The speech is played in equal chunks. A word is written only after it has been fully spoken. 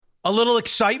A little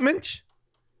excitement?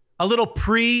 A little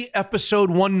pre-episode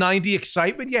 190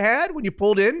 excitement you had when you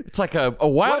pulled in? It's like a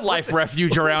wildlife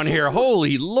refuge around here.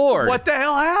 Holy Lord. What the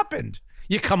hell happened?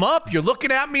 You come up, you're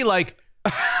looking at me like,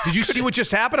 did you see what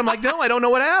just happened? I'm like, no, I don't know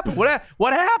what happened.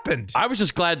 What happened? I was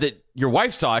just glad that your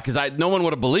wife saw it because no one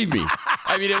would have believed me.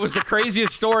 I mean, it was the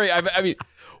craziest story. I mean,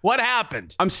 what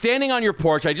happened? I'm standing on your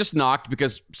porch. I just knocked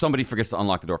because somebody forgets to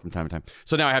unlock the door from time to time.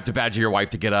 So now I have to badger your wife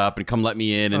to get up and come let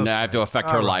me in, and I have to affect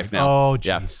her life now. Oh,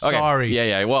 geez. Yeah. Okay. Sorry.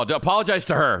 Yeah. Well, apologize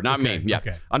to her, not me. Yeah.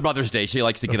 Okay. On Mother's Day, she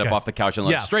likes to get up off the couch and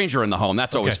let a stranger in the home.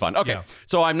 That's always fun. Okay. Yeah.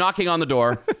 So I'm knocking on the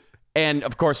door. And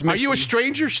of course, Misty, are you a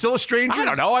stranger? Still a stranger? I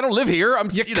don't know. I don't live here.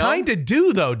 You kind of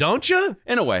do, though, don't you?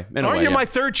 In a way. Aren't you my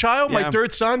third child, my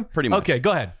third son? Pretty much. Okay,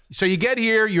 go ahead. So you get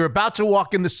here, you're about to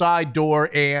walk in the side door,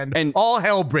 and all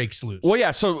hell breaks loose. Well,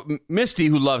 yeah. So Misty,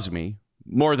 who loves me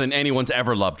more than anyone's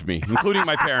ever loved me, including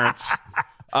my parents.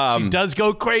 She does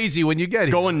go crazy when you get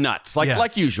here. Going nuts,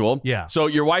 like usual. Yeah. So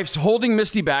your wife's holding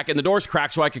Misty back, and the door's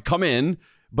cracked so I could come in,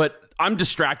 but I'm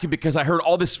distracted because I heard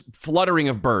all this fluttering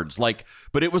of birds,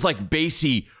 but it was like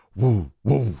bassy, woo,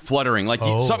 woo, fluttering,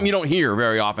 something you don't hear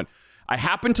very often. I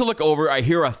happen to look over. I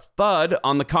hear a thud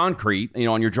on the concrete,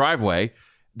 on your driveway.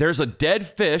 There's a dead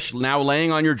fish now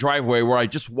laying on your driveway where I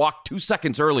just walked 2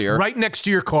 seconds earlier. Right next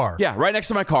to your car. Yeah, right next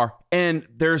to my car. And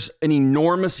there's an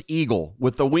enormous eagle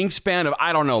with a wingspan of,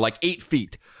 I don't know, like 8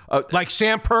 feet. Like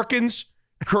Sam Perkins?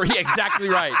 Yeah, exactly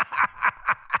right.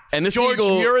 And this George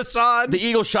Murison. The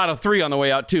eagle shot a 3 on the way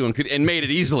out too, and made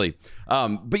it easily.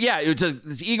 But yeah,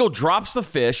 this eagle drops the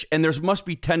fish, and there must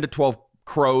be 10 to 12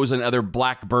 crows and other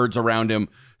black birds around him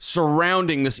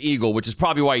surrounding this eagle, which is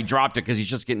probably why he dropped it, because he's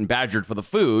just getting badgered for the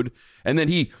food. And then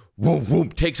he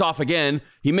takes off again.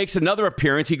 He makes another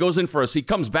appearance. He goes in for us. He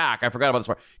comes back. I forgot about this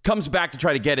part. Comes back to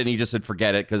try to get it, and he just said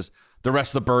forget it because the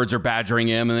rest of the birds are badgering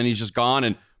him, and then he's just gone.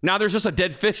 And now there's just a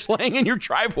dead fish laying in your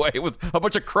driveway with a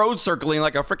bunch of crows circling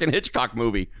like a freaking Hitchcock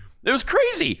movie. It was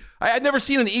crazy. I'd never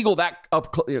seen an eagle that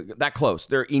close.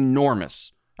 They're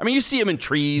enormous. I mean, you see them in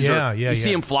trees, you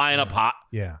see them flying up hot.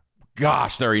 Yeah.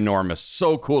 Gosh, they're enormous.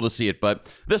 So cool to see it.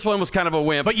 But this one was kind of a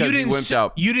wimp. But you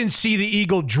didn't see the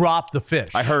eagle drop the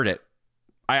fish. I heard it.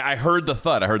 I heard the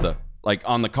thud. I heard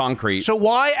on the concrete. So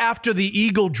why, after the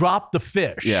eagle dropped the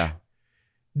fish? Yeah.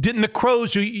 Didn't the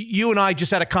crows, you and I just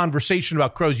had a conversation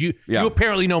about crows. You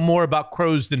apparently know more about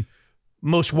crows than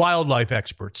most wildlife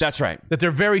experts. That's right. That they're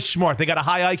very smart. They got a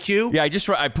high IQ. Yeah,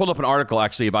 I pulled up an article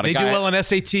actually about a guy. They do well on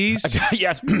SATs?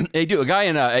 Yes, they do. A guy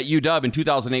at UW in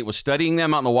 2008 was studying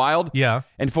them out in the wild. Yeah.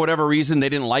 And for whatever reason, they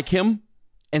didn't like him.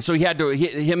 And so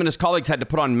him and his colleagues had to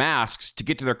put on masks to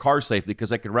get to their cars safely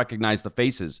because they could recognize the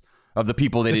faces of the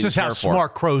people they didn't care for. This is how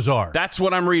smart crows are. That's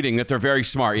what I'm reading, that they're very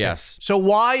smart, yes. So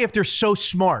why, if they're so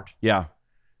smart,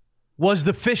 was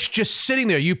the fish just sitting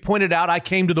there? You pointed out, I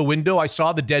came to the window, I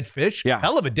saw the dead fish. Yeah.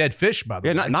 Hell of a dead fish, by the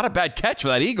way. Yeah, not a bad catch for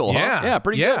that eagle, huh? Yeah,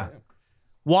 pretty good.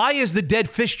 Why is the dead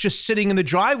fish just sitting in the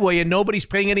driveway and nobody's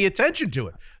paying any attention to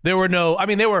it? There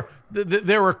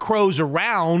were crows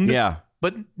around. Yeah.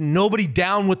 But nobody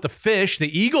down with the fish.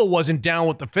 The eagle wasn't down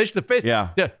with the fish. The fish. Yeah.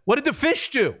 What did the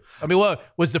fish do? I mean,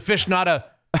 was the fish not a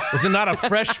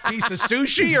fresh piece of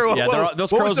sushi? Or those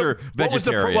crows are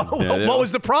vegetarian. What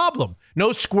was the problem?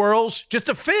 No squirrels, just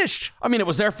a fish. I mean, it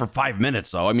was there for 5 minutes,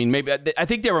 though. I mean, I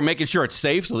think they were making sure it's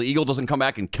safe so the eagle doesn't come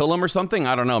back and kill them or something.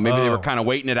 I don't know. Maybe they were kind of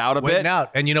waiting it out a bit.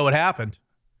 And you know what happened?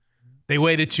 They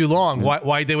waited too long.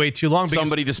 Why'd they wait too long? Because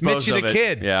somebody disposed of it. Mitchie the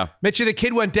kid. Yeah. Mitchie the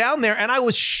kid went down there, and I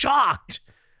was shocked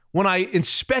when I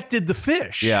inspected the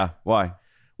fish. Yeah. Why?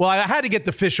 Well, I had to get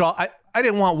the fish off. I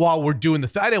didn't want, while we're doing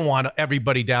I didn't want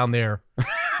everybody down there.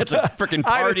 It's a freaking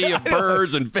party of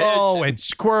birds and fish. Oh, and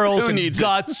squirrels and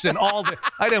guts and all that.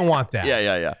 I didn't want that.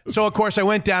 Yeah. So, of course, I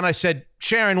went down. I said,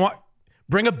 Sharon,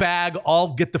 bring a bag.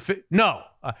 I'll get the fish. No.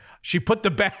 She put the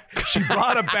bag. She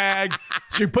brought a bag.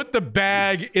 She put the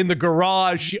bag in the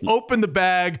garage. She opened the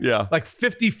bag like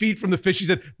 50 feet from the fish. She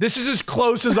said, "This is as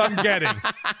close as I'm getting."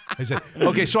 I said,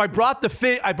 "Okay." So I brought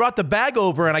the bag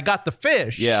over and I got the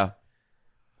fish. Yeah.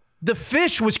 The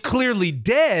fish was clearly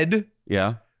dead.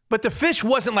 Yeah. But the fish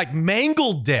wasn't like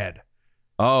mangled dead.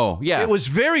 Oh, yeah. It was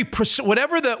very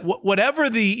whatever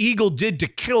the eagle did to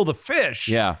kill the fish.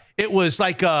 Yeah. It was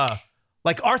like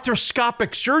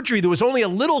arthroscopic surgery. There was only a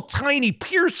little tiny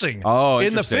piercing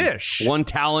in the fish. One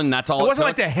talon, that's all it wasn't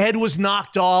like the head was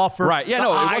knocked off. Or right. Yeah,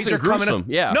 no, it wasn't gruesome.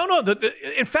 Yeah. No.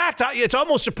 In fact, it's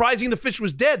almost surprising the fish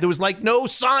was dead. There was like no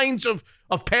signs of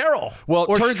peril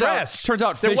or stress. Turns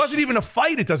out there wasn't even a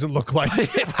fight, it doesn't look like.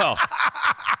 Well,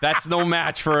 that's no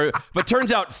match for... But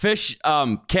turns out fish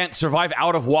can't survive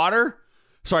out of water.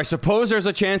 So I suppose there's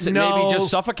a chance it maybe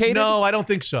just suffocated? No, I don't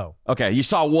think so. Okay, you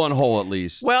saw one hole at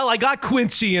least. Well, I got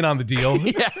Quincy in on the deal.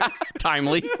 Yeah,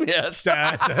 timely. Yes.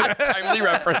 Timely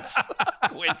reference.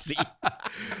 Quincy.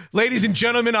 Ladies and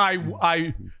gentlemen,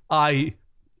 I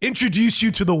introduce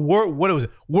you to the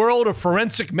world of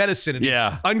forensic medicine.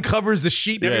 And uncovers the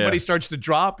sheet and everybody starts to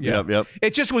drop. Yeah. Yep.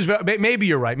 It just was, maybe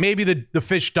you're right. Maybe the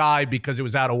fish died because it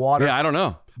was out of water. Yeah, I don't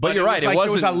know. But you're right. There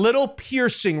was a little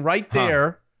piercing right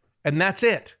there, and that's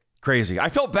it. Crazy. I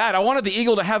felt bad. I wanted the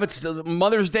eagle to have its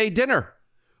Mother's Day dinner.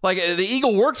 Like, the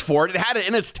eagle worked for it. It had it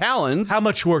in its talons. How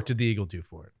much work did the eagle do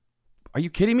for it? Are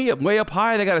you kidding me? Way up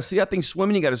high, they got to see that thing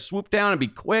swimming. You got to swoop down and be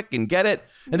quick and get it.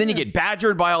 And then you get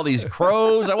badgered by all these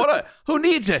crows. Who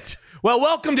needs it? Well,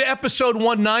 welcome to episode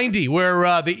 190,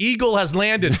 where the eagle has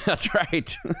landed. That's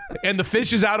right. And the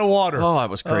fish is out of water. Oh,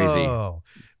 that was crazy. Oh.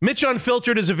 Mitch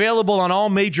Unfiltered is available on all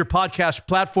major podcast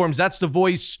platforms. That's the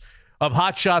voice of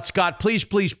Hotshot Scott. Please,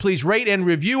 please, please rate and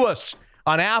review us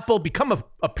on Apple. Become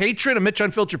a patron, a Mitch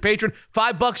Unfiltered patron.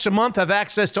 $5 a month. Have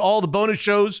access to all the bonus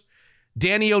shows.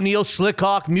 Danny O'Neill,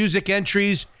 Slickhawk, music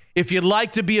entries. If you'd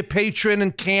like to be a patron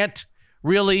and can't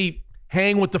really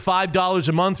hang with the $5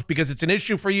 a month because it's an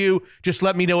issue for you, just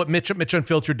let me know at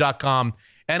mitch@mitchunfiltered.com,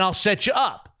 and I'll set you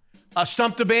up.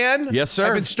 Stump the Band? Yes, sir.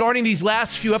 I've been starting these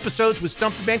last few episodes with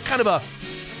Stump the Band, kind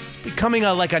of becoming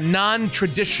like a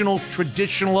non-traditional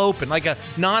open, like a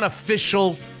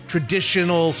non-official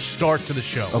traditional start to the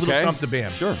show. Okay. Little Stump the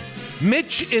Band. Sure.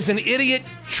 Mitch is an idiot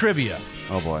trivia.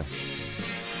 Oh, boy.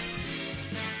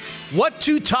 What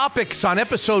two topics on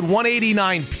episode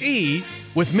 189P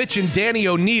with Mitch and Danny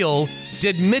O'Neill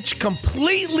did Mitch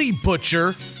completely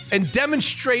butcher and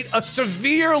demonstrate a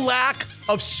severe lack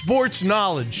of sports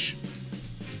knowledge?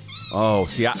 Oh,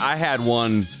 see, I had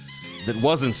one that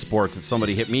wasn't sports that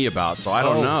somebody hit me about, so I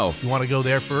don't know. You want to go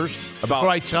there first? Before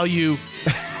I tell you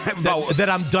that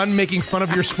I'm done making fun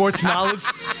of your sports knowledge?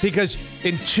 Because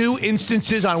in two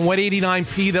instances on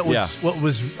 189P, that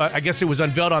was I guess it was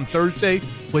unveiled on Thursday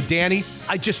with Danny,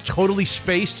 I just totally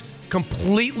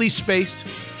completely spaced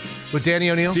with Danny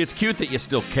O'Neill. See, it's cute that you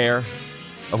still care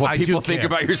of what people think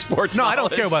about your sports knowledge.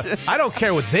 I don't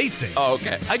care what they think. Oh,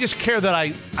 okay. I just care that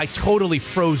I totally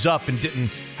froze up and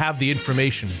didn't have the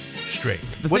information straight.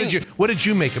 What did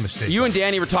you make a mistake? You and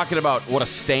Danny were talking about what a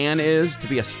stan is, to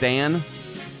be a stan.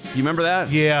 You remember that?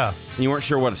 Yeah. And you weren't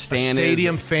sure what a stan is?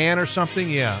 Stadium fan or something?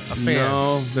 Yeah, a fan.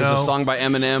 No, there's a song by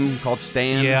Eminem called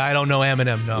Stan. Yeah, I don't know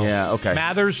Eminem, no. Yeah, okay.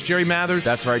 Jerry Mathers?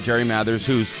 That's right, Jerry Mathers,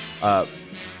 who's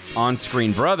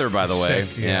on-screen brother, by the way.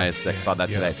 Sick, yeah, he's sick. Saw that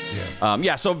today.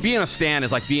 Yeah. So being a stan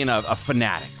is like being a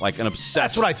fanatic, like an obsessed.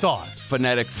 That's what I thought.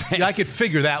 Phonetic fan. Yeah, I could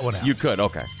figure that one out. You could,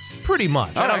 okay. Pretty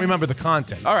much. I don't remember the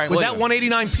content. All right. Was that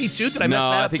 189P too? Did I mess that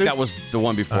up? No, I think that was the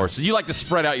one before. So you like to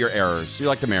spread out your errors. You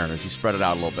like the Mariners. You spread it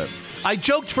out a little bit. I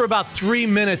joked for about 3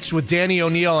 minutes with Danny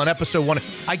O'Neill on episode 1.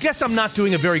 I guess I'm not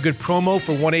doing a very good promo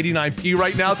for 189P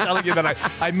right now, telling you that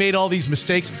I made all these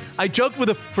mistakes. I joked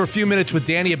for a few minutes with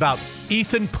Danny about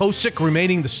Ethan Posick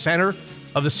remaining the center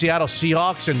of the Seattle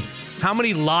Seahawks and how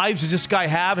many lives does this guy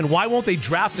have and why won't they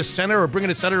draft a center or bring in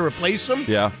a center to replace him?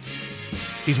 Yeah.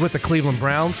 He's with the Cleveland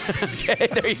Browns. Okay,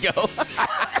 there you go.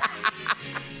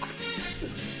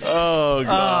 Oh,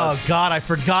 God. Oh, God, I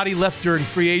forgot he left during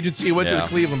free agency. He went to the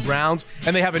Cleveland Browns,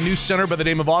 and they have a new center by the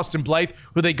name of Austin Blythe,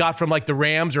 who they got from, like, the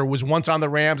Rams, or was once on the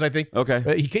Rams, I think.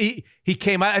 Okay. He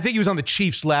came, I think he was on the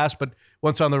Chiefs last, but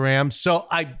once on the Rams. So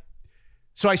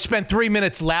I spent 3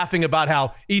 minutes laughing about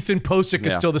how Ethan Posick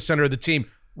is still the center of the team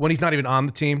when he's not even on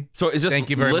the team. So is this Thank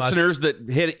you very listeners much.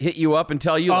 that hit you up and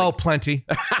tell you? Oh, plenty.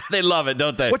 They love it,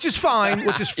 don't they? Which is fine.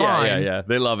 Yeah.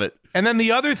 They love it. And then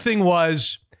the other thing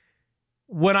was,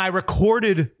 when I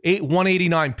recorded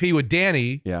 189P with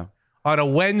Danny on a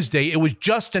Wednesday, it was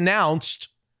just announced.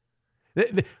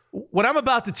 What I'm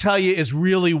about to tell you is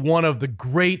really one of the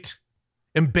great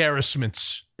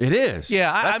embarrassments. It is.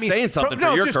 Yeah. That's saying something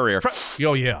for your career.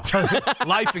 Oh, yeah.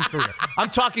 Life and career.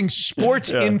 I'm talking sports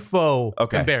info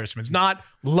embarrassments, not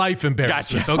life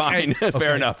embarrassments. Gotcha. Okay? Fine.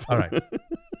 Fair enough. All right.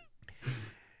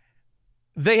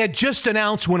 They had just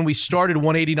announced when we started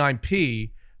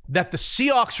 189P that the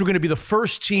Seahawks were going to be the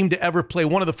first team to ever play,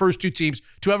 one of the first two teams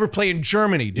to ever play in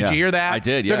Germany. Did you hear that? I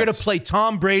did, They're going to play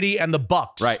Tom Brady and the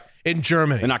Bucks in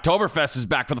Germany. And Oktoberfest is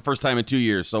back for the first time in 2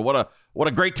 years. So what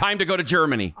a great time to go to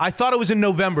Germany. I thought it was in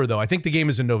November, though. I think the game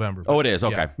is in November. Oh, it is?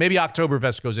 Okay. Yeah. Maybe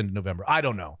Oktoberfest goes into November. I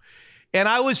don't know. And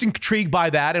I was intrigued by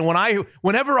that. And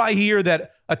whenever I hear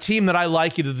that a team that I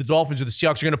like, either the Dolphins or the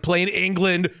Seahawks, are going to play in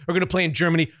England or going to play in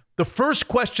Germany, the first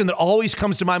question that always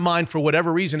comes to my mind for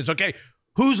whatever reason is, okay,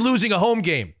 who's losing a home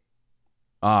game?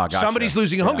 Gotcha. Somebody's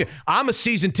losing a home game. I'm a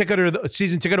season ticket holder to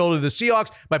the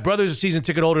Seahawks. My brother's a season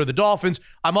ticket holder to the Dolphins.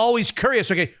 I'm always curious.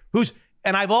 Okay,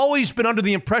 and I've always been under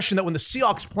the impression that when the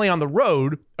Seahawks play on the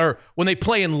road, or when they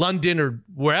play in London or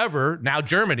wherever, now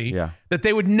Germany, that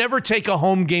they would never take a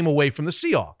home game away from the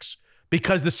Seahawks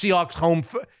because the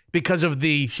Seahawks because of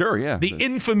the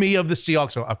infamy of the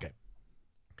Seahawks. Okay.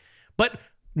 But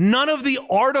none of the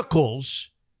articles,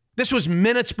 this was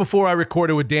minutes before I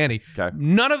recorded with Danny,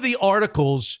 none of the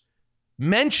articles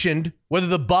mentioned whether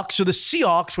the Bucs or the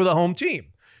Seahawks were the home team.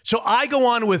 So I go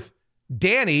on with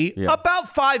Danny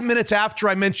about 5 minutes after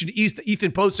I mentioned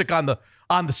Ethan Posick on the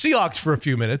Seahawks for a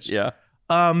few minutes. Yeah.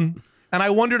 And I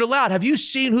wondered aloud, have you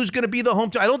seen who's going to be the home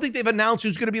team? I don't think they've announced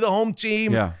who's going to be the home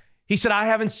team. Yeah. He said, I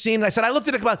haven't seen it. I said, I looked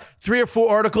at about 3 or 4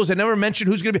 articles. They never mentioned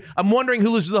who's going to be. I'm wondering who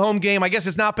loses the home game. I guess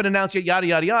it's not been announced yet, yada,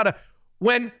 yada, yada.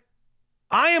 When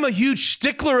I am a huge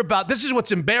stickler about, this is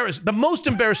what's embarrassing. The most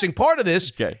embarrassing part of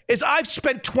this is I've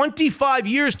spent 25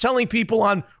 years telling people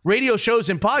on radio shows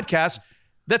and podcasts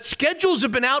that schedules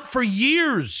have been out for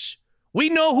years. We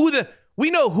know who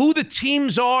the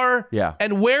teams are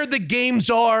and where the games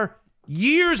are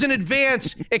years in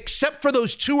advance, except for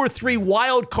those 2 or 3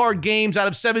 wild card games out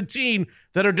of 17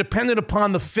 that are dependent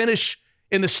upon the finish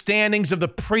in the standings of the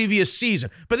previous season.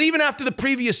 But even after the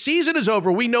previous season is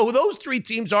over, we know who those 3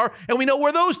 teams are, and we know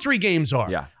where those 3 games are.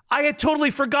 Yeah. I had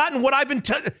totally forgotten what I've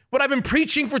been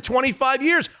preaching for 25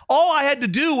 years. All I had to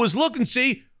do was look and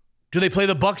see, do they play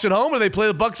the Bucs at home or do they play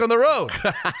the Bucs on the road?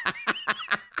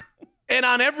 And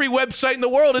on every website in the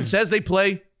world, it says they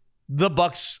play the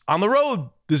Bucs on the road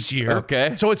this year.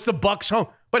 Okay. So it's the Bucs home.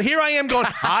 But here I am going,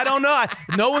 I don't know.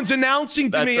 No one's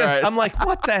announcing to me. Right. I'm like,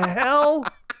 what the hell?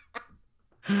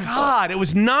 God, it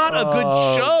was not a good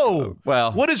show.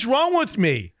 Well, what is wrong with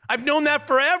me? I've known that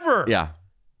forever. Yeah.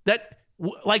 That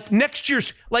like next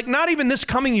year's, like not even this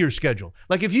coming year's schedule.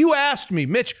 Like if you asked me,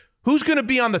 Mitch, who's going to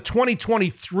be on the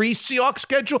 2023 Seahawks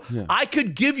schedule? Yeah. I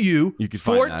could give you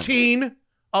 14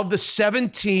 of the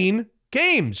 17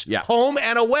 games, home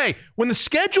and away. When the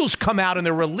schedules come out and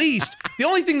they're released, the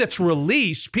only thing that's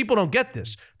released, people don't get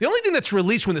this. The only thing that's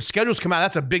released when the schedules come out,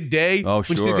 that's a big day. Oh,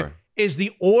 sure. Is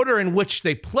the order in which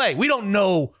they play. We don't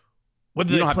know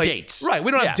whether they don't play. Have dates. Right.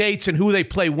 We don't have dates and who they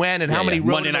play when and how many.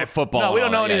 Monday Night Football. No, we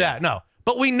don't know any of that. No.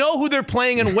 But we know who they're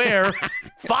playing and where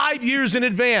 5 years in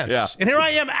advance. Yeah. And here I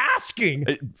am asking.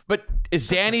 But is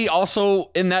Danny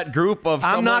also in that group of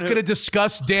someone I'm not going to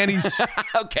discuss Danny's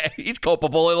okay, he's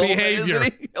culpable a little behavior.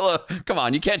 Bit, isn't he? Come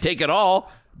on, you can't take it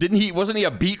all. Wasn't he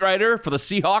a beat writer for the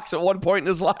Seahawks at one point in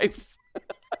his life?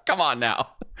 Come on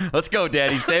now. Let's go,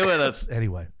 Daddy. Stay with us.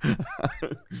 Anyway,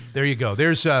 there you go.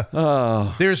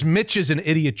 There's Mitch's an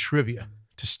idiot trivia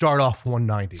to start off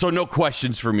 190. So no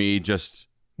questions for me, just...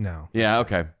 No. Yeah,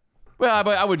 okay. Well,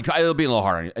 but it'll be a little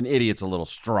hard. An idiot's a little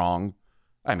strong.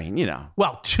 I mean, you know.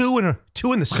 Well, two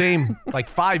in the same like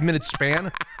 5 minute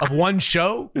span of one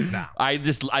show. No. I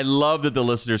love that the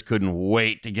listeners couldn't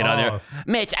wait to get on there.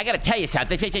 Mitch, I got to tell you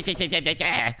something.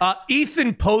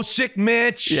 Ethan Posick,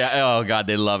 Mitch. Yeah. Oh God,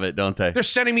 they love it, don't they? They're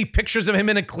sending me pictures of him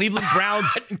in a Cleveland Browns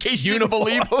in case you didn't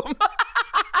believe him.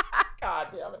 God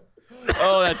damn it.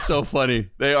 Oh, that's so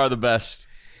funny. They are the best.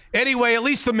 Anyway, at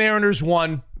least the Mariners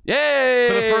won. Yay!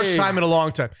 For the first time in a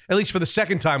long time. At least for the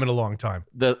second time in a long time.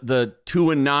 The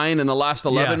 2-9 in the last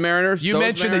 11 Mariners? You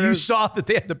mentioned that you saw that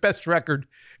they had the best record,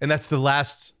 and that's the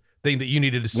last thing that you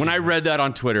needed to see. When I read that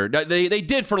on Twitter, they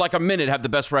did for like a minute have the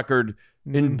best record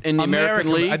in the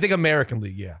American League. I think American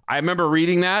League, yeah. I remember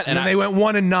reading that. And then they went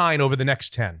 1-9 over the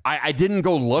next 10. I didn't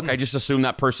go look. I just assumed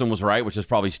that person was right, which is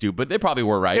probably stupid. They probably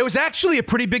were right. It was actually a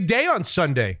pretty big day on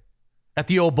Sunday at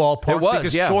the old ballpark. It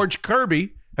was, because George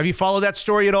Kirby... Have you followed that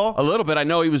story at all? A little bit. I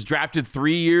know he was drafted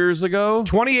 3 years ago.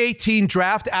 2018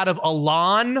 draft out of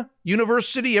Elan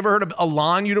University. You ever heard of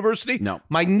Elan University? No.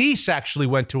 My niece actually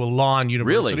went to Elan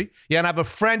University. Really? Yeah, and I have a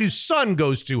friend whose son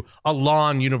goes to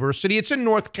Elan University. It's in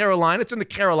North Carolina. It's in the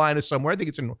Carolinas somewhere. I think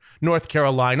it's in North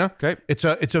Carolina. Okay. It's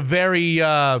a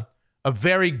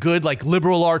very good like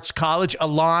liberal arts college,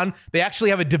 Elan. They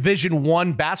actually have a Division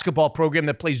I basketball program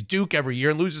that plays Duke every year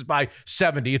and loses by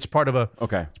 70. It's part of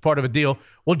a deal.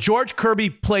 Well, George Kirby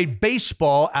played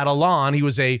baseball at Elan. He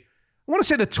was I want to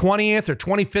say the 20th or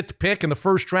 25th pick in the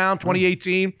first round,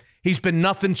 2018. He's been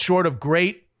nothing short of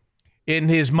great in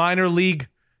his minor league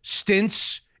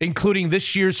stints, including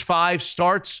this year's 5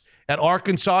 starts at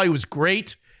Arkansas. He was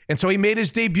great. And so he made his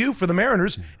debut for the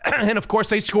Mariners. And of course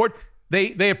they scored.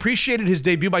 They appreciated his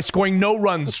debut by scoring no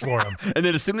runs for him. And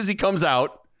then as soon as he comes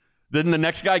out, Didn't the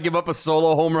next guy give up a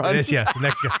solo home run? It is, yes, the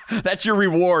next guy. That's your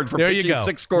reward for There pitching you go.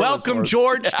 6 scoreless. Welcome,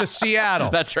 George, to Seattle.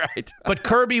 That's right. But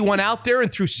Kirby went out there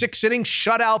and threw 6 innings,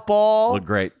 shutout ball. Looked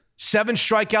great. 7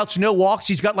 strikeouts, no walks.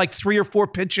 He's got like 3 or 4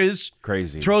 pitches.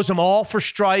 Crazy. Throws them all for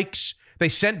strikes. They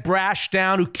sent Brash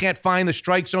down, who can't find the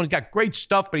strike zone. He's got great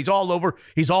stuff, but he's all over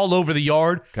the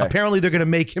yard. Okay. Apparently, they're going to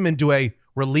make him into a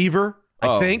reliever,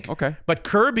 I think. Okay. But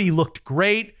Kirby looked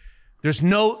great. There's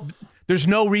no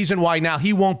reason why now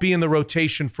he won't be in the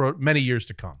rotation for many years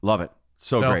to come. Love it.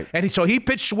 So great. And so he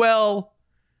pitched well.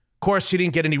 Of course, he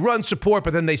didn't get any run support,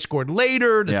 but then they scored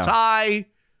later to tie.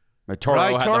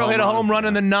 Toro hit a home run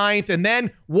in the 9th. And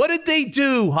then what did they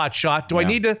do, Hotshot? Do I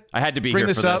need to I had to be bring here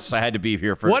this for up? this. I had to be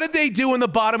here for What did they do in the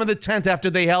bottom of the 10th after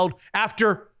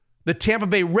the Tampa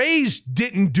Bay Rays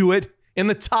didn't do it in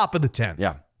the top of the 10th?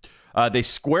 Yeah. They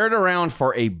squared around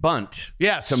for a bunt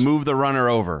to move the runner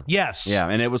over. Yes. Yeah,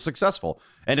 and it was successful.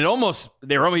 And it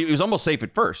was almost safe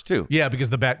at first, too. Yeah, because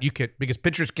because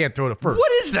pitchers can't throw to first.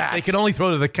 What is that? They can only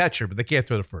throw to the catcher, but they can't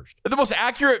throw to first. The most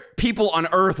accurate people on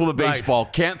earth with a baseball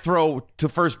can't throw to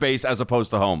first base as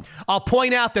opposed to home. I'll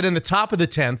point out that in the top of the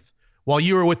 10th, while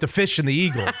you were with the Fish and the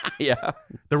Eagle, yeah,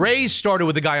 the Rays started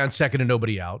with the guy on second and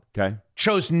nobody out. Okay.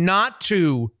 Chose not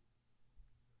to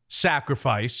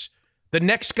sacrifice. The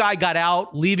next guy got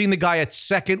out, leaving the guy at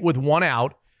second with 1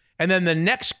 out. And then the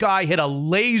next guy hit a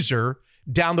laser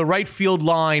down the right field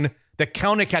line that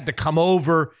Kenneth had to come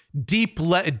over deep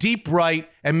right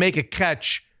and make a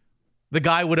catch. The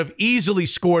guy would have easily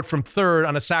scored from third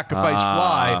on a sacrifice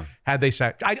fly had they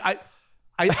sacked. I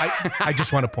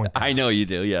just want to point that out. I know you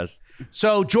do, yes.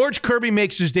 So George Kirby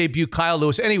makes his debut. Kyle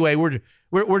Lewis. Anyway,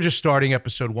 we're just starting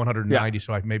episode 190,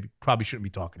 so I probably shouldn't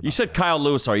be talking about You said Kyle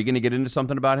Lewis. Are you going to get into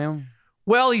something about him?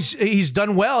 Well, he's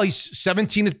done well. He's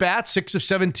 17 at bats, 6 of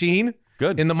 17.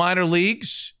 Good. In the minor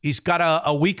leagues. He's got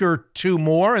a week or 2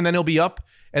 more, and then he'll be up,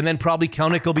 and then probably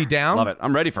Kenneth will be down. Love it.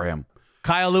 I'm ready for him.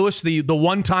 Kyle Lewis, the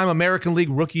one-time American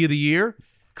League Rookie of the Year.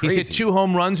 Crazy. He's hit 2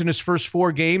 home runs in his first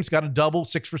 4 games, got a double,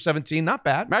 6 for 17. Not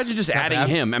bad. Imagine just adding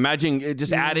him. Imagine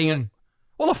just adding it.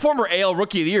 Well, a former AL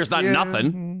Rookie of the Year is not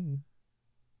nothing.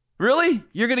 Really?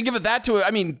 You're going to give it that to it?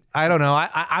 I mean, I don't know.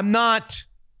 I'm not,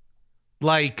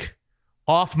 like,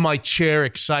 off my chair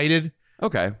excited.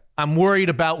 Okay. I'm worried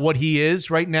about what he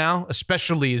is right now,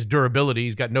 especially his durability.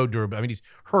 He's got no durability. I mean, he's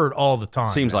hurt all the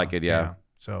time. Seems like it, yeah.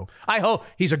 So I hope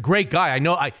he's a great guy. I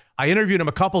know I interviewed him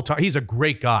a couple times. He's a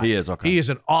great guy. He is, okay. He is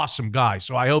an awesome guy.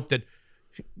 So I hope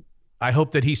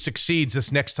that he succeeds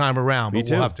this next time around. But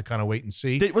we'll have to kind of wait and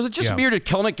see. Was it just me, or did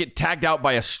Kenneth get tagged out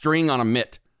by a string on a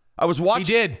mitt? I was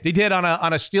watching. He did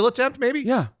on a steal attempt, maybe?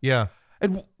 Yeah. Yeah.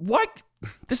 And what?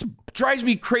 This drives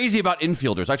me crazy about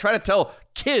infielders. I try to tell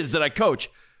kids that I coach,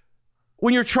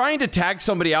 when you're trying to tag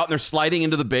somebody out and they're sliding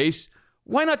into the base,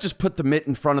 why not just put the mitt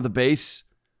in front of the base?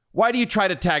 Why do you try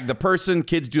to tag the person?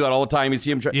 Kids do that all the time. You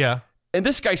see them try. Yeah. And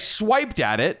this guy swiped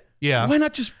at it. Yeah. Why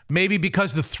not just... Maybe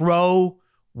because the throw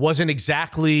wasn't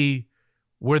exactly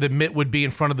where the mitt would be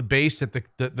in front of the base, that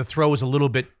the throw was a little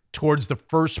bit towards the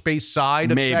first base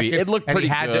side of Maybe. second. It looked pretty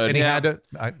good.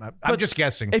 I'm just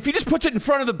guessing. If he just puts it in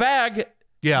front of the bag,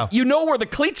 yeah, you know where the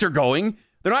cleats are going.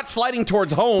 They're not sliding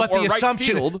towards home but or the right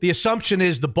field. The assumption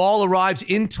is the ball arrives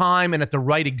in time and at the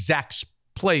right exact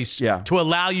place to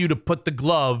allow you to put the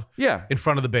glove in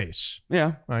front of the base.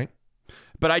 Yeah. Right?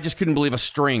 But I just couldn't believe a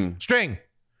string.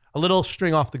 A little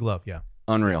string off the glove, yeah.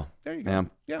 Unreal. There you go.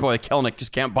 Yeah. Boy, Kenneth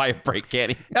just can't buy a break,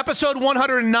 can he? Episode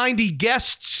 190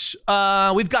 guests.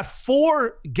 We've got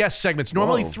 4 guest segments.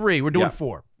 Normally 3. We're doing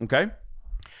 4. Okay.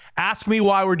 Ask me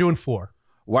why we're doing 4.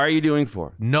 Why are you doing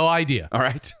 4? No idea. All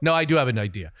right. No, I do have an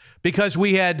idea. Because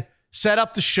we had set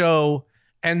up the show,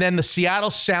 and then the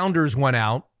Seattle Sounders went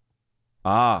out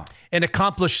and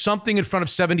accomplished something in front of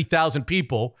 70,000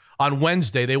 people on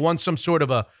Wednesday. They won some sort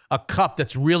of a cup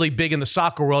that's really big in the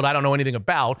soccer world I don't know anything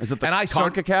about. Is it the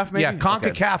CONCACAF maybe? Yeah,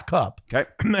 CONCACAF Cup. Okay.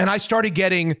 And I started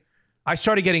getting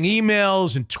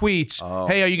emails and tweets.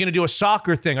 Hey, are you going to do a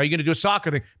soccer thing? Are you going to do a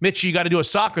soccer thing? Mitch, you got to do a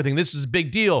soccer thing. This is a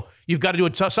big deal. You've got to do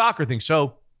a soccer thing.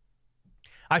 So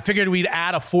I figured we'd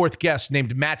add a 4th guest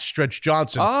named Matt Stretch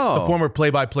Johnson, the former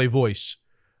play-by-play voice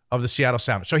of the Seattle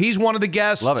Sounders. So he's one of the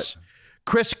guests. Love it.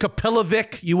 Chris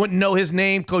Kapilovic, you wouldn't know his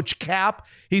name, Coach Cap.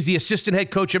 He's the assistant head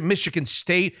coach at Michigan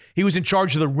State. He was in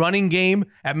charge of the running game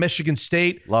at Michigan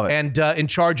State. Love it. And in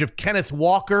charge of Kenneth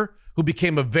Walker, who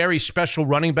became a very special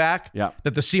running back that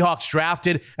the Seahawks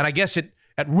drafted. And I guess at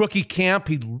rookie camp,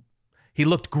 he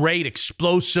looked great,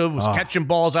 explosive, was catching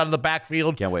balls out of the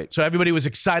backfield. Can't wait. So everybody was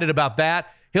excited about that.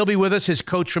 He'll be with us, his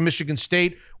coach from Michigan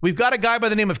State. We've got a guy by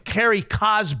the name of Kerry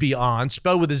Cosby on,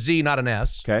 spelled with a Z, not an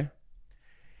S. Okay.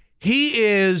 He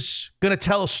is going to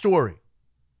tell a story.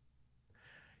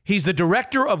 He's the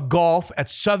director of golf at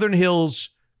Southern Hills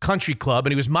Country Club,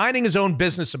 and he was minding his own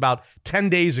business about 10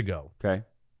 days ago. Okay.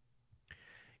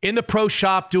 In the pro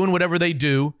shop doing whatever they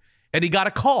do, and he got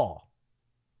a call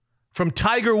from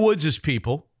Tiger Woods'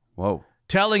 people. Whoa.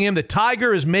 Telling him that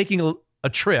Tiger is making a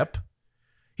trip.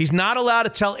 He's not allowed to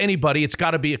tell anybody. It's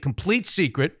got to be a complete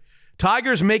secret.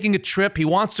 Tiger's making a trip. He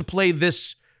wants to play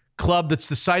this club that's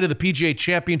the site of the PGA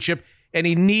Championship, and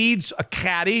he needs a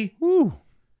caddy. Woo.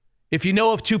 If you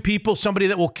know of two people, somebody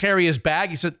that will carry his bag,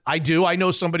 he said, I do. I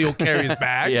know somebody will carry his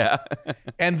bag. Yeah.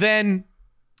 And then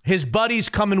his buddies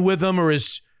coming with him or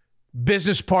his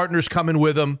business partners coming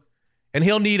with him, and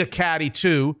he'll need a caddy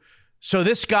too. So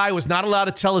this guy was not allowed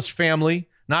to tell his family,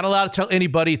 not allowed to tell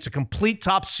anybody. It's a complete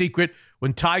top secret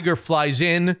when Tiger flies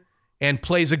in and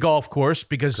plays a golf course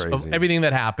because of everything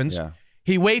that happens. Yeah.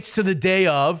 He waits to the day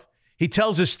of. He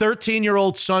tells his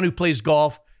 13-year-old son who plays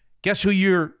golf, guess what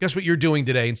you're doing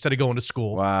today instead of going to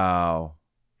school. Wow.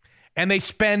 And they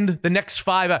spend the next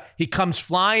 5 hours. He comes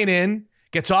flying in,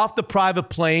 gets off the private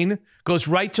plane, goes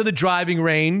right to the driving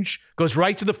range, goes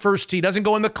right to the first tee, doesn't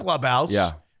go in the clubhouse.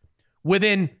 Yeah.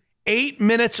 Within 8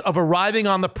 minutes of arriving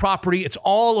on the property, it's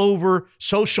all over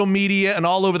social media and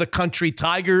all over the country.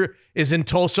 Tiger is in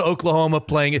Tulsa, Oklahoma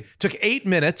playing it. Took 8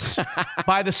 minutes.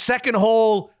 By the second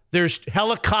hole, there's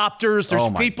helicopters. There's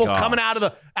people coming out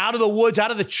of the woods,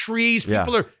 out of the trees.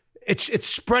 People are. It's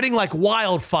spreading like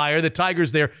wildfire. The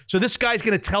Tiger's there. So this guy's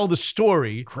going to tell the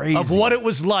story of what it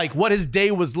was like, what his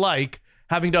day was like,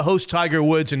 having to host Tiger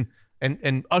Woods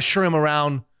and usher him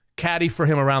around, caddy for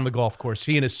him around the golf course,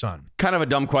 he and his son. Kind of a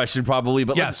dumb question probably,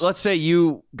 but yes. let's say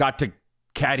you got to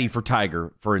caddy for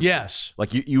Tiger, for instance. Yes.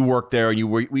 Like you worked there and you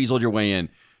weaseled your way in.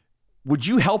 Would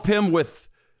you help him with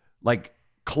like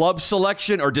club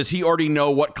selection, or does he already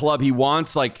know what club he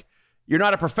wants? Like, you're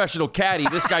not a professional caddy.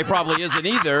 This guy probably isn't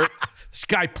either. This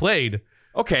guy played.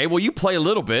 Okay, well, you play a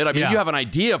little bit. I mean, you have an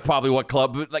idea of probably what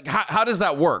club, but like, how does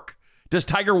that work? Does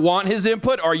Tiger want his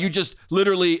input, or are you just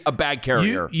literally a bag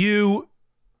carrier?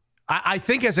 I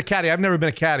think as a caddy, I've never been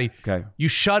a caddy. Okay. You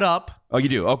shut up. Oh, you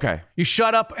do? Okay. You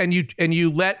shut up and you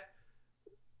let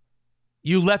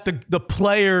the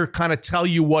player kind of tell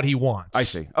you what he wants. I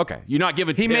see. Okay. You're not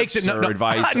giving tips or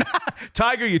advice.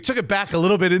 Tiger, you took it back a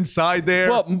little bit inside there.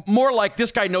 Well, more like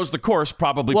this guy knows the course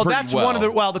probably pretty well. That's one of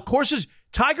the courses.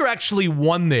 Tiger actually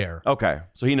won there. Okay.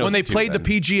 So he knows when they played the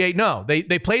PGA. No,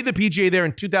 they played the PGA there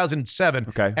in 2007.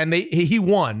 Okay. And he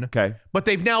won. Okay. But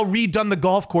they've now redone the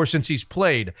golf course since he's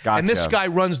played. Gotcha. And this guy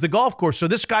runs the golf course. So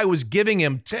this guy was giving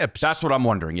him tips. That's what I'm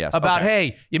wondering, yes. About,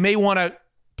 hey, you may want to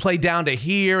play down to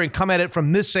here and come at it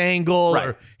from this angle, right.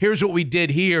 Or here's what we did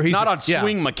here. He's not on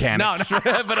swing mechanics, no.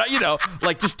 But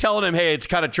like just telling him, hey, it's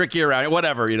kind of tricky around it,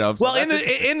 whatever, So well, in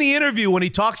the interview when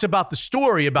he talks about the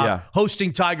story about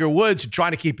hosting Tiger Woods and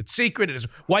trying to keep it secret, and his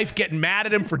wife getting mad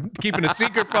at him for keeping a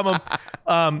secret from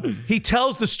him, he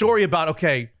tells the story about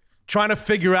trying to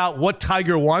figure out what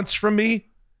Tiger wants from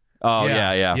me. Oh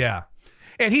yeah.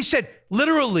 And he said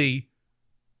literally,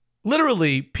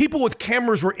 people with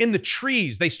cameras were in the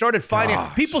trees. They started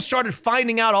people started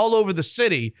finding out all over the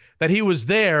city that he was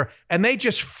there, and they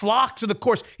just flocked to the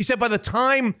course. He said by the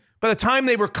time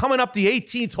they were coming up the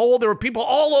 18th hole, there were people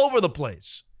all over the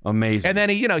place. Amazing. And then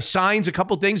he, signs a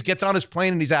couple things, gets on his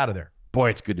plane, and he's out of there.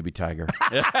 Boy, it's good to be Tiger.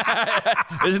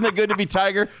 Isn't it good to be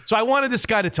Tiger? So I wanted this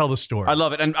guy to tell the story. I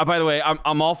love it. And by the way,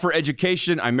 I'm all for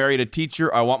education. I married a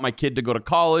teacher. I want my kid to go to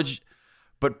college.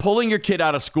 But pulling your kid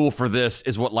out of school for this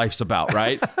is what life's about,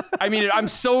 right? I mean, I'm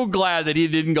so glad that he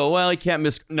didn't go, well, he can't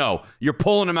miss. No, you're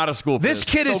pulling him out of school for this. This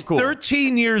kid is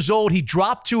 13 years old. He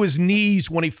dropped to his knees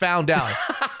when he found out.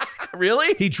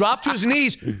 Really? He dropped to his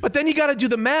knees. But then you got to do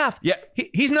the math. Yeah.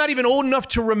 He's not even old enough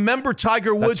to remember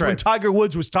Tiger Woods when Tiger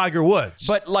Woods was Tiger Woods.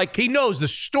 But like he knows the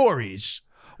stories.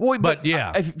 Well, but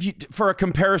yeah. For a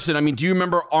comparison, I mean, do you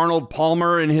remember Arnold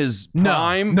Palmer in his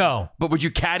prime? No. But would you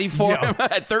caddy for him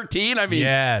at 13? I mean,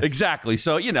 yes. Exactly.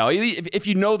 So, if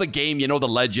you know the game, you know the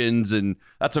legends, and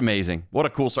that's amazing. What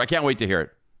a cool story. I can't wait to hear it.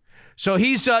 So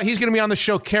he's going to be on the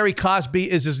show. Kerry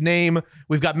Cosby is his name.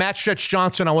 We've got Matt Stretch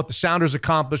Johnson on what the Sounders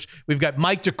accomplished. We've got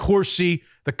Mike DeCourcy,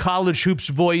 the college hoops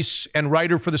voice and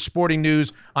writer for the Sporting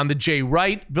News, on the Jay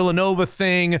Wright Villanova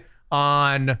thing,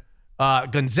 on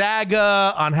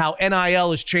Gonzaga, on how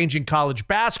NIL is changing college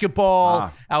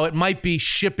basketball, how it might be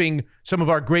shipping some of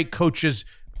our great coaches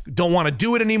don't want to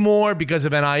do it anymore because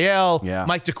of NIL. Yeah.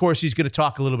 Mike DeCourcy is going to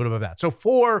talk a little bit about that. So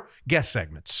 4 guest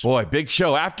segments. Boy, big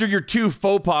show. After your 2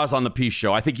 faux pas on the Peace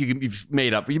Show, I think you've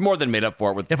more than made up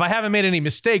for it with. If I haven't made any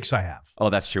mistakes, I have.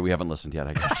 Oh, that's true. We haven't listened yet,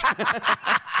 I guess.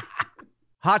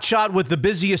 Hot shot with the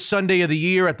busiest Sunday of the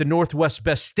year at the Northwest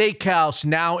Best Steakhouse,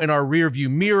 now in our rearview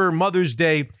mirror. Mother's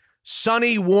Day,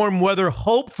 sunny, warm weather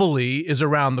hopefully is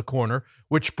around the corner,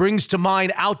 which brings to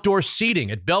mind outdoor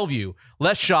seating at Bellevue,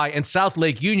 Les Shy, and South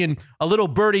Lake Union. A little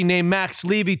birdie named Max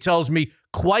Levy tells me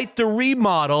quite the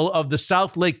remodel of the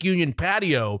South Lake Union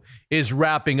patio is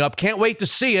wrapping up. Can't wait to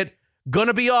see it.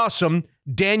 Gonna be awesome.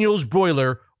 Daniel's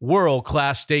Broiler,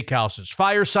 world-class steakhouses.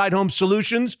 Fireside Home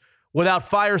Solutions. Without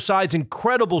Fireside's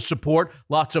incredible support,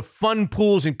 lots of fun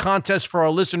pools and contests for our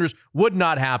listeners would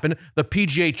not happen. The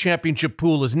PGA Championship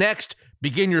pool is next.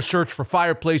 Begin your search for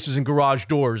fireplaces and garage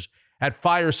doors at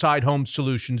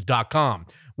firesidehomesolutions.com.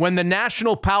 When the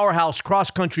national powerhouse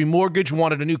Cross Country Mortgage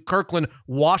wanted a new Kirkland,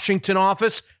 Washington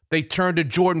office, they turned to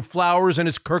Jordan Flowers and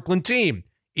his Kirkland team.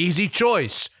 Easy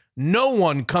choice. No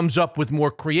one comes up with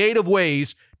more creative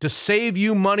ways to save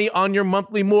you money on your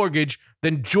monthly mortgage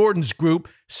than Jordan's group.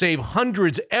 Save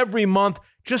hundreds every month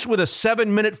just with a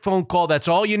 7-minute phone call. That's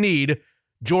all you need.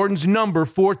 Jordan's number,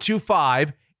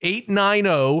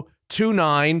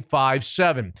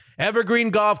 425-890-2957. Evergreen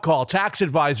Golf Call, tax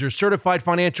advisors, certified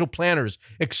financial planners,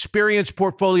 experienced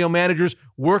portfolio managers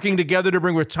working together to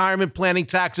bring retirement planning,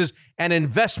 taxes, and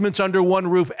investments under one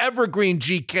roof.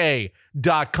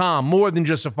 EvergreenGK.com. More than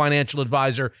just a financial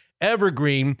advisor,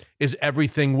 Evergreen is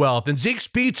everything wealth. And Zeke's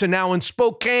Pizza now in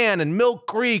Spokane and Mill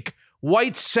Creek,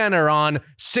 White Center on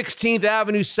 16th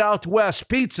Avenue Southwest.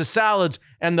 Pizza, salads,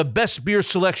 and the best beer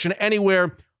selection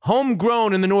anywhere.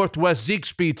 Homegrown in the Northwest,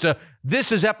 Zeke's Pizza.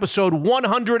 This is episode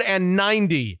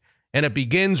 190, and it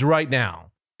begins right now.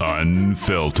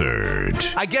 Unfiltered.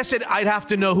 I guess I'd have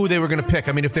to know who they were going to pick.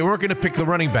 I mean, if they weren't going to pick the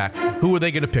running back, who were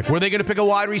they going to pick? Were they going to pick a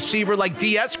wide receiver like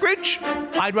D. Eskridge?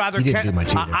 I'd rather He didn't do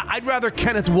much either. I'd rather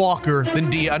Kenneth Walker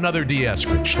than another D.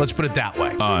 Eskridge. Let's put it that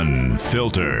way.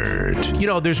 Unfiltered. You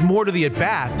know, there's more to the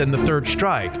at-bat than the third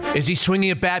strike. Is he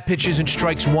swinging at bad pitches in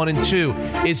strikes 1 and 2?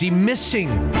 Is he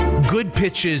missing good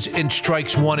pitches in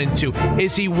strikes 1 and 2?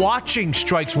 Is he watching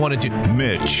strikes 1 and 2?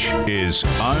 Mitch is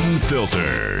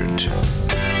unfiltered.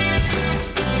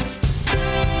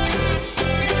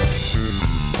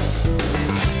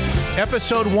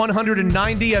 Episode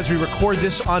 190, as we record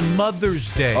this on Mother's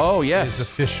Day. Oh, yes. Is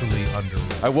officially underway.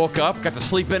 I woke up, got to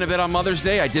sleep in a bit on Mother's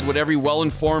Day. I did what every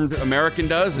well-informed American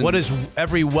does. What does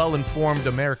every well-informed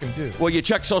American do? Well, you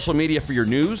check social media for your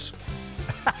news.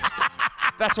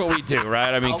 That's what we do,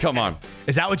 right? I mean, Come on.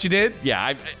 Is that what you did?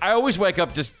 Yeah, I always wake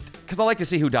up just because I like to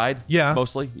see who died. Yeah.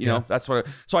 Mostly, you know, that's what.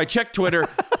 So I checked Twitter.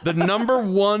 The number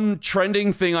one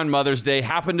trending thing on Mother's Day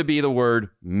happened to be the word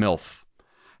MILF.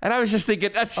 And I was just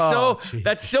thinking, that's so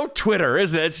Twitter,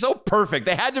 isn't it? It's so perfect.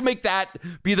 They had to make that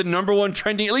be the number one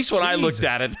trending, at least when I looked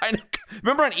at it.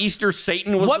 Remember on Easter,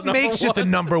 Satan was the number one? What makes it the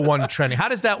number one trending? How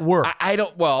does that work?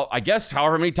 I guess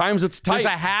however many times it's typed.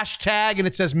 There's a hashtag and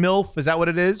it says MILF. Is that what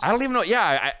it is? I don't even know.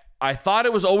 Yeah, I thought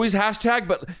it was always hashtag,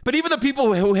 but even the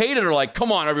people who hate it are like,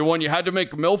 come on, everyone, you had to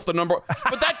make MILF the number.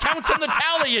 But that counts in the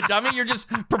tally, you dummy. You're just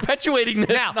perpetuating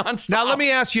this nonstop. Now, let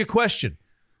me ask you a question.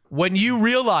 When you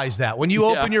realize that, when you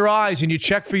open your eyes and you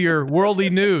check for your worldly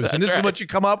news, and this is what you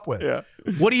come up with,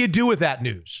 what do you do with that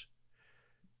news?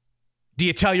 Do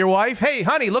you tell your wife, hey,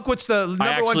 honey, look what's the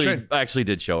number one trend? I actually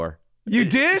did show her. You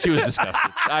did? She was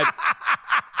disgusted.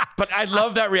 But I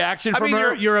love that reaction from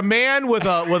her. You're a man with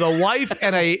a wife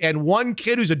and one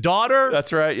kid who's a daughter.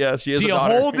 That's right. Yeah, she is. Do a you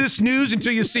daughter. hold this news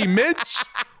until you see Mitch,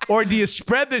 or do you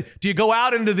do you go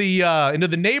out into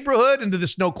the neighborhood, into the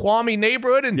Snoqualmie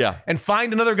neighborhood, and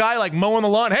find another guy like mowing the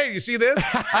lawn? Hey, you see this?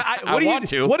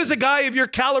 What does a guy of your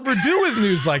caliber do with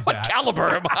news like that? What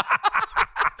caliber am I?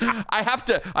 I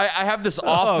have this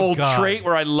awful trait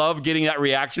where I love getting that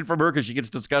reaction from her because she gets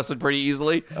disgusted pretty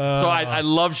easily. So I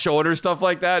love showing her stuff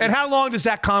like that. And how long does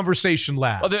that conversation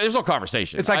last? Oh, there's no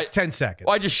conversation. It's like 10 seconds.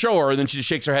 Well, I just show her and then she just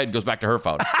shakes her head and goes back to her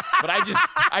phone. But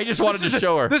I just wanted to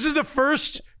show her. This is the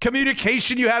first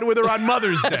communication you had with her on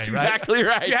Mother's Day. That's exactly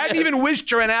right. You hadn't even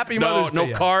wished her an happy Mother's Day.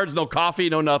 No cards, no coffee,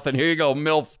 no nothing. Here you go,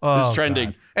 MILF is trending.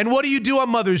 God. And what do you do on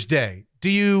Mother's Day?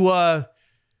 Do you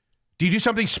do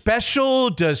something special?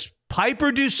 Does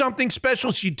Piper do something special?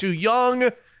 Is she too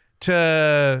young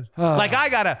to like?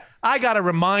 I gotta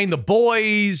remind the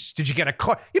boys. Did you get a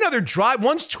car? You know, they're drive.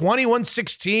 One's 20, one's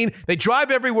 16. They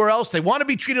drive everywhere else. They want to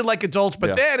be treated like adults,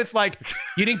 but then it's like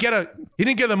you didn't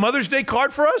get a Mother's Day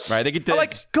card for us, right? They get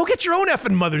go get your own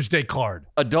effing Mother's Day card.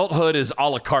 Adulthood is a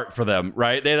la carte for them,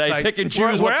 right? They like, pick and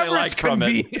choose what they like from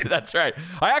it. That's right.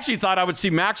 I actually thought I would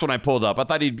see Max when I pulled up. I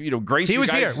thought he'd grace. He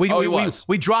was here.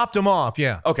 We dropped him off.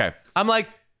 Yeah. Okay. I'm like,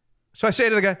 so I say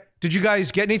to the guy, "Did you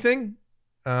guys get anything?"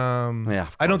 I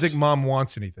don't think Mom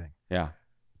wants anything. Yeah.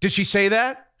 Did she say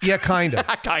that? Yeah, kind of.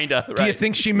 Kinda. Right. Do you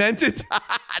think she meant it?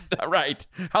 Right.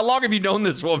 How long have you known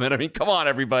this woman? I mean, come on,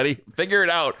 everybody. Figure it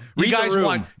out. You Read the guys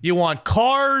room. want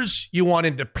cars, you want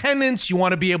independence, you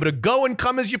want to be able to go and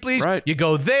come as you please. Right. You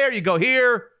go there, you go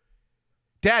here.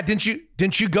 Dad,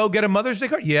 didn't you go get a Mother's Day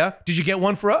card? Yeah. Did you get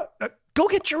one for us? Go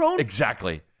get your own.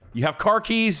 Exactly. You have car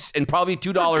keys and probably $2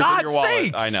 in God's your wallet.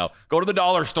 sakes. I know. Go to the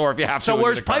dollar store if you have to. So and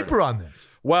where's get a card. Piper on this?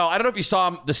 Well, I don't know if you saw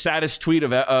the saddest tweet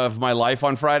of my life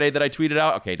on Friday that I tweeted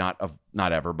out. Okay,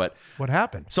 not ever, but What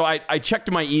happened? so I checked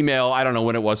my email. I don't know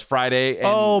when it was, Friday.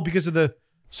 And Because of the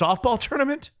softball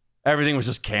tournament? everything was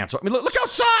just canceled. I mean, look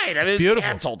outside. I mean, it's Beautiful.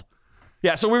 canceled.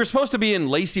 Yeah, so we were supposed to be in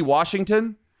Lacey,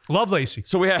 Washington. Love Lacey.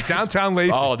 So we had Downtown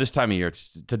Lacey. Oh, this time of year,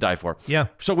 it's to die for. Yeah.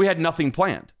 So we had nothing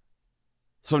planned.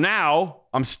 So now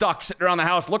I'm stuck sitting around the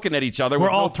house looking at each other. Were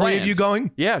with all no three of plans. you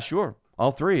going? Yeah, sure.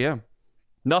 All three, yeah.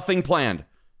 Nothing planned.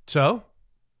 So?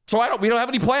 So we don't have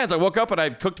any plans. I woke up and I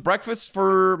cooked breakfast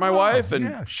for my wife and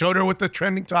Yeah. Showed her what the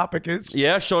trending topic is.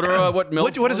 yeah, showed her what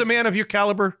milk. What is a man of your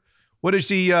caliber? What does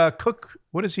he cook?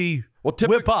 What does he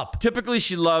whip up? Typically,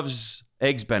 she loves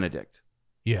eggs Benedict.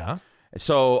 Yeah.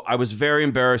 So I was very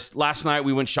embarrassed. Last night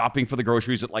we went shopping for the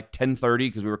groceries at like 10:30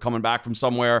 because we were coming back from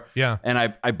somewhere. Yeah. And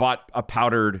I bought a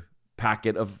powdered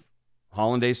packet of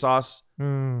hollandaise sauce,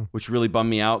 which really bummed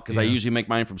me out because I Yeah. usually make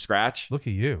mine from scratch, Look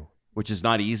at you. which is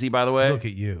not easy, by the way. Look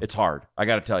at you. It's hard. I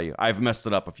got to tell you, I've messed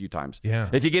it up a few times. Yeah.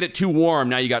 If you get it too warm,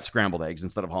 now you got scrambled eggs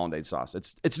instead of hollandaise sauce.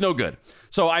 It's no good.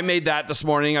 So I made that this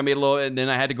morning. I made a little, and then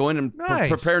I had to go in and Nice.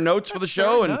 prepare notes for the That's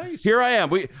show. very And nice. here I am.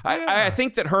 Yeah. I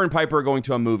think that her and Piper are going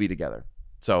to a movie together.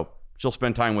 So she'll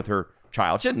spend time with her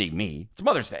child. She doesn't need me. It's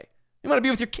Mother's Day. You want to be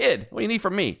with your kid. What do you need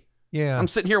from me? Yeah. I'm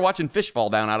sitting here watching fish fall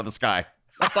down out of the sky.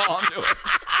 That's all I'm doing.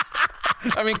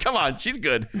 I mean, come on. She's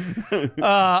good.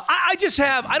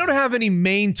 I don't have any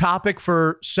main topic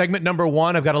for segment number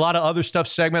one. I've got a lot of other stuff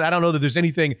segment. I don't know that there's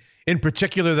anything in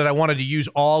particular that I wanted to use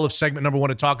all of segment number one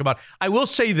to talk about. I will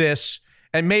say this,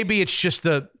 and maybe it's just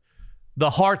the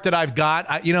heart that I've got.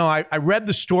 I read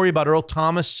the story about Earl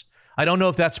Thomas. I don't know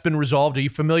if that's been resolved. Are you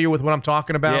familiar with what I'm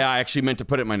talking about? Yeah, I actually meant to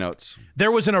put it in my notes.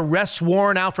 There was an arrest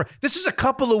warrant out for, this is a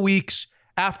couple of weeks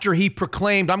after he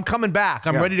proclaimed, I'm coming back.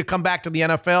 I'm ready to come back to the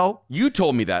NFL. You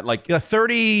told me that. Like,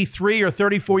 33 or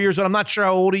 34 years old. I'm not sure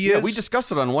how old he is. yeah, we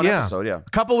discussed it on one episode. Yeah. A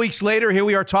couple weeks later, here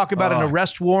we are talking about an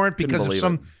arrest warrant because of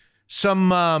believe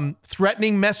some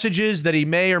threatening messages that he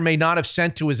may or may not have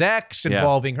sent to his ex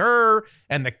involving her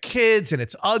and the kids, and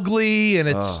it's ugly, and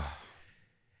it's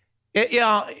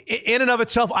in and of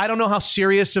itself, I don't know how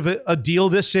serious of a deal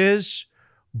this is,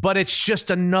 but it's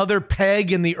just another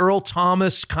peg in the Earl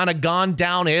Thomas kind of gone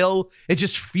downhill. It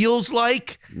just feels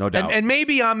like. No doubt. And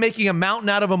maybe I'm making a mountain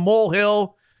out of a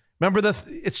molehill. Remember,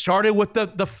 it started with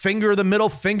the middle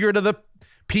finger to the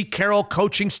Pete Carroll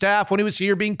coaching staff when he was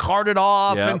here being carted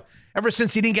off. Yep. And ever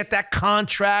since he didn't get that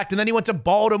contract, and then he went to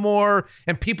Baltimore,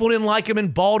 and people didn't like him in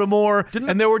Baltimore,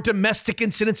 and there were domestic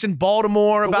incidents in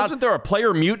Baltimore about. Wasn't there a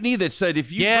player mutiny that said,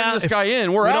 if you bring this guy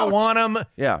in, we're we out? don't want him.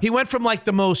 Yeah. He went from like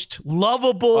the most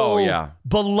lovable,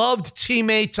 beloved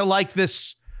teammate to like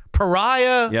this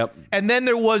pariah. Yep. And then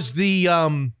there was the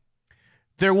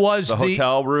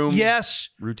hotel room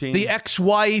routine. The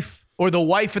ex-wife or the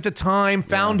wife at the time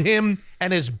found him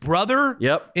and his brother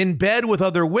in bed with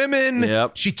other women.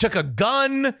 Yep. She took a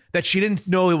gun that she didn't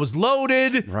know it was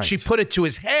loaded. Right. She put it to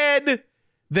his head.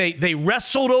 They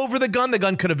wrestled over the gun. The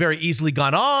gun could have very easily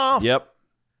gone off. Yep.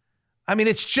 I mean,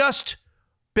 it's just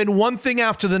been one thing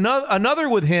after another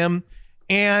with him.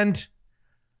 And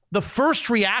the first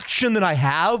reaction that I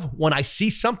have when I see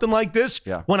something like this,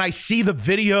 when I see the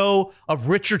video of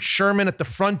Richard Sherman at the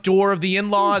front door of the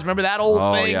in-laws, remember that old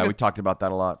thing? Oh, yeah, we talked about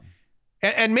that a lot.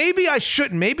 And maybe I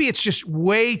shouldn't. Maybe it's just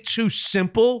way too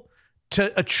simple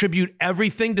to attribute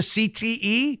everything to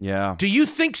CTE. Yeah. Do you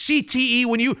think CTE,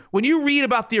 when you read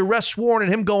about the arrest warrant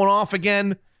and him going off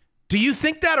again, do you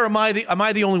think that, or am I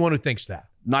the only one who thinks that?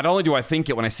 Not only do I think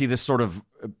it when I see this sort of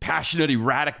passionate,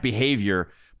 erratic behavior,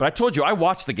 but I told you I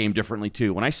watch the game differently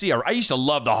too. When I used to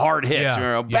love the hard hits.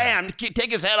 Bam,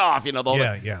 take his head off.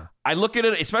 I look at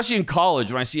it, especially in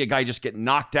college, when I see a guy just get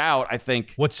knocked out. I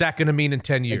think, what's that going to mean in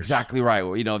 10 years? Exactly right.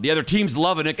 Well, the other team's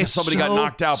loving it because somebody got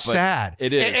knocked out. But sad.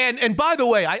 It is. And by the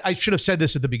way, I should have said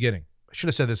this at the beginning.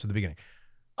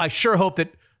 I sure hope that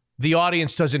the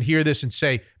audience doesn't hear this and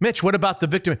say, Mitch, what about the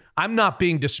victim? I'm not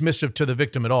being dismissive to the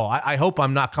victim at all. I hope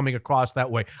I'm not coming across that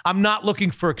way. I'm not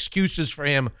looking for excuses for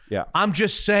him. Yeah. I'm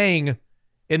just saying,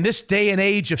 in this day and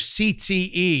age of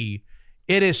CTE,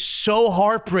 it is so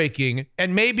heartbreaking,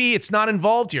 and maybe it's not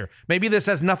involved here. Maybe this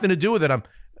has nothing to do with it.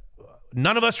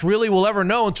 None of us really will ever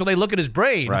know until they look at his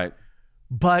brain. Right.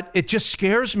 But it just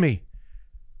scares me.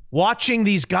 watching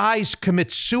these guys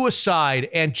commit suicide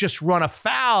and just run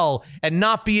afoul and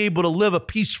not be able to live a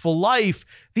peaceful life.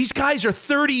 These guys are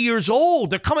 30 years old.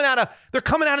 They're coming out of the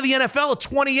NFL at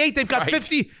 28. They've got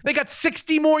 50. They got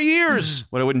 60 more years.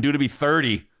 What it wouldn't do to be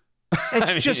 30.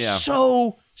 It's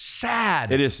so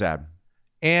sad. It is sad.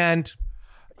 And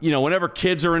whenever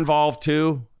kids are involved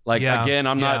too, again,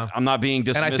 I'm not being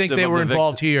dismissive. And I think they were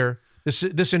involved here.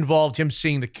 This involved him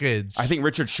seeing the kids. I think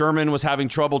Richard Sherman was having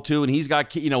trouble too, and he's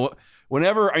got,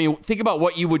 think about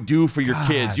what you would do for your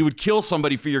kids. You would kill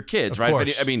somebody for your kids, right?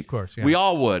 Of course, we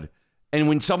all would. And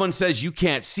when someone says you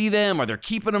can't see them or they're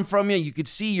keeping them from you, you could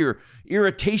see your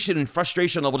irritation and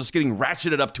frustration level just getting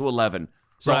ratcheted up to 11.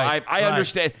 So I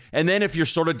understand. And then if you're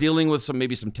sort of dealing with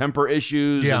maybe some temper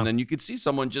issues, and then you could see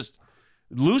someone just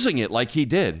losing it like he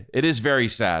did. It is very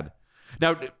sad.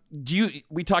 Now,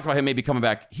 we talked about him maybe coming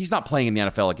back. He's not playing in the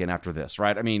NFL again after this,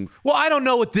 right? Well, I don't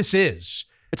know what this is.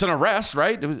 It's an arrest,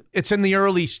 right? It's in the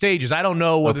early stages. I don't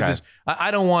know whether this.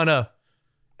 I don't want to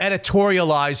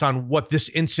editorialize on what this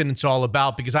incident's all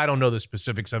about because I don't know the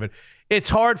specifics of it. It was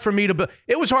hard for me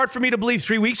to believe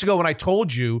 3 weeks ago when I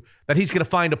told you that he's going to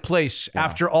find a place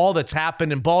after all that's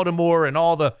happened in Baltimore and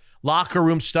all the locker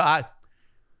room stuff.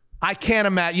 I can't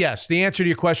imagine. Yes, the answer to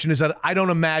your question is that I don't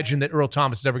imagine that Earl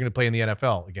Thomas is ever going to play in the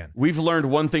NFL again. We've learned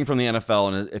one thing from the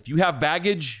NFL, and if you have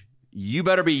baggage, you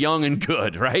better be young and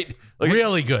good, right?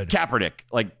 Really good.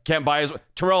 Kaepernick, can't buy his.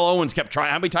 Terrell Owens kept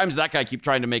trying. How many times did that guy keep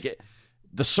trying to make it?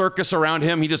 The circus around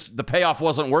him, the payoff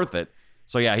wasn't worth it.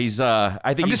 So yeah,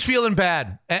 I'm just feeling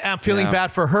bad. I'm feeling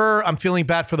bad for her. I'm feeling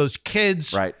bad for those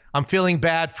kids. Right. I'm feeling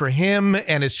bad for him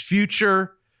and his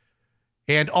future.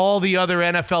 And all the other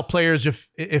NFL players,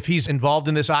 if he's involved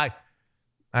in this, I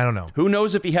don't know. Who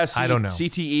knows if he has I don't know.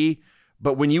 CTE?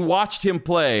 But when you watched him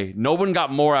play, no one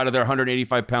got more out of their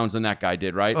 185 pounds than that guy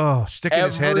did, right? Oh, sticking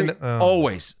his head in it. Oh.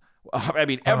 Always.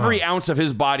 Every ounce of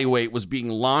his body weight was being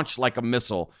launched like a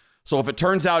missile. So if it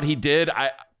turns out he did,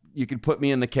 you could put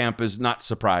me in the camp as not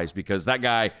surprised because that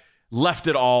guy left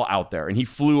it all out there and he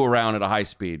flew around at a high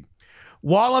speed.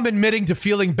 While I'm admitting to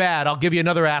feeling bad, I'll give you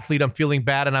another athlete I'm feeling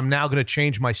bad, and I'm now going to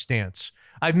change my stance.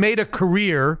 I've made a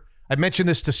career. I mentioned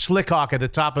this to Slickhawk at the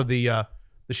top of the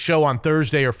show on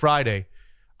Thursday or Friday.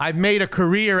 I've made a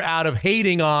career out of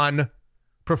hating on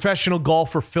professional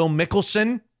golfer Phil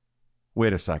Mickelson.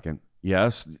 Wait a second.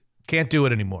 Yes. Can't do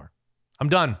it anymore. I'm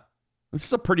done. This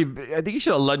is I think you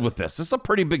should have led with this. This is a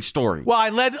pretty big story. Well, I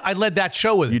led that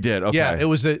show with it. You did? Okay. Yeah, it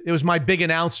was my big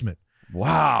announcement.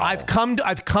 Wow. I've come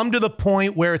to the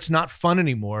point where it's not fun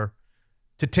anymore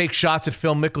to take shots at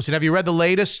Phil Mickelson. Have you read the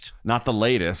latest? Not the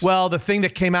latest. Well, the thing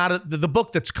that came out of the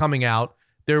book that's coming out,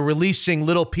 they're releasing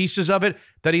little pieces of it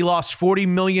that he lost $40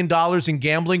 million in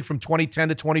gambling from 2010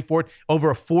 to 2014.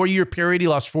 Over a 4-year period, he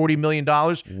lost $40 million.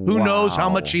 Who knows how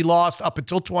much he lost up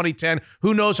until 2010?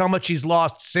 Who knows how much he's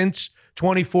lost since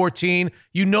 2014?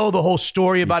 You know the whole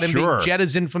story about him being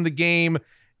jettisoned from the game.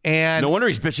 And no wonder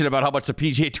he's bitching about how much the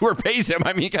PGA Tour pays him.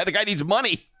 I mean, the guy needs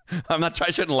money.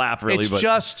 I shouldn't laugh, really.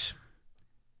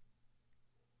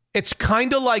 It's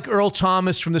kind of like Earl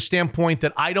Thomas from the standpoint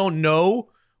that I don't know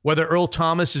whether Earl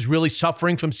Thomas is really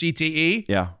suffering from CTE.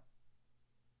 Yeah.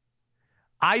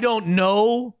 I don't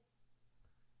know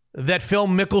that Phil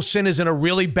Mickelson is in a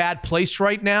really bad place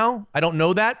right now. I don't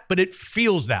know that, but it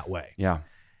feels that way. Yeah.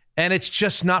 And it's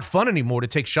just not fun anymore to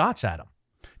take shots at him.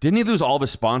 Didn't he lose all of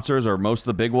his sponsors or most of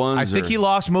the big ones? I think he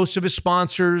lost most of his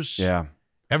sponsors. Yeah.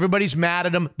 Everybody's mad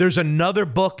at him. There's another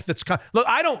book that's look,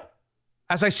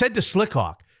 as I said to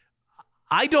Slickhawk,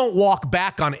 I don't walk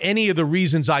back on any of the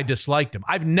reasons I disliked him.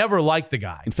 I've never liked the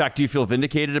guy. In fact, do you feel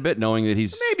vindicated a bit knowing that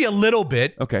he's... Maybe a little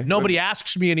bit. Okay. Nobody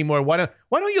asks me anymore, why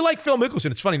don't you like Phil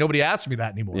Mickelson? It's funny, nobody asks me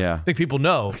that anymore. Yeah. I think people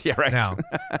know now.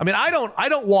 I mean, I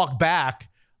don't walk back.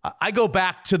 I go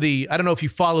back to I don't know if you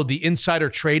followed the insider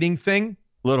trading thing.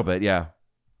 A little bit, yeah.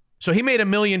 So he made $1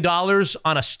 million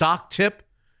on a stock tip,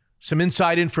 some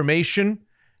inside information,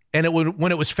 and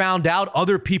when it was found out,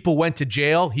 other people went to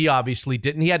jail. He obviously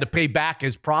didn't. He had to pay back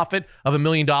his profit of $1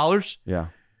 million. Yeah.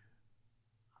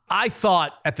 I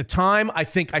thought at the time, I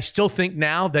still think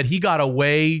now that he got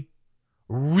away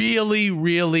really,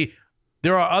 really.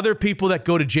 There are other people that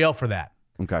go to jail for that.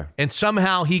 Okay. And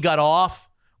somehow he got off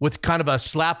with kind of a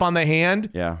slap on the hand.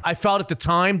 Yeah. I felt at the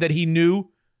time that he knew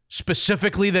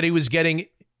specifically that he was getting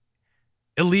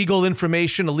illegal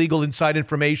information, illegal inside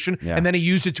information, and then he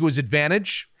used it to his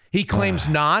advantage. He claims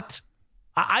not.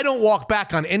 I don't walk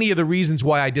back on any of the reasons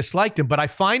why I disliked him, but I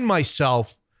find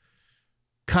myself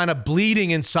kind of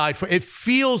bleeding inside. It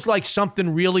feels like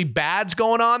something really bad's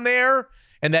going on there,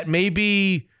 and that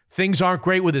maybe things aren't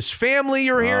great with his family.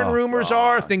 You're hearing rumors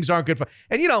are. Things aren't good for...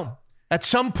 And, At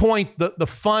some point, the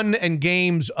fun and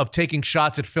games of taking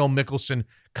shots at Phil Mickelson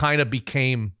kind of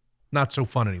became not so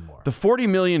fun anymore. The $40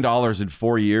 million in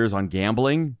 4 years on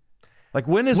gambling, like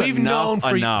when is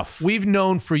enough? We've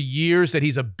known for years that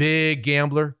he's a big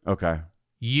gambler. Okay.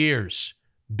 Years.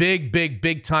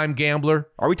 Big time gambler.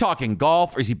 Are we talking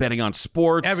golf? Or is he betting on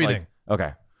sports? Everything.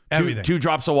 Okay. Everything. Two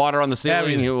drops of water on the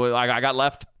ceiling. Everything. I got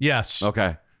left? Yes.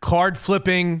 Okay. Card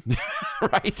flipping.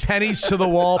 Right. Pennies to the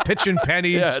wall, pitching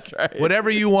pennies. Yeah, that's right. Whatever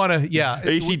you want to, yeah.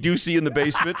 AC Doocy in the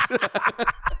basement.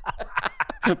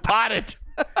 Pot it.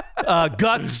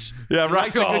 Guts. Yeah, right.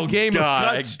 It's a good game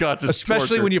of guts. Is especially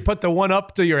torture. when you put the one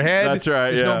up to your head. That's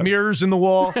right, There's no mirrors in the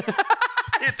wall. I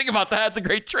didn't think about that. It's a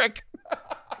great trick.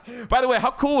 By the way,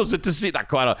 how cool is it to see that?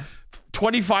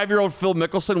 25-year-old Phil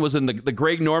Mickelson was in the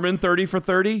Greg Norman 30 for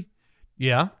 30.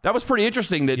 Yeah. That was pretty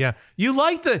interesting. You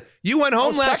went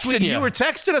home last week. You were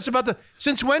texting us about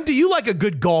since when do you like a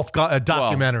good golf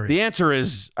documentary? Well, the answer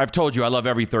is, I've told you, I love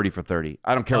every 30 for 30.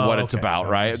 I don't care what it's about,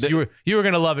 right? So you were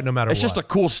going to love it no matter what. It's just a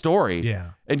cool story.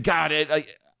 Yeah. And God,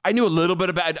 I knew a little bit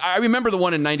about it. I remember the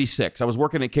one in 96. I was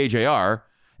working at KJR,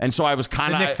 and so I was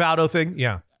kind of... The Nick Faldo thing?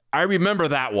 Yeah. I remember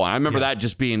that one. I remember that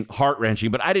just being heart-wrenching,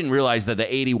 but I didn't realize that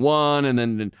the 81, and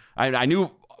then I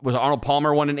knew, was Arnold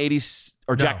Palmer one in 80,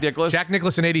 or Jack Nicklaus? Jack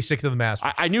Nicklaus in 86 of the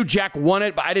Masters. I knew Jack won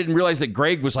it, but I didn't realize that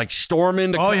Greg was like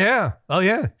storming. Oh, yeah.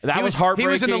 That was heartbreaking.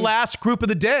 He was in the last group of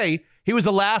the day. He was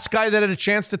the last guy that had a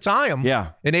chance to tie him.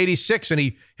 Yeah. In 86, and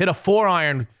he hit a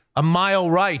 4-iron a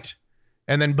mile right.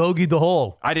 And then bogeyed the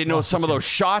hole. I didn't know some of those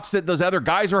shots that those other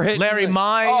guys were hitting. Larry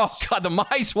Mize. Oh, God, the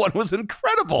Mize one was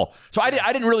incredible. So I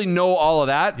didn't really know all of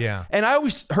that. Yeah. And I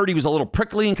always heard he was a little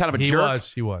prickly and kind of a jerk.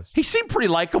 He was. He seemed pretty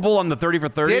likable on the 30 for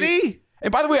 30. Did he?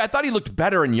 And by the way, I thought he looked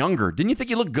better and younger. Didn't you think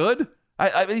he looked good?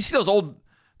 You see those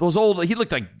old, he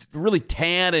looked like really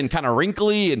tan and kind of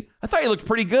wrinkly. And I thought he looked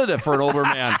pretty good for an older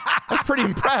man. I was pretty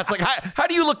impressed. Like, how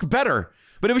do you look better?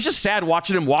 But it was just sad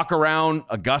watching him walk around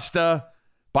Augusta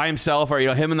by himself, or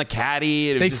him and the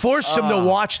caddy. They forced him to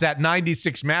watch that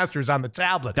 96 Masters on the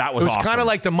tablet. That was It was awesome. kind of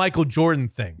like the Michael Jordan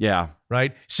thing. Yeah.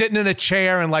 Right? Sitting in a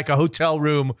chair in like a hotel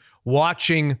room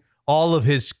watching all of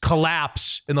his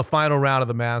collapse in the final round of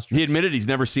the Masters. He admitted he's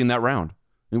never seen that round.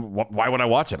 Why would I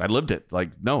watch it? I lived it.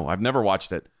 Like, no, I've never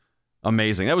watched it.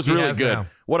 Amazing. That was really good. Now.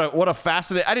 What a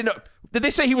fascinating. I didn't know. Did they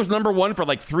say he was number one for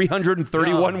like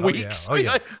 331 weeks? Oh,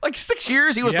 yeah. Like 6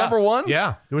 years he was number one?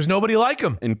 Yeah. There was nobody like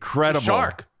him. Incredible.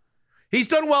 Shark. He's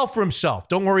done well for himself.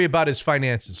 Don't worry about his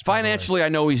finances. Financially, I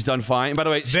know he's done fine. By the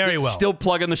way, very well. Still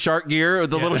plugging the shark gear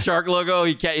with the little shark logo.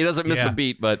 He doesn't miss a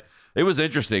beat, but it was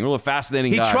interesting. Really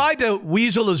fascinating guy. He tried to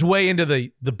weasel his way into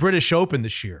the British Open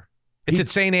this year. It's at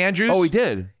St. Andrews. Oh, he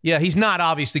did? Yeah, he's not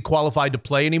obviously qualified to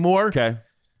play anymore. Okay.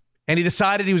 And he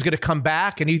decided he was going to come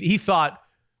back, and he thought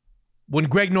when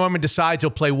Greg Norman decides he'll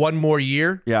play one more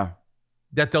year,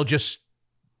 that they'll just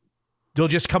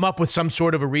come up with some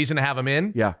sort of a reason to have him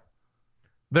in. Yeah.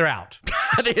 They're out.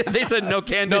 they said no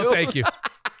can do. No, thank you.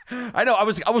 I know. I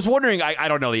was wondering. I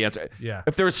don't know the answer. Yeah.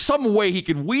 If there was some way he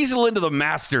could weasel into the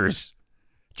Masters,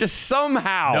 just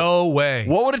somehow. No way.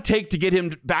 What would it take to get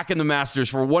him back in the Masters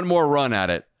for one more run at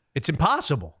it? It's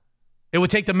impossible. It would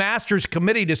take the Masters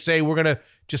committee to say we're going to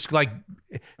just like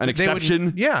an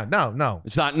exception. No.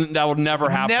 It's not. That would never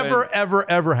happen. Never,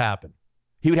 ever happen.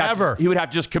 He would have to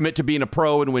just commit to being a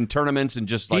pro and win tournaments and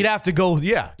just like he'd have to go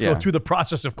through the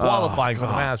process of qualifying for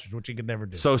the Masters, which he could never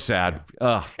do. So sad.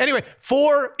 Anyway,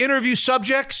 4 interview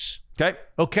subjects.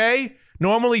 Okay.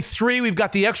 Normally 3. We've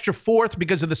got the extra 4th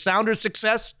because of the Sounders'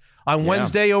 success on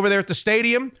Wednesday over there at the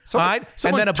stadium. Someone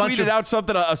and then a bunch tweeted out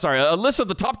something. A list of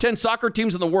the top 10 soccer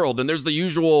teams in the world, and there's the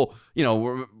usual,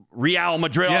 Real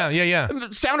Madrid. Yeah. And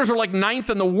the Sounders are like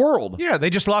 9th in the world. Yeah, they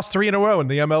just lost 3 in a row in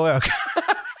the MLS.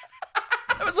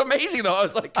 That was amazing, though. I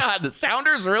was like, God, the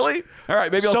Sounders, really? All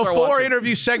right, maybe I'll start 4 watching.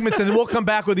 interview segments, and then we'll come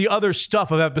back with the other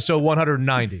stuff of episode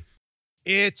 190.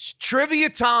 It's trivia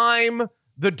time.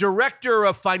 The director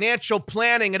of financial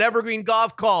planning at Evergreen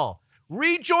Golf Call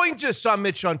rejoins us on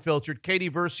Mitch Unfiltered, Katie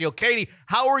Versio. Katie,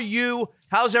 how are you?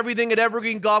 How's everything at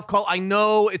Evergreen Golf Call? I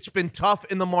know it's been tough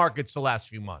in the markets the last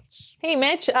few months. Hey,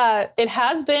 Mitch, it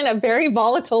has been a very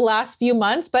volatile last few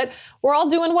months, but we're all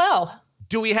doing well.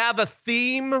 Do we have a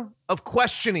theme of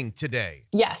questioning today?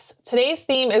 Yes. Today's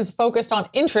theme is focused on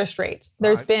interest rates.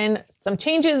 There's been some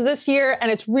changes this year,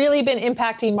 and it's really been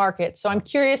impacting markets. So I'm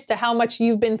curious to how much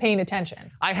you've been paying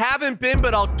attention. I haven't been,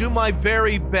 but I'll do my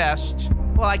very best.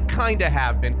 Well, I kind of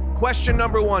have been. Question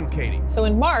number 1, Katie. So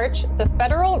in March, the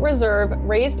Federal Reserve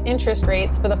raised interest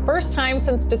rates for the first time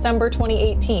since December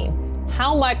 2018.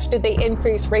 How much did they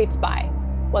increase rates by?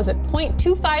 Was it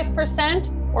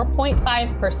 0.25% or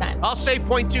 0.5%? I'll say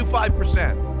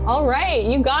 0.25%. All right,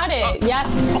 you got it.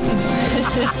 Yes.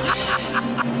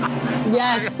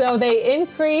 Yes, so they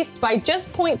increased by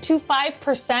just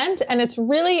 0.25%, and it's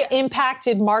really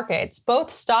impacted markets.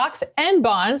 Both stocks and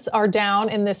bonds are down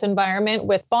in this environment,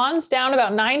 with bonds down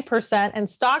about 9% and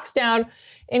stocks down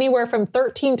anywhere from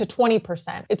 13 to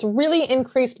 20%. It's really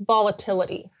increased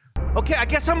volatility. Okay, I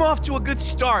guess I'm off to a good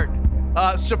start,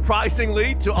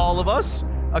 surprisingly to all of us.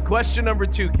 Question number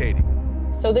 2, Katie.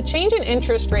 So the change in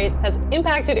interest rates has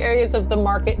impacted areas of the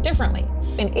market differently.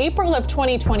 In April of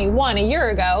 2021, a year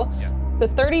ago, the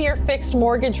 30-year fixed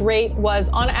mortgage rate was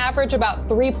on average about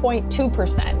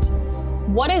 3.2%.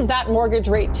 What is that mortgage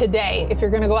rate today if you're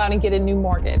going to go out and get a new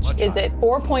mortgage? Is it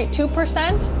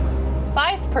 4.2%,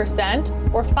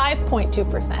 5%, or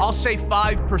 5.2%? I'll say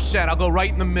 5%. I'll go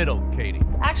right in the middle, Katie.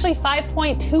 It's actually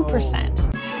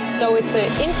 5.2%. So it's an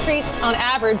increase on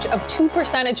average of 2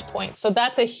 percentage points. So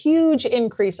that's a huge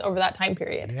increase over that time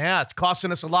period. Yeah, it's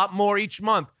costing us a lot more each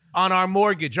month on our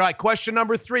mortgage. All right, question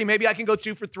number 3. Maybe I can go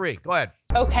 2 for 3. Go ahead.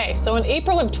 Okay, so in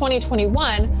April of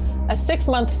 2021, a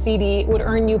 6-month CD would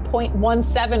earn you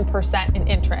 0.17% in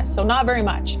interest, so not very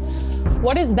much.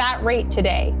 What is that rate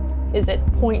today? Is it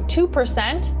 0.2%,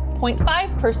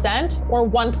 0.5%, or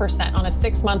 1% on a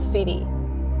 6-month CD?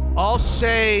 I'll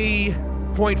say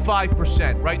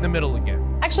 0.5%, right in the middle again.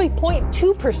 Actually,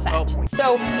 0.2%.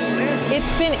 So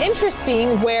it's been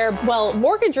interesting where, well,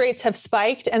 mortgage rates have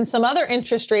spiked and some other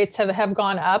interest rates have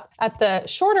gone up. At the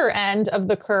shorter end of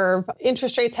the curve,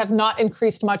 interest rates have not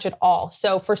increased much at all.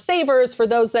 So for savers, for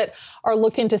those that are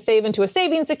looking to save into a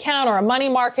savings account or a money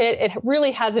market, it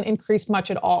really hasn't increased much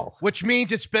at all. Which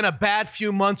means it's been a bad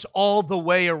few months all the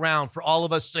way around for all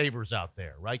of us savers out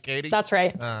there. Right, Katie? That's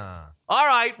right. All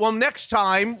right. Well, next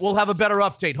time we'll have a better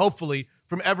update, hopefully,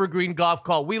 from Evergreen Golf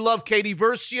Call. We love Katie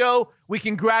Versio. We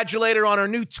congratulate her on her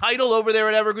new title over there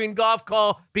at Evergreen Golf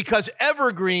Call, because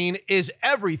Evergreen is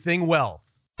everything wealth.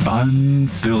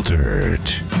 Unfiltered.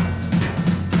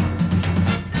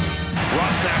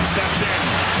 Rosnack steps in.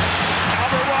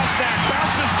 Albert Rosnack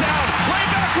bounces down.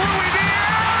 Layback Rui Diaz!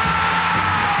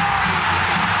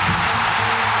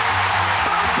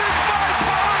 Bounces by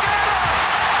Talavera!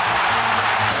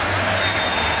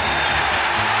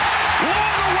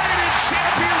 Long-awaited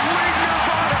Champions League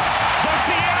Nirvana. The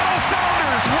Seattle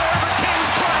Sounders wear the King's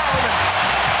crown.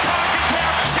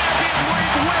 CONCACAF Champions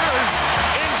League winners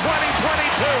in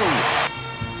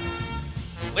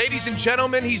 2022. Ladies and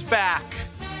gentlemen, he's back.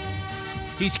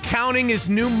 He's counting his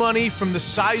new money from the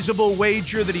sizable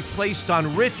wager that he placed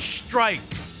on Rich Strike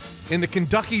in the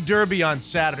Kentucky Derby on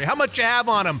Saturday. How much you have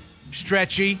on him,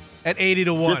 Stretchy, at 80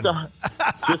 to 1?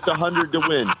 Just 100 to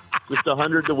win. Just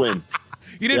 100 to win.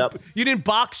 You didn't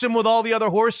box him with all the other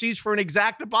horses for an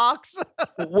exacta box?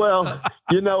 Well,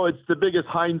 it's the biggest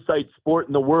hindsight sport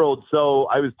in the world. So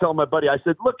I was telling my buddy, I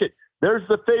said, look, there's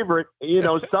the favorite.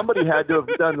 Somebody had to have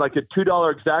done like a $2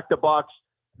 exacta box,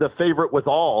 the favorite with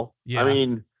all. Yeah. I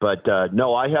mean, but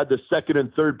no, I had the second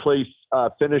and third place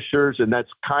finishers, and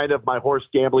that's kind of my horse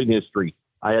gambling history.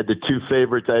 I had the 2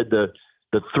 favorites. I had the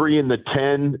 3 and the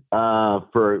 10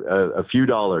 for a few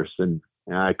dollars, and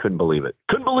I couldn't believe it.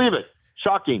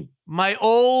 Shocking. My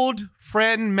old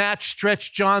friend, Matt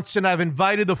Stretch Johnson, I've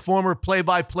invited the former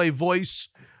play-by-play voice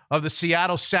of the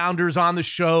Seattle Sounders on the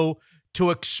show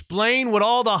to explain what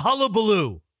all the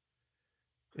hullabaloo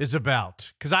is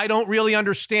about, because I don't really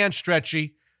understand,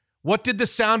 Stretchy. What did the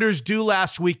Sounders do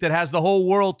last week that has the whole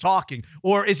world talking?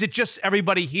 Or is it just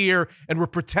everybody here and we're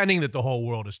pretending that the whole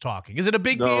world is talking? Is it a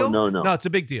big deal? No. No, it's a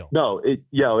big deal. No,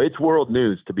 it's world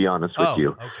news, to be honest with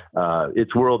you. Okay.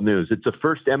 It's world news. It's the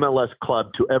first MLS club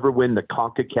to ever win the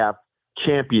CONCACAF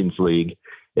Champions League.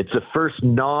 It's the first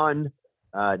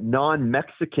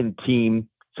non-Mexican team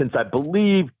since, I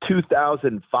believe,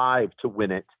 2005 to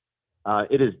win it.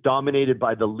 It is dominated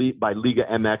by Liga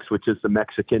MX, which is the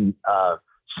Mexican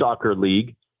soccer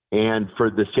league. And for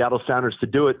the Seattle Sounders to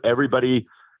do it, everybody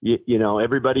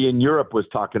in Europe was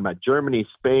talking about Germany,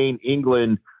 Spain,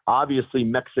 England, obviously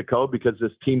Mexico, because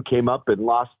this team came up and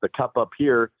lost the cup up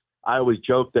here. I always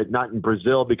joke that not in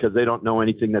Brazil, because they don't know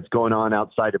anything that's going on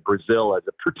outside of Brazil as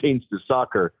it pertains to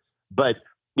soccer. But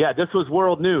yeah, this was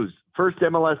world news. First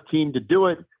MLS team to do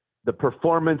it. The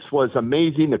performance was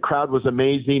amazing. The crowd was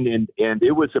amazing. And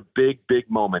it was a big, big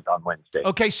moment on Wednesday.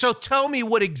 Okay, so tell me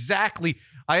what exactly.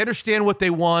 I understand what they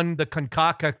won, the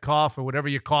CONCACAF or whatever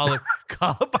you call it.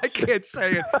 Cup, I can't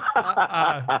say it.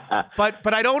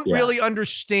 But I don't really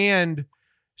understand.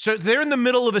 So they're in the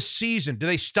middle of a season. Do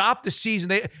they stop the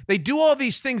season? They do all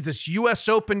these things, this U.S.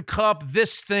 Open Cup,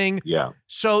 this thing. Yeah.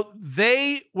 So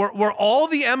they were all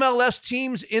the MLS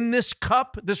teams in this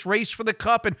cup, this race for the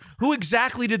cup, and who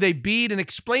exactly did they beat? And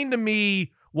explain to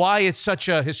me why it's such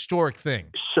a historic thing.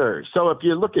 Sure. So if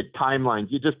you look at timelines,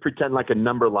 you just pretend like a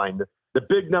number line. The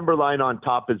big number line on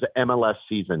top is the MLS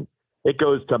season. It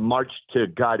goes to March to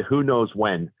God, who knows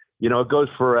when. You know, it goes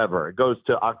forever. It goes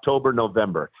to October,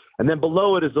 November. And then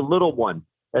below it is a little one.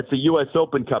 That's the U.S.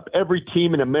 Open Cup. Every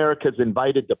team in America is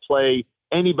invited to play.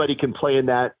 Anybody can play in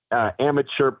that,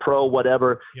 amateur, pro,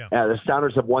 whatever. Yeah. The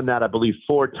Sounders have won that, I believe,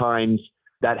 4 times.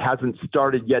 That hasn't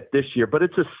started yet this year, but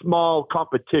it's a small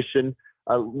competition,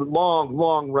 a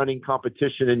long running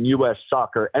competition in U.S.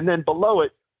 soccer. And then below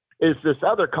it is this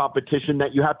other competition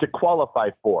that you have to qualify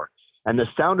for. And the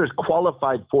Sounders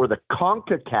qualified for the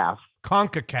CONCACAF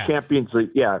Champions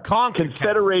League. Yeah.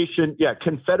 Confederation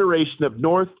of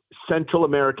North, Central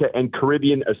America, and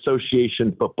Caribbean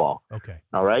Association Football. Okay.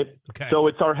 All right. Okay. So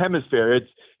it's our hemisphere.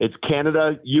 It's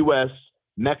Canada, U.S.,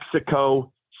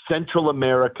 Mexico, Central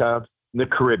America, and the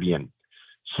Caribbean.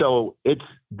 So it's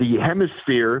the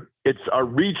hemisphere. It's a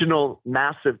regional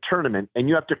massive tournament, and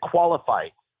you have to qualify.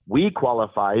 We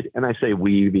qualified, and I say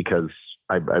we because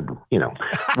I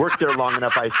worked there long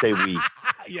enough. I say we.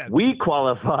 Yes. We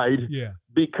qualified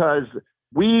because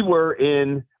we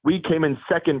came in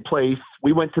second place.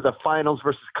 We went to the finals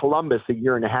versus Columbus a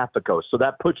year and a half ago. So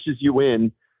that pushes you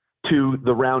in to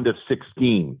the round of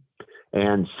 16.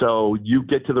 And so you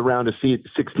get to the round of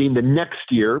 16 the next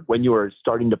year when you are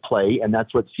starting to play. And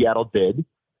that's what Seattle did.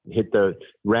 Hit the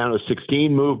round of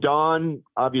 16, moved on.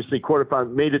 Obviously,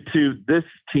 quarterfinal, made it to this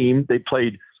team. They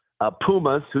played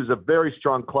Pumas, who's a very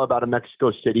strong club out of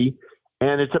Mexico City.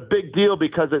 And it's a big deal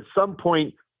because at some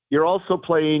point you're also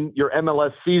playing your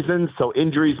MLS season. So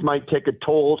injuries might take a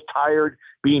toll,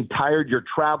 being tired. You're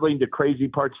traveling to crazy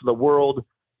parts of the world.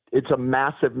 It's a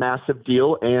massive, massive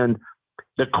deal. And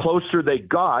the closer they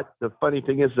got, the funny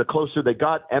thing is the closer they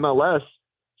got, MLS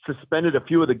suspended a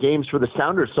few of the games for the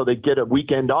Sounders so they get a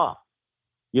weekend off.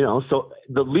 You know, so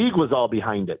the league was all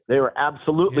behind it. They were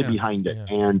absolutely behind it.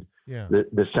 And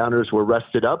the Sounders were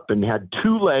rested up and had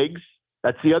 2 legs.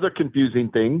 That's the other confusing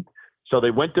thing. So they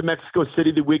went to Mexico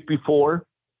City the week before,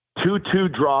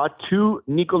 2-2 draw, 2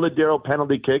 Nico Ladero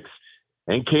penalty kicks,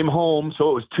 and came home.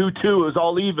 So it was 2-2. It was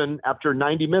all even after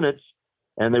 90 minutes.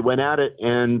 And they went at it,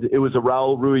 and it was a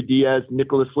Raul Ruidiaz,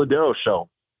 Nicolas Ladero show.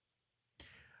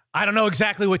 I don't know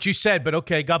exactly what you said, but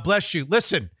okay, God bless you.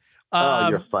 Listen.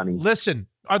 You're funny. Listen,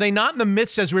 are they not in the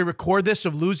midst, as we record this,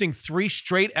 of losing 3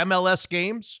 straight MLS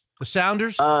games? The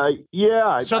Sounders?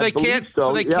 Yeah. So they can't.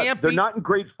 So they can't. They're not in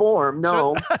great form.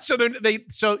 No.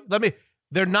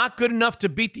 They're not good enough to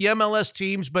beat the MLS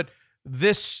teams. But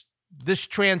this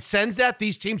transcends that.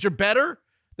 These teams are better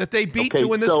that they beat to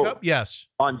win this cup. Yes.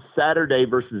 On Saturday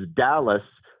versus Dallas,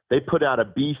 they put out a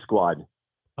B squad.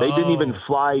 They didn't even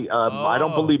fly. I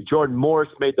don't believe Jordan Morris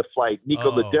made the flight. Nico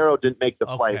Ladero didn't make the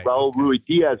flight. Raul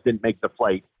Ruidiaz didn't make the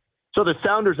flight. So the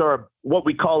Sounders are what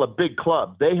we call a big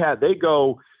club. They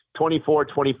go 24,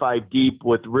 25 deep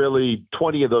with really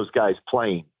 20 of those guys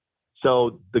playing.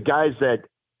 So the guys that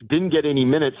didn't get any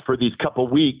minutes for these couple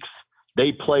weeks,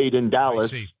 they played in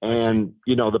Dallas. And,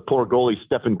 the poor goalie,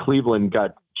 Stephen Cleveland,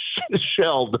 got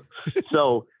shelled.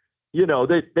 So,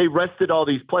 they rested all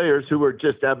these players who were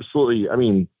just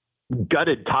absolutely,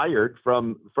 gutted, tired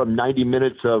from 90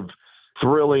 minutes of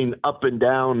thrilling up and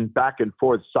down, back and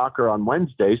forth soccer on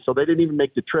Wednesday. So they didn't even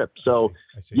make the trip. So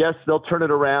I see. Yes, they'll turn it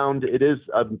around. It is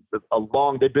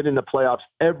they've been in the playoffs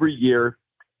every year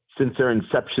since their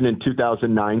inception in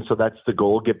 2009. So that's the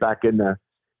goal, get back in the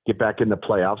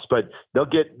playoffs, but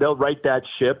they'll right that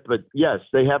ship. But yes,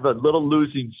 they have a little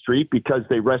losing streak because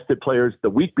they rested players the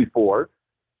week before.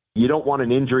 You don't want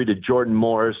an injury to Jordan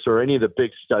Morris or any of the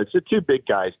big studs. The 2 big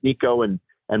guys, Nico and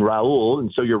Raul.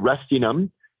 And so you're resting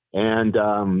them.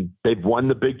 And they've won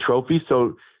the big trophy,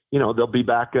 so they'll be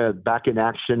back in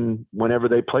action whenever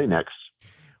they play next.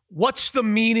 What's the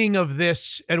meaning of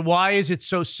this, and why is it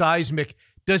so seismic?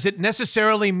 Does it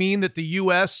necessarily mean that the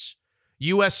U.S.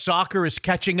 soccer is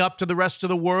catching up to the rest of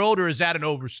the world, or is that an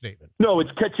overstatement? No,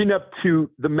 it's catching up to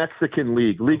the Mexican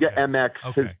League. Liga MX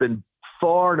has been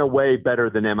far and away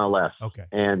better than MLS. Okay.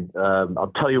 And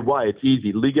I'll tell you why. It's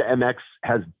easy. Liga MX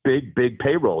has big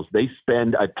payrolls. They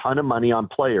spend a ton of money on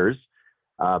players.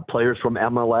 Players from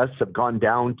MLS have gone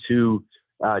down to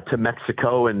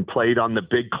Mexico and played on the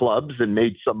big clubs and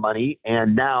made some money.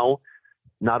 And now,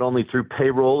 not only through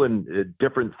payroll and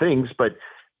different things, but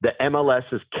the MLS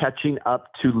is catching up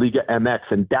to Liga MX.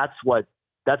 And that's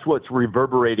what's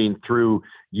reverberating through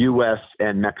U.S.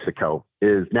 and Mexico.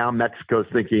 Is now Mexico's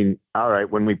thinking, all right,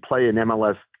 when we play an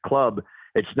MLS club,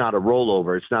 it's not a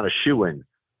rollover. It's not a shoo-in.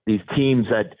 These teams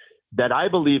that I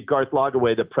believe Garth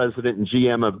Lagerwey, the president and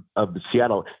GM of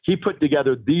Seattle, he put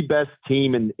together the best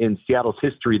team in Seattle's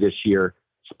history this year,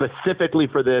 specifically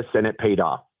for this, and it paid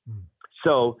off.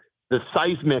 So the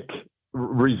seismic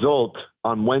result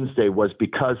on Wednesday was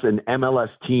because an MLS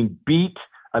team beat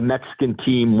a Mexican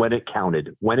team when it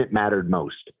counted, when it mattered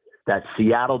most. That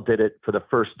Seattle did it for the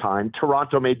first time.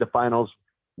 Toronto made the finals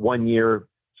one year.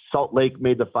 Salt Lake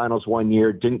made the finals one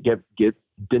year. Didn't get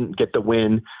the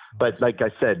win. But like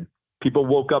I said, people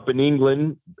woke up in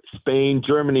England, Spain,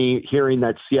 Germany, hearing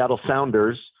that Seattle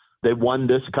Sounders, they won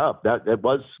this cup. That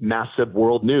was massive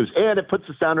world news. And it puts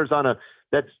the Sounders on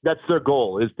that's their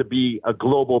goal, is to be a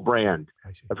global brand.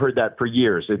 I've heard that for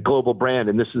years, a global brand.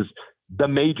 And this is the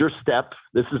major step.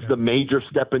 This is the major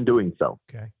step in doing so.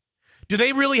 Okay. Do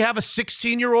they really have a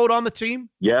 16-year-old on the team?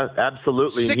 Yeah,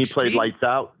 absolutely. 16? And he played lights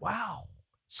out. Wow.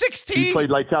 16? He played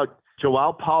lights out.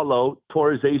 Joao Paulo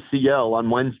tore his ACL on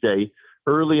Wednesday.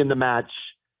 Early in the match,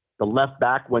 the left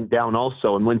back went down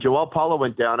also. And when Joao Paulo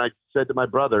went down, I said to my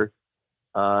brother,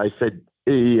 I said,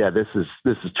 yeah, this is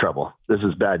trouble. This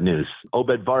is bad news.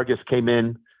 Obed Vargas came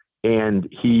in and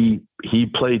he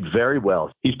played very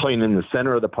well. He's playing in the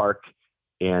center of the park,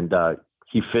 and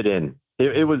he fit in.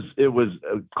 It was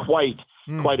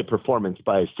quite a performance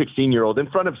by a 16-year-old in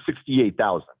front of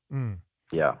 68,000.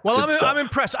 Yeah. Well, I'm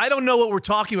impressed. I don't know what we're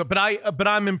talking about, but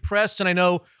I'm impressed, and I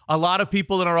know a lot of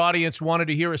people in our audience wanted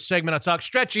to hear a segment on Talk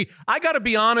Stretchy. I got to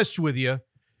be honest with you.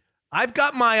 I've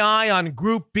got my eye on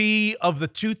Group B of the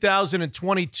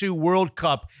 2022 World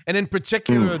Cup, and in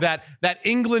particular that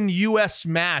England-U.S.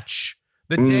 match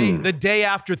the day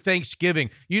after Thanksgiving.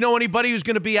 You know anybody who's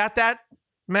going to be at that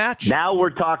match? Now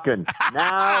we're talking.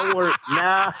 Now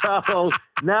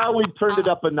we've turned it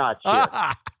up a notch here.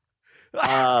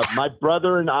 My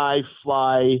brother and I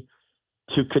fly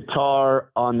to Qatar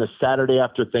on the Saturday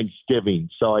after Thanksgiving,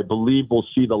 so I believe we'll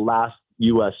see the last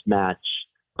U.S. match.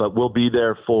 But we'll be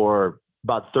there for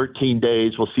about 13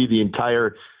 days. We'll see the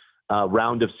entire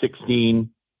round of 16, and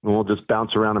we'll just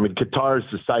bounce around. I mean, Qatar is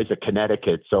the size of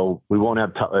Connecticut, so we won't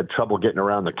have trouble getting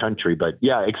around the country. But,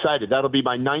 yeah, excited. That'll be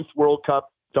my 9th World Cup.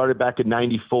 Started back in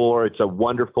 '94. It's a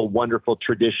wonderful, wonderful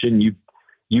tradition.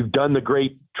 You've done the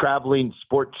great traveling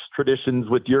sports traditions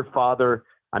with your father.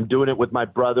 I'm doing it with my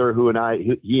brother,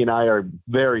 he and I are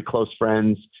very close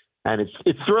friends, and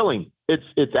it's thrilling.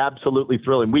 It's absolutely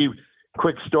thrilling.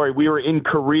 Quick story. We were in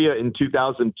Korea in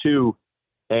 2002,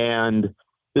 and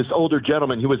this older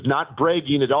gentleman, he was not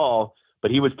bragging at all,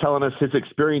 but he was telling us his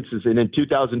experiences. And in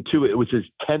 2002, it was his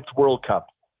 10th World Cup.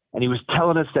 And he was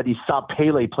telling us that he saw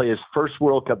Pele play his first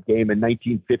World Cup game in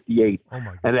 1958. Oh my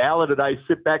God. And Alan and I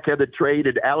sit back at the trade,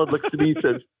 and Alan looks at me and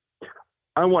says,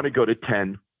 I want to go to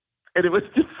 10. And it was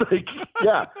just like,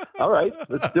 yeah, all right,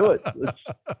 let's do it.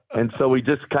 And so we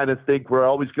just kind of think we're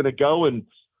always going to go, and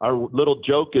our little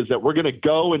joke is that we're going to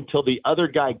go until the other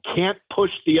guy can't push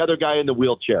the other guy in the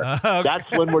wheelchair. Okay. That's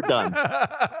when we're done.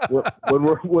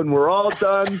 When we're all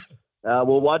done,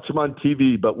 we'll watch them on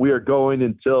TV, but we are going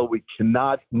until we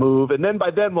cannot move. And then by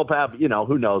then we'll have,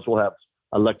 who knows, we'll have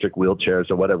electric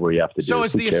wheelchairs or whatever we have to do. So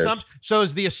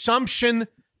is the assumption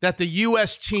that the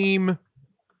U.S. team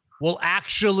will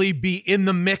actually be in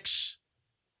the mix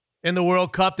in the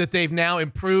World Cup, that they've now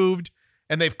improved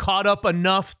and they've caught up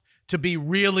enough to be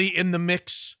really in the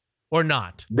mix, or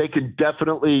not? They can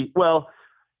definitely,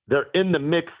 they're in the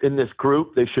mix in this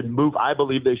group. I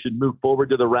believe they should move forward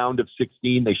to the round of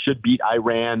 16. They should beat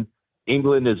Iran.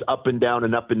 England is up and down,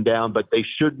 but they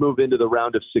should move into the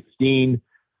round of 16.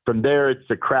 From there, it's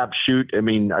a crapshoot. I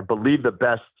mean, I believe the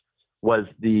best was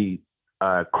the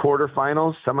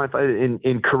quarterfinals, semifinals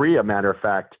in Korea, matter of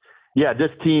fact. Yeah, this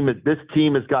team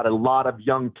has got a lot of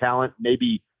young talent,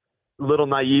 maybe a little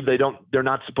naive. They're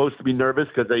not supposed to be nervous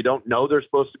because they don't know they're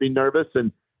supposed to be nervous,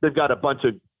 and they've got a bunch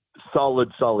of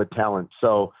solid talent.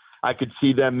 So I could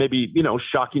see them maybe,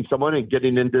 shocking someone and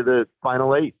getting into the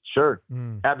final 8. Sure.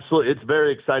 Absolutely. It's a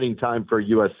very exciting time for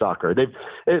U.S. soccer.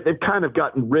 They've kind of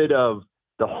gotten rid of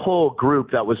the whole group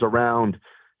that was around.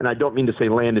 And I don't mean to say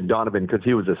Landon Donovan because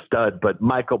he was a stud, but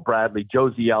Michael Bradley,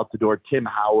 Josie Altidore, Tim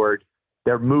Howard,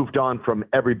 they're moved on from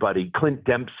everybody. Clint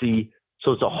Dempsey.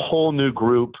 So it's a whole new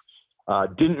group.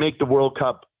 Didn't make the World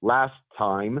Cup last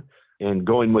time, and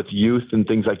going with youth and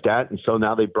things like that. And so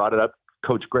now they brought it up.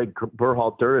 Coach Greg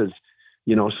Berhalter is,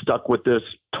 stuck with this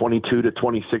 22 to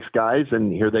 26 guys,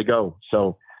 and here they go.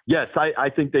 So yes, I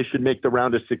think they should make the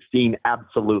round of 16.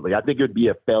 Absolutely. I think it would be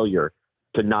a failure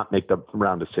to not make the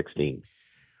round of 16.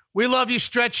 We love you,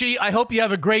 Stretchy. I hope you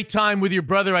have a great time with your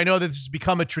brother. I know that this has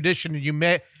become a tradition.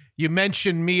 You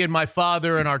mentioned me and my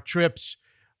father and our trips.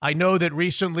 I know that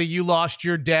recently you lost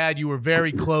your dad. You were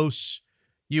very close.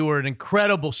 You were an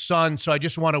incredible son. So I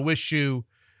just want to wish you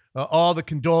all the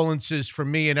condolences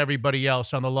from me and everybody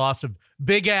else on the loss of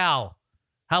Big Al.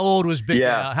 How old was Big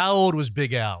Yeah. Al? How old was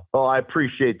Big Al? Oh, I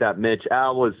appreciate that, Mitch.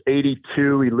 Al was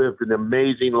 82. He lived an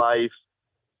amazing life.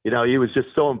 You know, he was just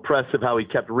so impressive how he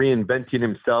kept reinventing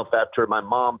himself after my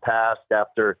mom passed,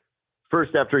 after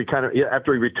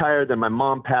he retired, then my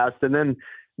mom passed. And then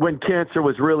when cancer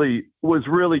was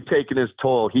really taking his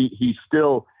toll, he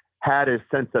still had his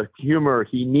sense of humor.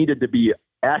 He needed to be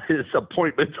at his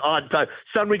appointments on time.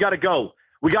 Son, we got to go.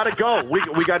 We got to go.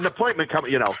 We got an appointment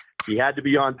coming. You know, he had to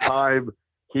be on time.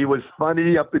 He was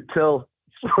funny up until,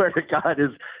 swear to God,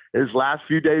 his last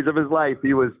few days of his life.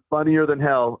 He was funnier than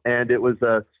hell, and it was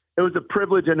a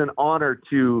privilege and an honor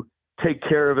to take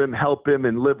care of him, help him,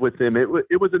 and live with him. It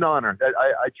was an honor.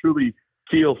 I truly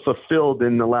feel fulfilled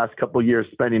in the last couple of years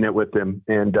spending it with him,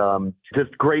 and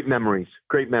just great memories.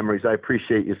 Great memories. I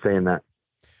appreciate you saying that.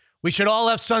 We should all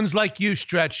have sons like you,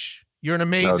 Stretch. You're an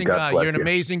amazing God guy. bless You're an you.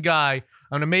 amazing guy,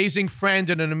 an amazing friend,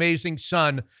 and an amazing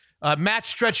son. Matt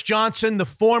Stretch Johnson, the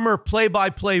former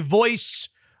play-by-play voice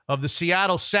of the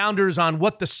Seattle Sounders, on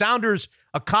what the Sounders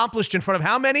accomplished in front of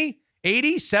how many?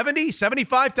 80, 70,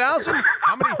 75,000?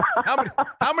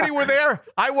 How many were there?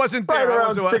 I wasn't there. Right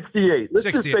around 68. Let's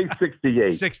 68. just say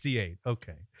 68. 68.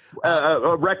 Okay.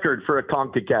 A record for a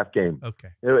CONCACAF game. Okay.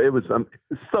 It was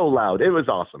so loud. It was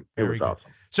awesome. It Very was good.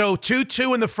 awesome. So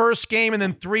 2-2 in the first game and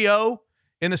then 3-0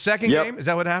 in the second Yep. game? Is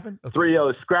that what happened? Okay.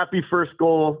 3-0. Scrappy first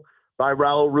goal by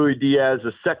Raul Rui Diaz.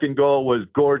 The second goal was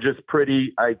gorgeous,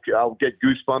 pretty. I'll get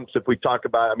goosebumps if we talk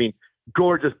about it. I mean,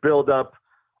 gorgeous build-up.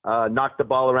 Knocked the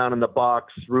ball around in the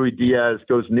box. Rui Diaz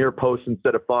goes near post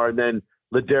instead of far. And then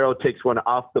Ladero takes one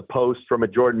off the post from a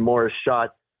Jordan Morris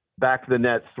shot. Back of the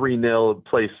net, 3-0.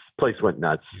 Place went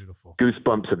nuts. Beautiful.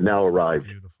 Goosebumps have now arrived.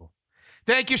 Beautiful.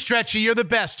 Thank you, Stretchy. You're the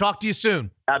best. Talk to you soon.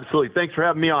 Absolutely. Thanks for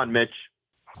having me on, Mitch.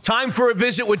 Time for a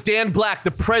visit with Dan Black, the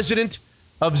president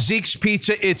of Zeke's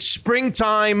Pizza. It's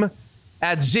springtime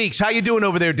at Zeke's. How you doing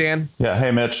over there, Dan? Yeah. Hey,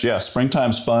 Mitch. Yeah.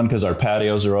 Springtime's fun because our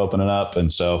patios are opening up.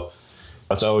 And so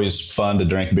it's always fun to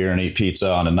drink beer and eat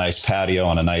pizza on a nice patio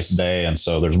on a nice day. And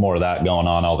so there's more of that going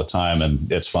on all the time,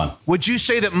 and it's fun. Would you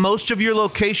say that most of your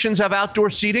locations have outdoor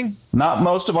seating? Not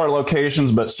most of our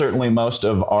locations, but certainly most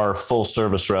of our full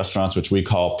service restaurants, which we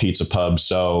call pizza pubs.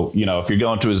 So, you know, if you're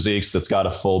going to a Zeke's that's got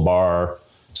a full bar,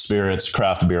 spirits,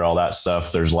 craft beer, all that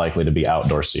stuff, there's likely to be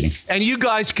outdoor seating. And you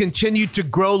guys continue to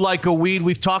grow like a weed.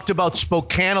 We've talked about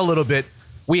Spokane a little bit.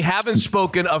 We haven't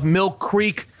spoken of Mill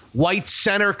Creek, White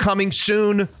Center coming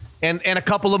soon, and a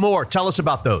couple of more. Tell us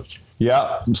about those.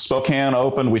 Yeah, Spokane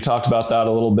opened. We talked about that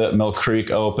a little bit. Mill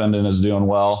Creek opened and is doing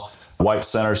well. White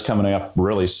Center's coming up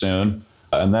really soon.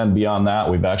 And then beyond that,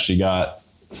 we've actually got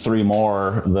 3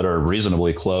 more that are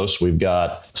reasonably close. We've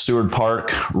got Seward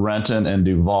Park, Renton, and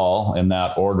Duval in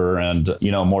that order. And,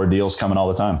 you know, more deals coming all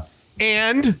the time.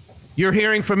 And you're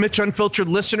hearing from Mitch Unfiltered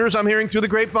listeners, I'm hearing through the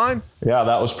grapevine? Yeah,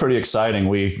 that was pretty exciting.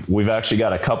 We've actually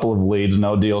got a couple of leads,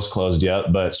 no deals closed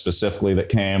yet, but specifically that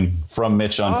came from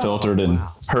Mitch Unfiltered and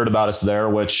heard about us there,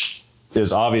 which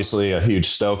is obviously a huge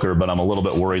stoker, but I'm a little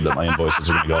bit worried that my invoices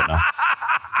are going to go up now.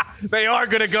 They are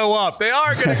going to go up. They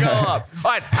are going to go up.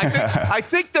 All right, I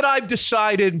think that I've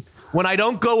decided when I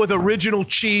don't go with original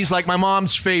cheese like my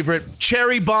mom's favorite,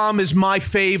 Cherry Bomb is my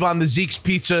fave on the Zeke's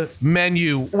Pizza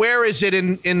menu. Where is it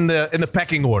in the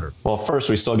pecking order? Well, first,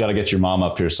 we still got to get your mom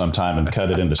up here sometime and cut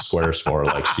it into squares for her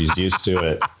like she's used to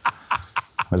it.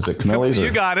 Is it Camille's? You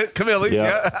got it. Camille's,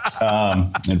 yeah.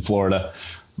 In Florida.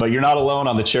 But you're not alone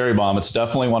on the Cherry Bomb. It's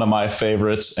definitely one of my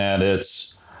favorites, and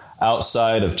it's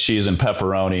outside of cheese and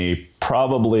pepperoni,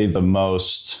 probably the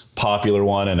most popular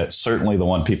one, and it's certainly the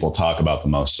one people talk about the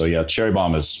most. So yeah, Cherry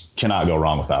Bomb cannot go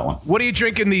wrong with that one. What are you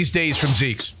drinking these days from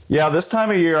Zeke's? Yeah, this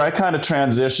time of year, I kind of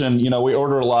transition. You know, we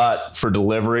order a lot for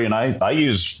delivery, and I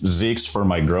use Zeke's for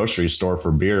my grocery store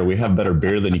for beer. We have better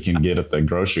beer than you can get at the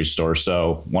grocery store.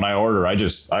 So when I order, I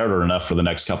order enough for the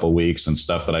next couple of weeks and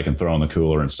stuff that I can throw in the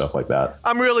cooler and stuff like that.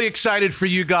 I'm really excited for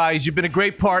you guys. You've been a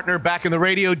great partner back in the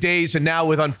radio days and now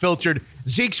with Unfiltered.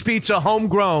 Zeke's Pizza,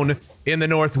 homegrown in the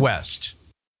Northwest.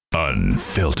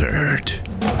 Unfiltered.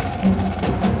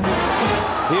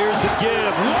 Here's the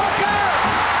give. Walker!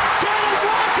 Kenneth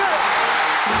Walker!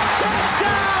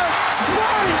 Touchdown!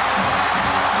 Smart!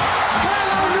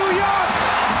 Hello, New York!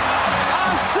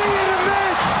 I'll see you in a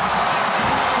minute!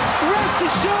 Rest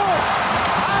assured,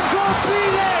 I'm going to be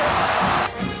there!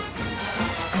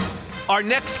 Our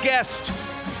next guest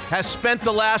has spent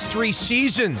the last 3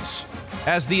 seasons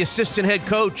as the assistant head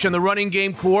coach and the running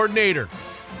game coordinator.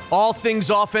 All things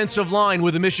offensive line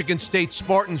with the Michigan State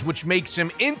Spartans, which makes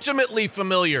him intimately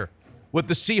familiar with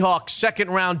the Seahawks'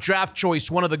 second-round draft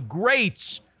choice, one of the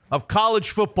greats of college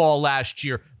football last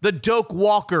year, the Doak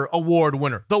Walker Award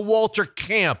winner, the Walter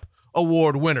Camp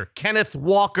Award winner, Kenneth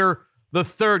Walker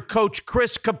III. Coach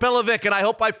Chris Kapilovic, and I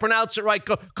hope I pronounce it right,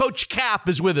 Coach Cap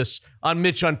is with us on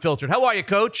Mitch Unfiltered. How are you,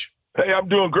 Coach? Hey, I'm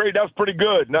doing great. That was pretty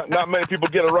good. Not many people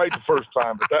get it right the first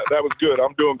time, but that was good.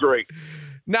 I'm doing great.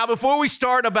 Now, before we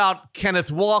start about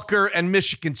Kenneth Walker and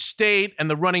Michigan State and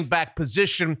the running back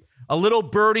position, a little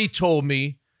birdie told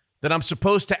me that I'm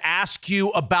supposed to ask you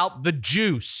about the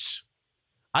juice.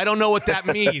 I don't know what that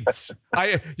means.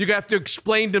 You have to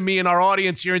explain to me and our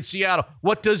audience here in Seattle,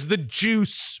 what does the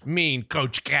juice mean,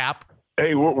 Coach Cap?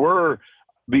 Hey, we're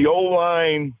the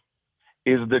O-line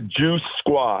is the juice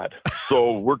squad.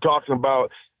 So we're talking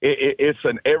about it's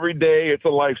an everyday, it's a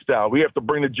lifestyle. We have to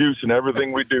bring the juice in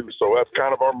everything we do. So that's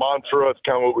kind of our mantra. It's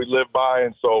kind of what we live by.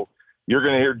 And so you're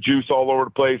going to hear juice all over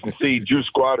the place and see Juice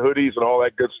Squad hoodies and all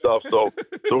that good stuff. So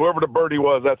whoever the birdie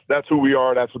was, that's who we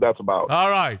are. That's what that's about. All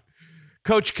right.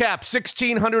 Coach Cap,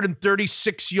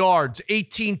 1,636 yards,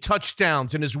 18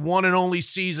 touchdowns in his one and only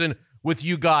season with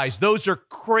you guys. Those are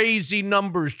crazy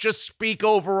numbers. Just speak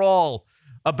overall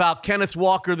about Kenneth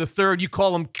Walker III. You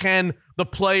call him Ken, the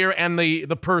player and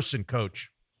the person,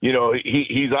 Coach. You know,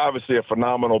 he's obviously a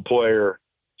phenomenal player.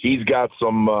 He's got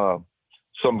some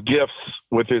gifts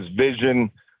with his vision,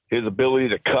 his ability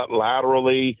to cut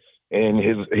laterally, and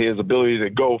his ability to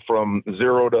go from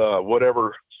 0 to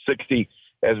whatever 60,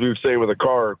 as we would say with a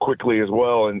car, quickly as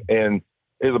well. And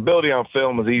his ability on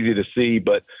film is easy to see,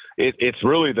 but it's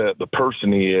really the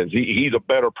person he is. He's a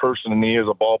better person than he is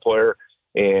a ball player.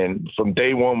 And from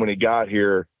day one when he got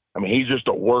here, I mean, he's just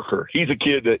a worker. He's a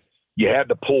kid that you had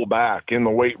to pull back in the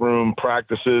weight room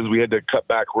practices. We had to cut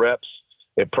back reps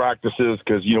at practices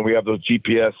because, you know, we have those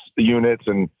GPS units,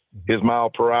 and his mile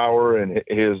per hour and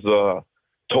his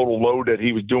total load that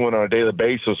he was doing on a daily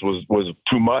basis was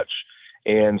too much.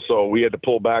 And so we had to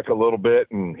pull back a little bit,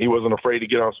 and he wasn't afraid to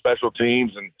get on special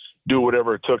teams and do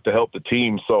whatever it took to help the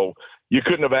team. So you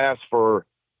couldn't have asked for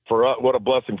what a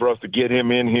blessing for us to get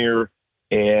him in here.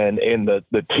 And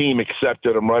the team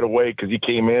accepted him right away because he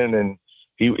came in and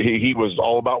he was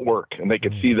all about work, and they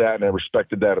could see that, and they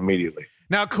respected that immediately.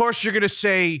 Now, of course, you're going to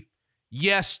say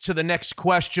yes to the next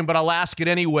question, but I'll ask it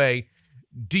anyway.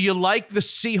 Do you like the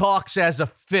Seahawks as a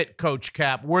fit, Coach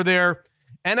Cap? Were there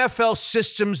NFL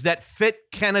systems that fit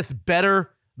Kenneth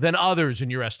better than others in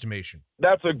your estimation?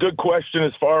 That's a good question.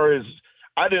 As far as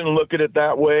I didn't look at it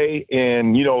that way.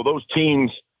 And, you know, those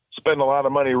teams spend a lot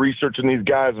of money researching these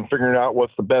guys and figuring out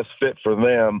what's the best fit for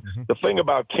them. Mm-hmm. The thing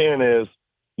about Ken is,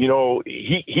 you know,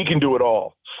 he can do it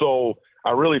all. So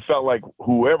I really felt like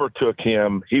whoever took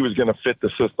him, he was going to fit the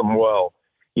system well.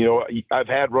 You know, I've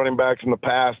had running backs in the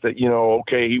past that, you know,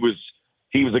 okay, he was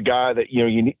a guy that, you know,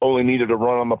 you only needed to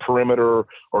run on the perimeter,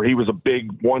 or he was a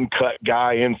big one-cut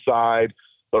guy inside.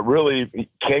 But really,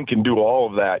 Ken can do all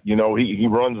of that. You know, he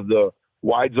runs the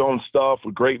wide zone stuff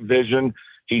with great vision.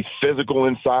 He's physical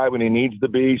inside when he needs to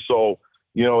be. So,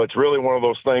 you know, it's really one of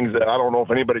those things that I don't know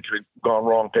if anybody could have gone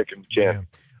wrong picking Ken. Yeah.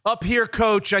 Up here,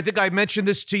 Coach, I think I mentioned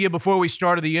this to you before we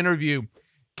started the interview.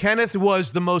 Kenneth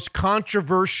was the most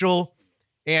controversial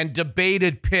and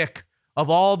debated pick of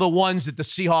all the ones that the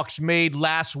Seahawks made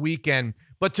last weekend.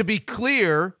 But to be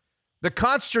clear, the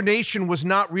consternation was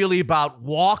not really about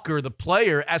Walker, the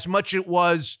player, as much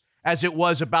as it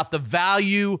was about the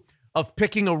value of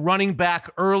picking a running back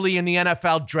early in the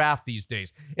NFL draft these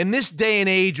days. In this day and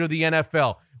age of the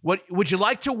NFL, would you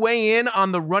like to weigh in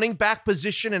on the running back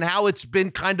position and how it's been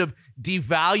kind of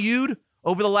devalued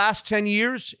over the last 10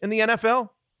 years in the NFL?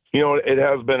 You know, it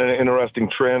has been an interesting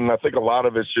trend. I think a lot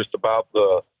of it's just about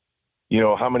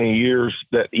how many years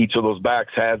that each of those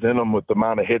backs has in them with the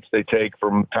amount of hits they take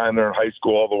from the time they're in high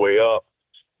school all the way up.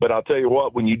 But I'll tell you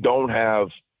what, when you don't have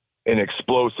an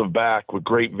explosive back with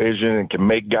great vision and can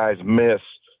make guys miss,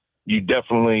 you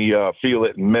definitely feel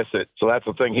it and miss it. So that's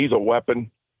the thing. He's a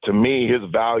weapon. To me, his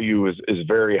value is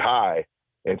very high.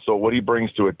 And so what he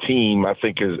brings to a team, I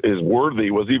think,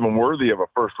 was even worthy of a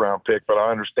first-round pick. But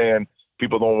I understand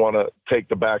people don't want to take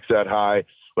the backs that high.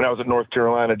 When I was at North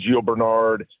Carolina, Gio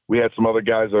Bernard, we had some other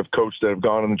guys that I've coached that have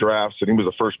gone in the drafts, and he was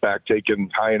the first back taken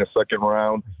high in a second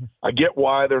round. I get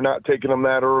why they're not taking him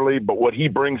that early, but what he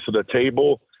brings to the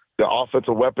table, the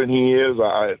offensive weapon he is,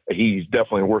 he's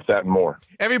definitely worth that and more.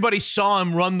 Everybody saw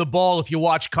him run the ball if you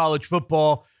watch college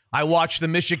football. I watched the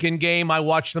Michigan game. I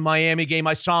watched the Miami game.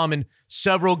 I saw him in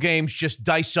several games just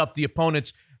dice up the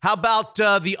opponents. How about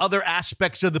the other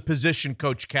aspects of the position,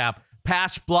 Coach Cap?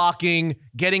 Pass blocking,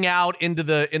 getting out into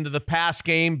the pass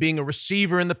game, being a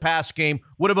receiver in the pass game.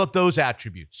 What about those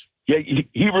attributes? Yeah,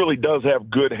 he really does have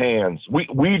good hands.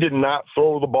 We did not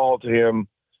throw the ball to him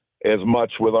as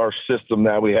much with our system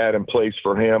that we had in place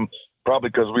for him. probably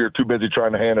because we were too busy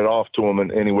trying to hand it off to him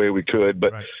in any way we could.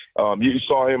 But you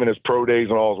saw him in his pro days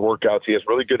and all his workouts. He has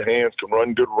really good hands, can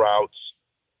run good routes.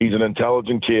 He's an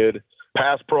intelligent kid.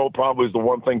 Pass pro probably is the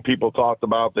one thing people talked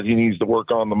about that he needs to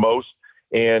work on the most.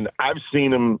 And I've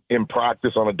seen him in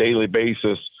practice on a daily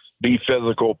basis be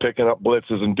physical, picking up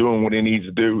blitzes and doing what he needs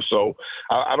to do. So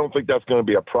I don't think that's going to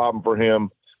be a problem for him.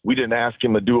 We didn't ask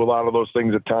him to do a lot of those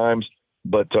things at times,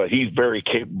 but he's very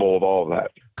capable of all of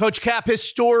that. Coach Cap, his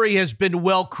story has been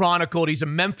well chronicled. He's a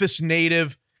Memphis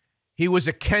native. He was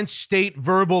a Kent State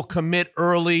verbal commit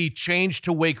early, changed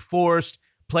to Wake Forest,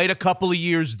 played a couple of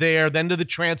years there, then to the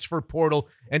transfer portal,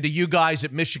 and to you guys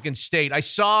at Michigan State. I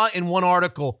saw in one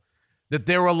article that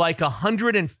there were like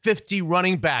 150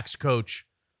 running backs, Coach,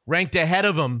 ranked ahead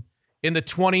of him in the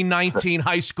 2019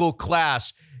 high school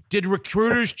class. Did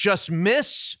recruiters just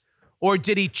miss, or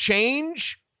did he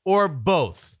change, or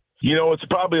both? You know, it's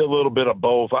probably a little bit of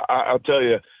both. I'll tell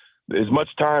you, as much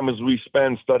time as we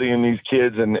spend studying these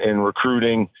kids and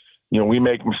recruiting, you know, we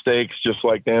make mistakes just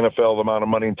like the NFL, the amount of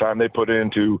money and time they put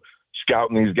into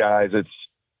scouting these guys. It's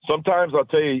sometimes, I'll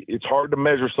tell you, it's hard to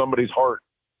measure somebody's heart.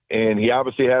 And he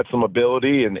obviously had some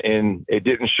ability, and it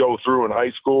didn't show through in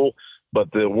high school. But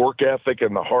the work ethic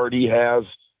and the heart he has,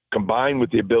 combined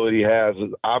with the ability he has,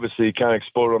 obviously kind of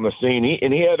exploded on the scene.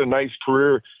 He had a nice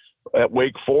career at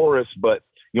Wake Forest, but,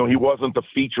 you know, he wasn't the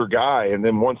feature guy. And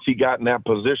then once he got in that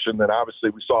position, then obviously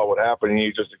we saw what happened, and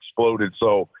he just exploded.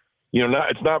 So, you know,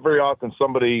 it's not very often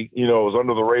somebody, you know, is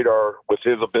under the radar with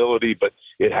his ability, but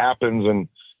it happens. And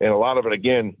a lot of it,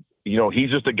 again, you know, he's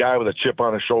just a guy with a chip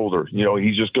on his shoulder. You know,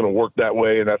 he's just going to work that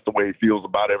way, and that's the way he feels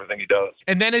about everything he does.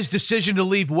 And then his decision to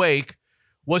leave Wake,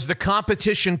 was the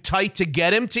competition tight to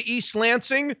get him to East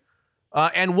Lansing?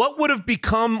 And what would have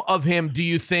become of him, do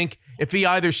you think, if he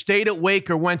either stayed at Wake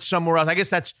or went somewhere else? I guess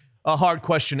that's a hard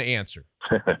question to answer.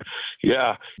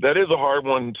 Yeah, that is a hard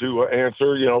one to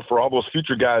answer. You know, for all those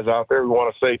future guys out there, we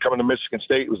want to say coming to Michigan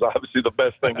State was obviously the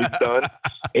best thing he's done.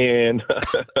 And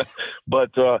but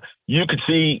you could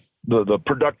see the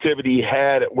productivity he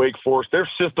had at Wake Forest. Their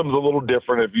system's a little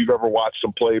different if you've ever watched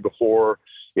them play before.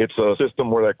 It's a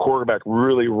system where that quarterback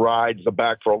really rides the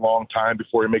back for a long time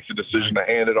before he makes a decision to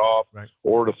hand it off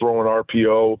or to throw an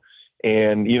RPO.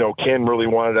 And, you know, Ken really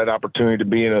wanted that opportunity to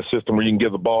be in a system where you can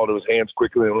give the ball to his hands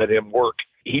quickly and let him work.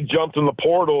 He jumped in the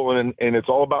portal, and it's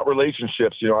all about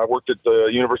relationships. You know, I worked at the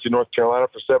University of North Carolina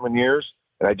for 7 years,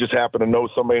 and I just happened to know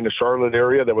somebody in the Charlotte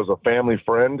area that was a family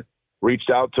friend, reached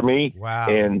out to me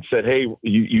and said, hey,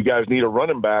 you guys need a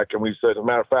running back. And we said, as a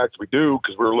matter of fact, we do,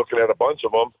 because we were looking at a bunch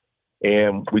of them.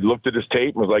 And we looked at his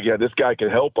tape and was like, yeah, this guy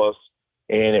can help us.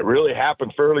 And it really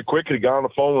happened fairly quickly. Got on the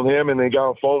phone with him, and then got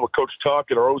on the phone with Coach Tuck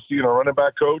and our OC and our running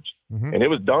back coach. And it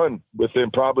was done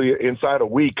within probably inside a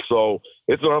week. So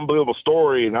it's an unbelievable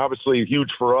story, and obviously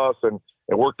huge for us, and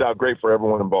it worked out great for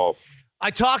everyone involved. I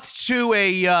talked to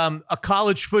a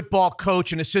college football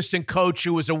coach, an assistant coach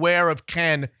who was aware of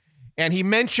Ken, and he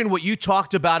mentioned what you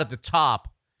talked about at the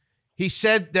top. He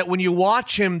said that when you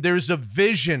watch him, there's a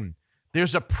vision.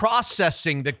 There's a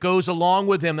processing that goes along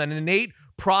with him, an innate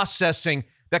processing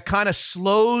that kind of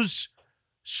slows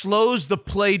the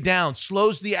play down,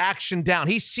 slows the action down.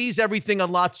 He sees everything a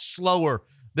lot slower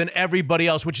than everybody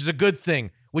else, which is a good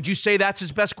thing. Would you say that's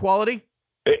his best quality?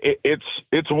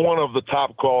 It's one of the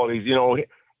top qualities. You know,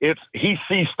 he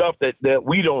sees stuff that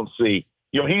we don't see.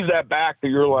 You know, he's that back that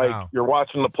you're like, you're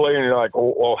watching the play and you're like,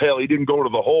 oh, hell, he didn't go to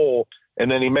the hole. And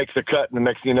then he makes a cut, and the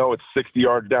next thing you know, it's 60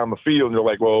 yards down the field, and you're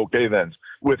like, well, okay then.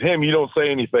 With him, you don't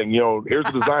say anything. You know, here's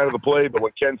the design of the play, but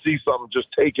when Ken sees something, just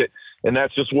take it. And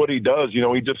that's just what he does. You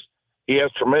know, he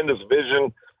has tremendous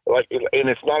vision. Like, and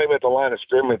it's not even at the line of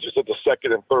scrimmage, just at the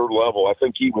second and third level. I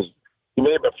think he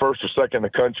may have been first or second in the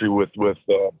country with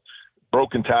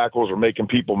broken tackles or making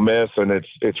people miss, and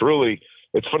it's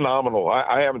phenomenal.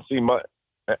 I haven't seen much.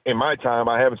 In my time,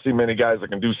 I haven't seen many guys that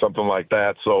can do something like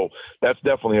that. So that's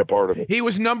definitely a part of it. He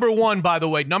was number one, by the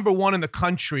way, number one in the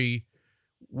country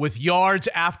with yards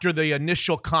after the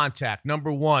initial contact,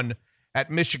 number one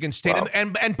at Michigan State. Wow.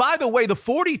 And by the way, the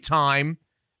 40 time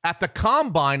at the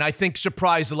Combine, I think,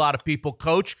 surprised a lot of people,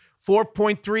 Coach.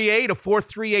 4.38, a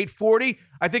 4.38 40.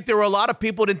 I think there were a lot of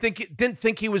people didn't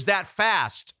think he was that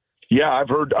fast. Yeah, I've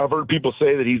heard people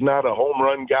say that he's not a home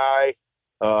run guy.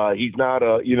 He's not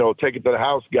a, take it to the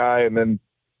house guy. And then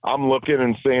I'm looking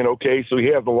and saying, okay, so he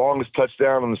has the longest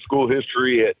touchdown in the school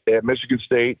history at Michigan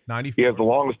State. 94. He has the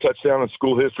longest touchdown in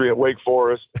school history at Wake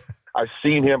Forest. I've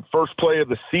seen him first play of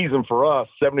the season for us,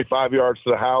 75 yards to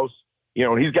the house.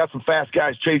 And he's got some fast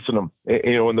guys chasing him,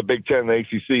 in the Big Ten and the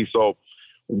ACC. So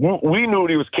we knew what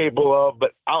he was capable of,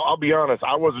 but I'll be honest,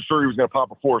 I wasn't sure he was going to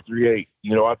pop a 4.38.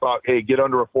 I thought, hey, get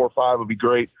under a 4.5 would be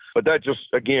great. But that just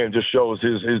shows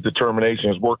his determination,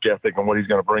 his work ethic, and what he's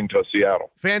going to bring to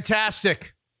Seattle.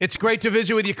 Fantastic. It's great to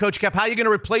visit with you, Coach Cap. How are you going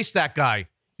to replace that guy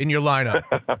in your lineup?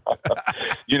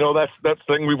 That's the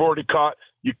thing we've already caught.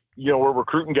 We're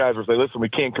recruiting guys where say, listen, we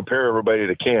can't compare everybody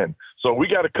to Ken. So we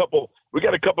got a couple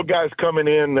guys coming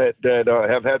in that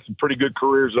have had some pretty good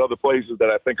careers at other places that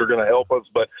I think are going to help us.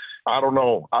 But I don't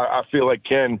know. I feel like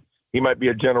Ken, he might be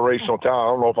a generational talent.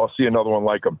 I don't know if I'll see another one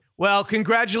like him. Well,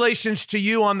 congratulations to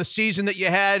you on the season that you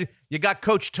had. You got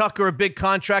Coach Tucker a big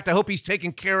contract. I hope he's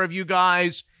taking care of you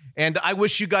guys. And I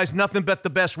wish you guys nothing but the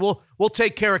best. We'll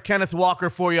take care of Kenneth Walker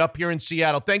for you up here in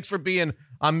Seattle. Thanks for being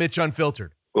on Mitch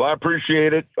Unfiltered. Well, I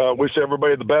appreciate it. Wish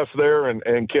everybody the best there.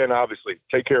 And Ken, obviously,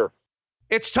 take care.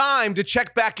 It's time to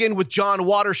check back in with John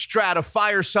Waterstrat of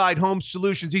Fireside Home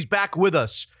Solutions. He's back with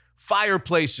us.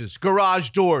 Fireplaces,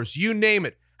 garage doors, you name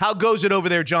it. How goes it over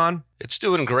there, John? It's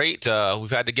doing great.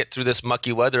 We've had to get through this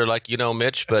mucky weather like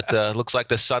Mitch, but looks like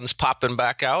the sun's popping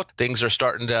back out. Things are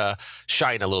starting to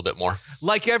shine a little bit more.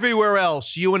 Like everywhere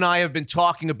else, you and I have been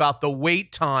talking about the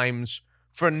wait times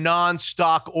for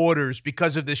non-stock orders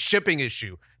because of this shipping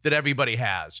issue that everybody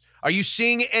has. Are you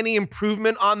seeing any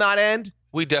improvement on that end?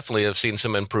 We definitely have seen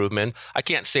some improvement. I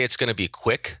can't say it's going to be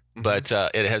quick, but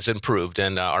it has improved.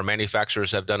 And our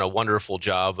manufacturers have done a wonderful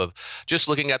job of just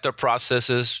looking at their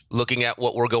processes, looking at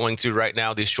what we're going through right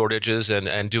now, these shortages,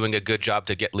 and doing a good job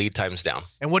to get lead times down.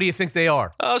 And what do you think they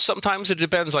are? Sometimes it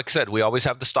depends. Like I said, we always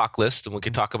have the stock list, and we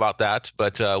can talk about that.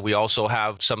 But we also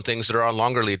have some things that are on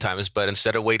longer lead times. But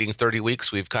instead of waiting 30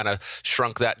 weeks, we've kind of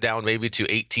shrunk that down maybe to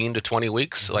 18 to 20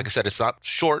 weeks. Like I said, it's not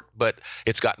short, but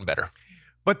it's gotten better.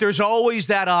 But there's always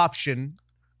that option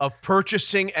of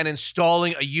purchasing and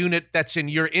installing a unit that's in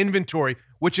your inventory,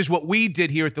 which is what we did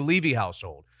here at the Levy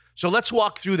household. So let's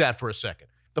walk through that for a second.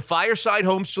 The Fireside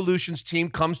Home Solutions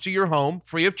team comes to your home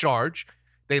free of charge.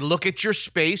 They look at your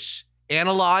space,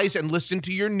 analyze and listen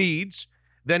to your needs.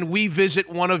 Then we visit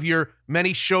one of your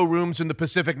many showrooms in the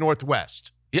Pacific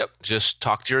Northwest. Yep. Just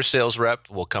talk to your sales rep.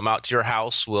 We'll come out to your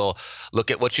house. We'll look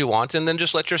at what you want and then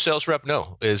just let your sales rep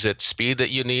know. Is it speed that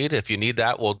you need? If you need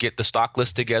that, we'll get the stock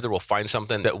list together. We'll find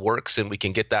something that works and we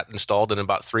can get that installed in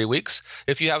about 3 weeks.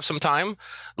 If you have some time,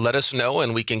 let us know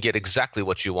and we can get exactly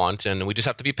what you want. And we just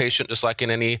have to be patient, just like in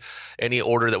any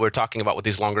order that we're talking about with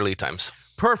these longer lead times.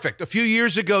 Perfect. A few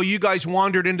years ago, you guys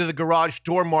wandered into the garage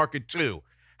door market too.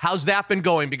 How's that been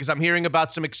going? Because I'm hearing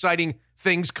about some exciting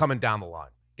things coming down the line.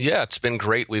 Yeah, it's been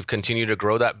great. We've continued to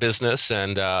grow that business.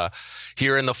 And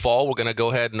here in the fall, we're going to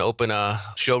go ahead and open a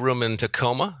showroom in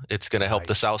Tacoma. It's going to help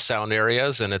the South Sound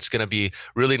areas. And it's going to be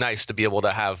really nice to be able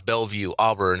to have Bellevue,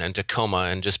 Auburn, and Tacoma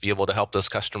and just be able to help those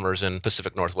customers in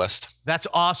Pacific Northwest. That's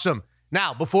awesome.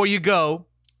 Now, before you go,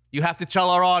 you have to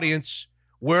tell our audience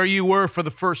where you were for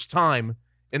the first time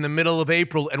in the middle of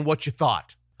April and what you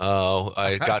thought. Oh,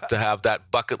 I got to have that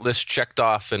bucket list checked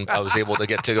off, and I was able to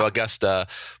get to Augusta.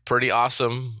 Pretty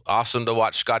awesome. Awesome to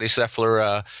watch Scotty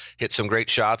Scheffler hit some great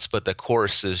shots, but the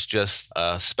course is just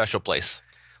a special place.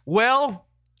 Well,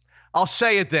 I'll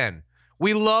say it then.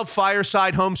 We love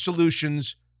Fireside Home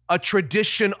Solutions, a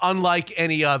tradition unlike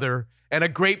any other, and a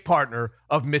great partner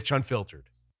of Mitch Unfiltered.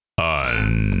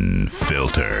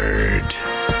 Unfiltered.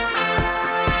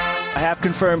 I have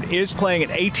confirmed is playing an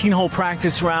 18-hole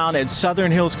practice round at Southern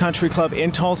Hills Country Club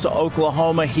in Tulsa,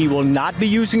 Oklahoma. He will not be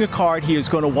using a cart. He is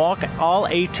going to walk all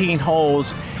 18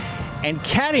 holes. And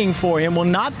caddying for him will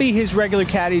not be his regular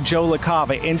caddy, Joe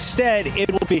LaCava. Instead,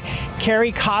 it will be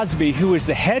Kerry Cosby, who is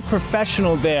the head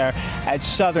professional there at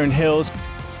Southern Hills.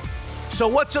 So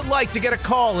what's it like to get a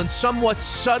call and somewhat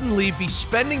suddenly be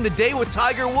spending the day with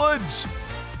Tiger Woods?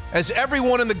 As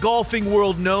everyone in the golfing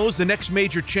world knows, the next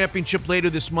major championship later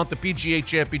this month, the PGA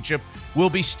Championship, will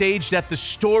be staged at the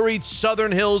storied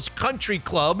Southern Hills Country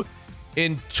Club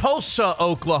in Tulsa,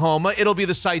 Oklahoma. It'll be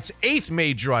the site's 8th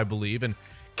major, I believe. And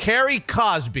Kerry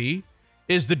Cosby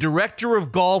is the director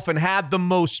of golf and had the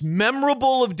most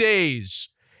memorable of days.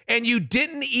 And you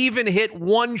didn't even hit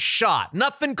one shot.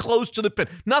 Nothing close to the pin.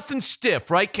 Nothing stiff,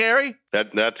 right, Kerry? That's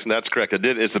correct. I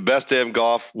did. It's the best day of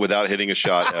golf without hitting a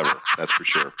shot ever. That's for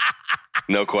sure.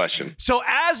 No question. So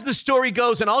as the story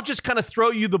goes, and I'll just kind of throw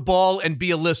you the ball and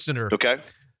be a listener. Okay.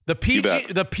 The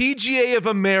PGA of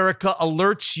America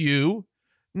alerts you,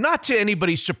 not to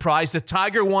anybody's surprise, that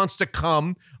Tiger wants to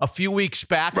come a few weeks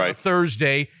back on a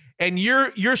Thursday, and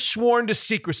you're sworn to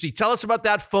secrecy. Tell us about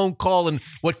that phone call and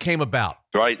what came about.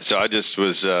 Right. So I just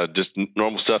was just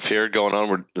normal stuff here going on.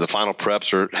 Where the final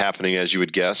preps are happening, as you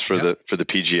would guess, for the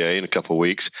PGA in a couple of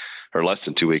weeks, or less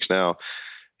than 2 weeks now.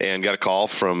 and got a call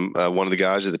from one of the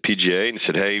guys at the PGA and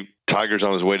said, "Hey, Tiger's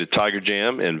on his way to Tiger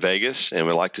Jam in Vegas, and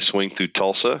we'd like to swing through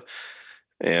Tulsa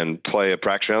and play a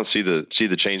practice round, see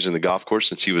the change in the golf course,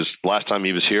 since last time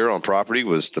he was here on property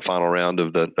was the final round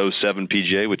of the 07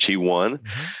 PGA, which he won.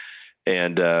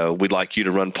 And we'd like you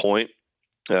to run point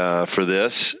for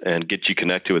this and get you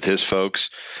connected with his folks."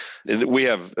 And we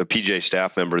have a PGA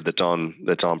staff member that's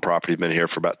on property, been here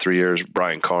for about 3 years,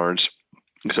 Brian Carnes.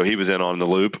 So he was in on the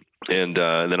loop. And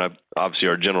then obviously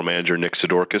our general manager, Nick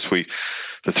Sidorkas,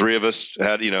 the three of us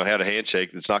had a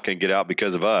handshake that's not going to get out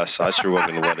because of us. I sure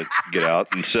wasn't going to let it get out.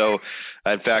 And so,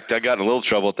 in fact, I got in a little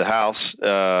trouble at the house.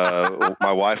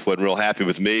 My wife wasn't real happy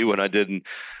with me when I didn't.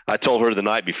 I told her the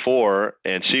night before,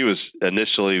 and she was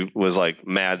initially like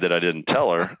mad that I didn't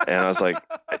tell her. And I was like,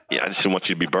 "Yeah, I just didn't want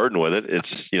you to be burdened with it. It's,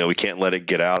 we can't let it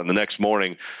get out." And the next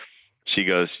morning, she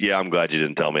goes, "Yeah, I'm glad you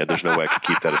didn't tell me. There's no way I could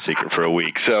keep that a secret for a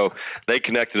week." So they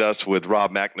connected us with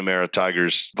Rob McNamara,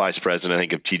 Tiger's vice president, I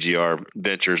think, of TGR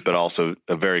Ventures, but also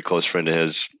a very close friend of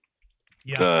his.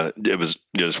 Yeah. It was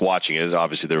just watching it.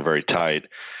 Obviously, they're very tight.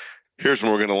 Here's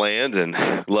when we're going to land,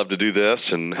 and love to do this.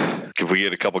 And if we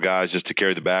get a couple guys just to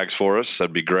carry the bags for us,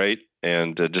 that'd be great.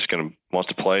 And wants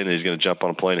to play, and he's going to jump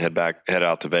on a plane and head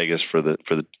out to Vegas for the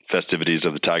festivities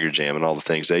of the Tiger Jam and all the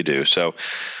things they do. So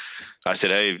I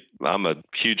said, "Hey, I'm a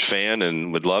huge fan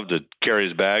and would love to carry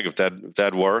his bag if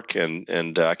that'd work,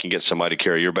 and I can get somebody to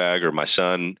carry your bag or my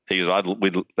son." He goes,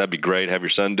 "That'd be great. Have your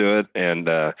son do it." And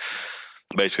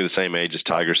basically the same age as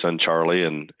Tiger's son, Charlie.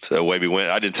 And so away we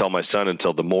went. I didn't tell my son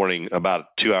until the morning, about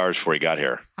 2 hours before he got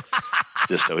here.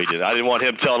 Just so he did. I didn't want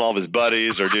him telling all of his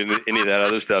buddies or doing any of that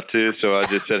other stuff too. So I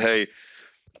just said, "Hey,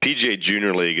 PGA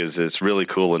Junior League is this really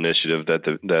cool initiative that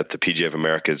the PGA of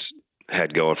America's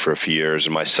had going for a few years."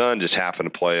 And my son just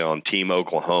happened to play on Team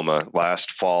Oklahoma last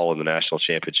fall in the national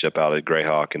championship out at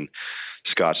Greyhawk in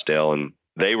Scottsdale. And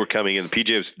they were coming in. The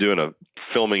PGA was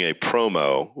filming a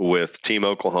promo with Team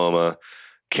Oklahoma,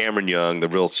 Cameron Young, the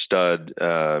real stud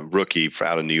rookie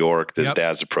out of New York. His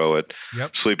dad's a pro at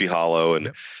Sleepy Hollow.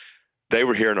 And they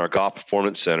were here in our Golf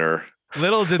Performance Center.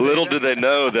 Little did they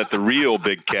know that the real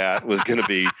big cat was going to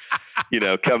be,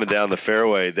 coming down the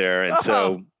fairway there. And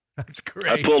so that's great.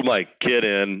 I pulled my kid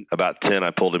in about 10.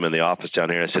 I pulled him in the office down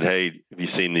here. I said, "Hey, have you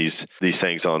seen these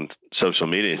things on social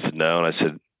media?" He said, "No." And I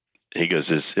said, he goes,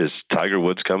 is Tiger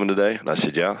Woods coming today? And I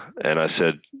said, "Yeah." And I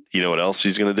said, "You know what else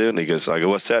he's going to do?" And he goes, I go,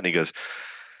 "What's that?" And he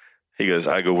goes,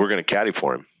 I go, "We're going to caddy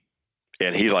for him."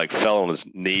 And he fell on his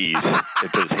knees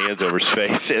and put his hands over his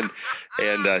face.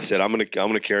 And I said, I'm going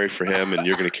to carry for him, and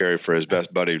you're going to carry for his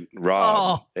best buddy,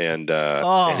 Rob. And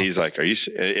he's like, "Are you?"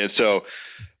 And so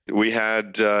we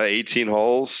had 18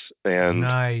 holes, and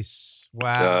nice.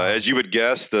 Wow. As you would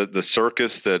guess, the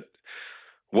circus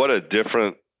what a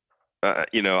different,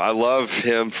 I love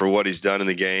him for what he's done in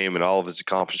the game and all of his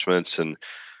accomplishments and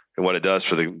what it does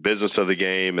for the business of the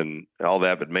game and all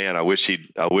that. But man, I wish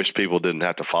people didn't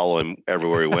have to follow him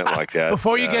everywhere he went like that.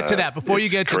 Before you get to that,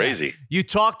 you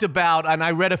talked about, and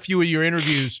I read a few of your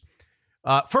interviews.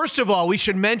 First of all, we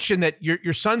should mention that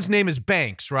your son's name is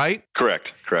Banks, right? Correct.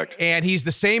 And he's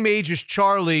the same age as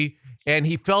Charlie, and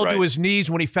he fell to his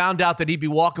knees when he found out that he'd be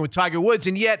walking with Tiger Woods.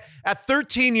 And yet, at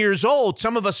 13 years old,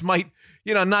 some of us might,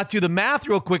 not do the math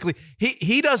real quickly.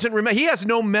 He doesn't remember. He has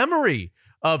no memory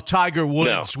of Tiger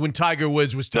Woods when Tiger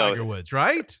Woods was Tiger Woods,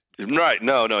 right? Right.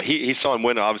 No. He saw him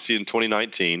win, obviously, in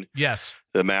 2019. Yes.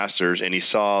 The Masters, and he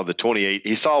saw the 28.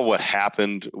 He saw what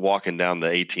happened walking down the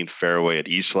 18th fairway at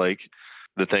Eastlake.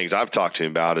 The things I've talked to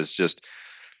him about is just,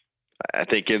 I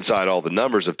think inside all the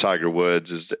numbers of Tiger Woods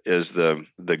is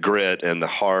the grit and the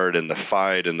heart and the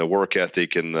fight and the work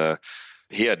ethic and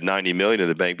he had $90 million in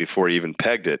the bank before he even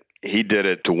pegged it. He did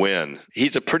it to win.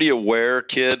 He's a pretty aware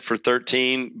kid for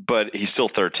 13, but he's still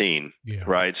 13,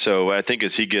 right? So I think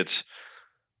as he gets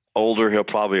older, he'll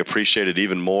probably appreciate it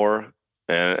even more.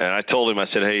 And I told him, I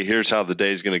said, "Hey, here's how the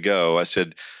day's going to go." I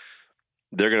said,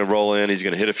 "They're going to roll in. He's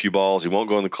going to hit a few balls. He won't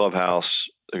go in the clubhouse.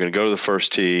 They're going to go to the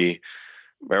first tee.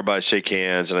 Everybody shake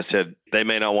hands." And I said, "They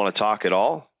may not want to talk at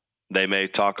all. They may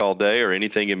talk all day or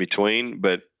anything in between,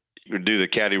 but you do the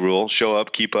caddy rule: show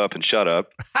up, keep up, and shut up."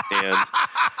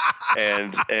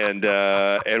 And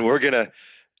we're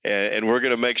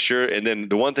gonna make sure. And then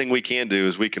the one thing we can do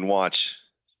is we can watch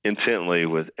intently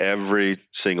with every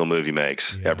single move he makes,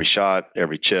 every shot,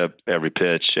 every chip, every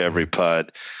pitch, every putt,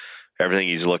 everything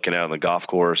he's looking at on the golf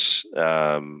course.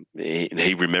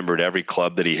 He remembered every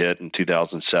club that he hit in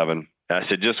 2007. I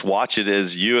said, just watch it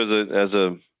as you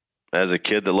as a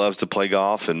kid that loves to play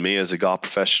golf, and me as a golf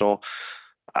professional.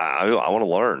 I want to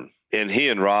learn. And he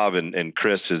and Rob and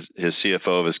Chris, his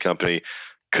CFO of his company,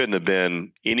 couldn't have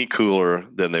been any cooler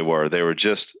than they were. They were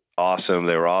just awesome.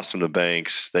 They were awesome to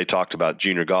Banks. They talked about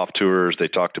junior golf tours. They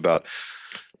talked about,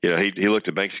 he looked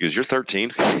at Banks. He goes, "You're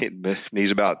 13."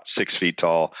 He's about 6 feet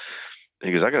tall.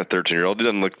 He goes, "I got a 13-year-old. He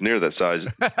doesn't look near that size.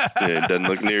 It doesn't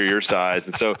look near your size."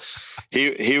 And so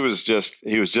he was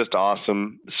just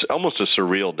awesome. It's almost a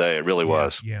surreal day. It really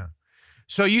was. Yeah.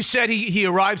 So you said he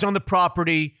arrives on the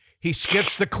property. He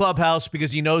skips the clubhouse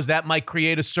because he knows that might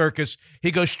create a circus.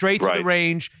 He goes straight to the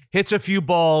range, hits a few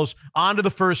balls, onto the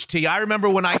first tee. I remember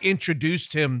when I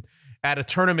introduced him at a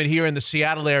tournament here in the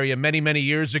Seattle area many, many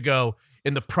years ago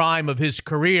in the prime of his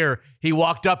career. He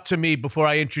walked up to me before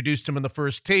I introduced him in the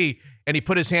first tee, and he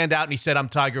put his hand out and he said, "I'm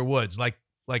Tiger Woods," like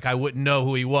I wouldn't know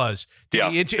who he was. No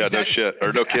shit.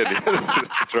 Or no kidding.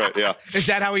 That's right, yeah. Is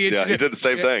that how he introduced? Yeah, he did the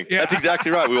same thing. Yeah. That's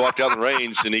exactly right. We walked out the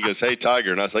range, and he goes, "Hey,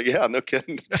 Tiger." And I was like, "Yeah, no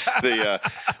kidding."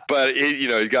 But,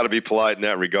 he's got to be polite in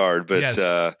that regard. But,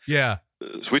 so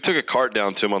we took a cart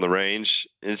down to him on the range.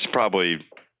 It's probably,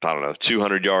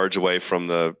 200 yards away from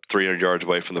 300 yards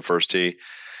away from the first tee.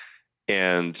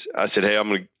 And I said, "Hey, I'm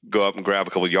going to go up and grab a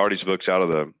couple of yardage books out of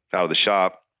the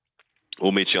shop.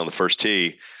 We'll meet you on the first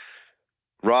tee."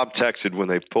 Rob texted when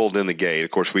they pulled in the gate.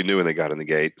 Of course, we knew when they got in the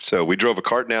gate. So we drove a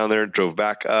cart down there, drove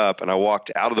back up, and I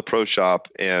walked out of the pro shop,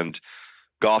 and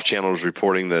Golf Channel was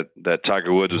reporting that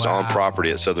Tiger Woods was on property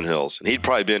at Southern Hills. And he'd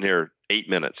probably been here 8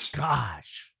 minutes.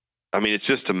 Gosh. I mean, it's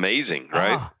just amazing,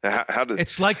 right?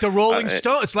 It's like the Rolling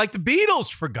Stones. It's like the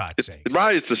Beatles, for God's sake.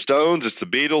 Right. It's the Stones. It's the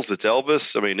Beatles. It's Elvis.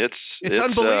 I mean, it's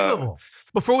unbelievable.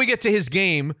 Before we get to his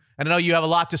game, and I know you have a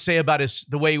lot to say about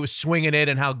the way he was swinging it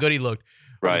and how good he looked.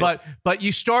 Right. But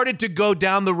you started to go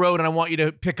down the road, and I want you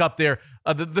to pick up there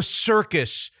the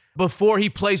circus. Before he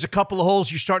plays a couple of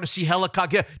holes, you're starting to see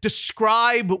helicopter.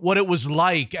 Describe what it was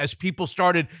like as people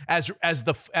started, as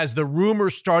the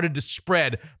rumors started to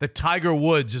spread that Tiger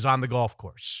Woods is on the golf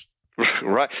course.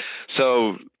 Right.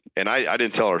 So, and I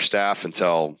didn't tell our staff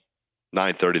until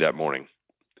 9:30 that morning.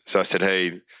 So I said,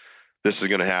 "Hey, this is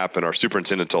going to happen." Our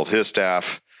superintendent told his staff,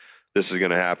 "This is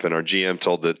going to happen." Our GM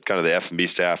told the F&B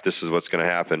staff, "This is what's going to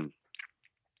happen."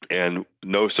 And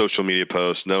no social media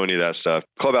posts, no any of that stuff.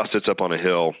 Clubhouse sits up on a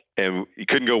hill, and you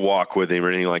couldn't go walk with him or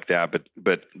anything like that.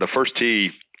 But the first tee,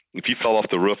 if you fell off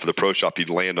the roof of the pro shop, you'd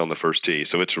land on the first tee.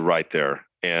 So it's right there.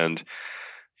 And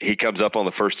he comes up on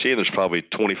the first tee, and there's probably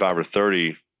 25 or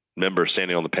 30 members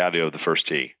standing on the patio of the first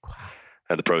tee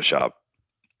at the pro shop,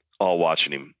 all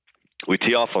watching him. We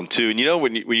tee off on 2. And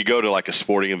when you go to like a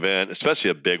sporting event,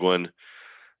 especially a big one,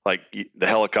 like the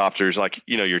helicopters, like,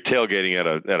 you're tailgating at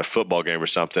a football game or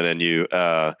something, and you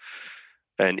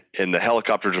and the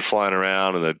helicopters are flying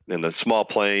around, and the small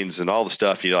planes and all the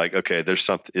stuff. You're like, okay, there's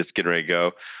something, it's getting ready to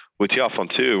go. We tee off on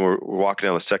 2. We're walking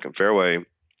down the second fairway,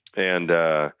 and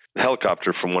the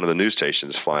helicopter from one of the news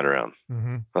stations is flying around.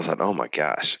 Mm-hmm. I was like, oh my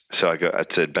gosh. So I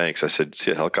said, "Banks," I said,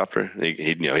 "See a helicopter?"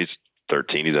 He's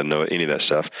 13. He doesn't know any of that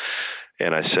stuff.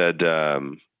 And I said,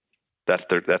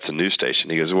 that's a news station.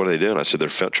 He goes, "What are they doing?" I said,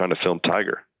 "They're trying to film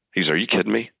Tiger." He's, "Are you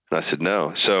kidding me?" And I said,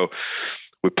 "No." So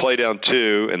we play down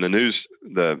 2, and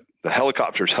the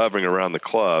helicopter's hovering around the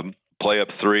club, play up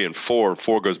 3 and 4.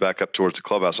 4 goes back up towards the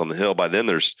clubhouse on the hill. By then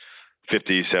there's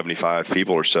 50, 75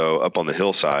 people or so up on the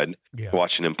hillside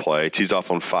watching him play. Tees off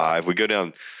on 5. We go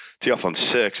down, tee off on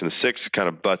 6, and the 6 kind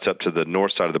of butts up to the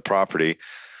north side of the property,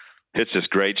 hits this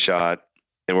great shot,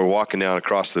 and we're walking down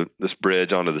across this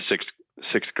bridge onto the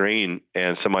sixth green,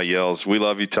 and somebody yells, "We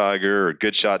love you, Tiger," or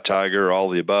 "Good shot, Tiger," or all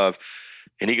the above.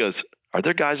 And he goes, "Are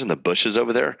there guys in the bushes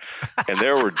over there?" And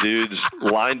there were dudes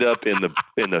lined up in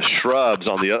the shrubs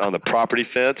on the property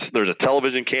fence. There's a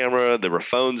television camera. There were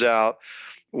phones out.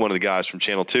 One of the guys from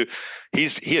Channel 2,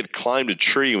 he had climbed a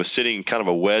tree and was sitting in kind of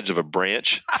a wedge of a branch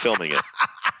filming it.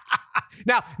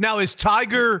 Now is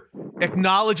Tiger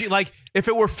acknowledging, like, if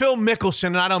it were Phil Mickelson,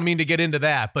 and I don't mean to get into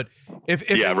that, but if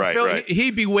it were Phil,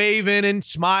 he'd be waving and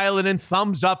smiling and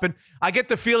thumbs up, and I get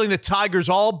the feeling that Tiger's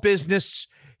all business.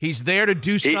 He's there to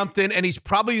do something, and he's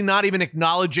probably not even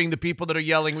acknowledging the people that are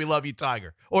yelling, "We love you,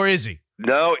 Tiger," or is he?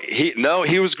 No, he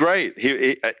was great.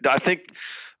 I think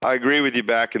I agree with you.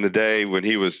 Back in the day when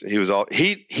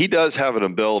he does have an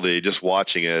ability, just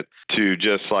watching it, to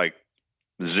just like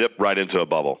zip right into a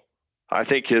bubble. I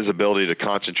think his ability to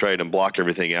concentrate and block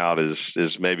everything out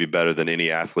is maybe better than any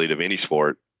athlete of any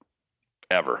sport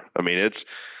ever. I mean,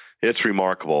 it's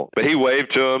remarkable. But he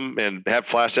waved to him and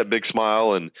flashed that big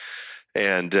smile, and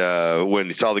when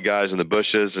he saw the guys in the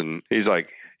bushes, and he's like,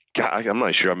 "God, I'm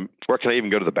not sure. Where can I even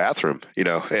go to the bathroom?"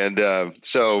 And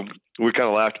so we kind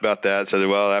of laughed about that. Said,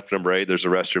 "Well, after number 8, there's a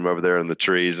restroom over there in the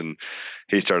trees," and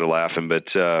he started laughing.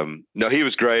 But no, he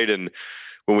was great. And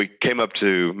when we came up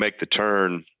to make the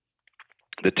turn,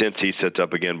 the 10th tee sets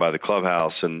up again by the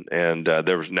clubhouse, and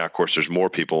there was now, of course, there's more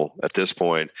people at this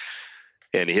point.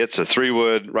 And he hits a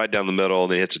 3-wood right down the middle,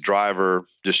 and he hits a driver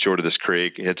just short of this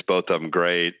creek. He hits both of them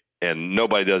great, and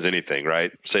nobody does anything,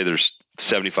 right? Say there's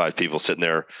 75 people sitting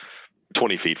there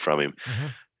 20 feet from him. Mm-hmm.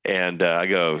 And I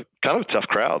go, kind of a tough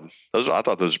crowd. I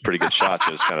thought those were pretty good shots.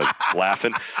 I was kind of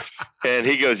laughing. And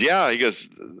he goes, yeah. He goes,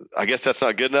 I guess that's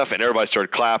not good enough. And everybody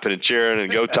started clapping and cheering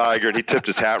and go Tiger. And he tipped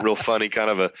his hat real funny, kind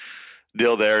of a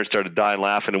deal there, and started dying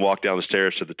laughing and walked down the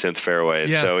stairs to the 10th fairway. And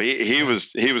so he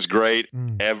was great.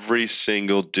 Every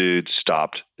single dude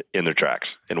stopped in their tracks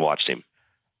and watched him.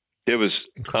 It was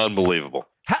unbelievable.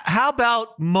 How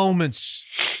about moments?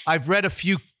 I've read a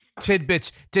few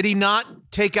tidbits. Did he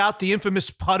not take out the infamous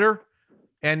putter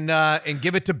and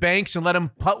give it to Banks and let him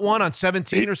putt one on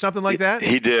 17 or something like that?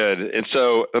 He did. And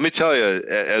so let me tell you,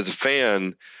 as a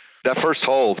fan, that first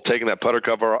hole, taking that putter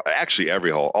cover off, actually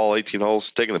every hole, all 18 holes,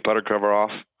 taking the putter cover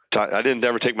off. I didn't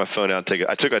ever take my phone out and take it.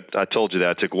 I told you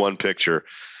that. I took one picture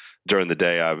during the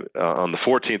day. On the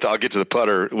 14th, I'll get to the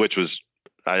putter, which was,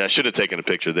 I should have taken a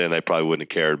picture then. They probably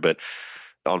wouldn't have cared. But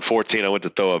on 14, I went to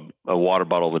throw a water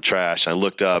bottle in the trash. I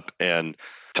looked up, and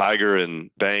Tiger and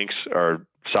Banks are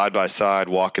side by side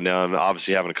walking down,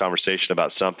 obviously having a conversation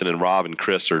about something, and Rob and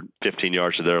Chris are 15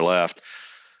 yards to their left.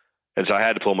 And so I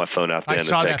had to pull my phone out then and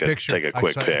take a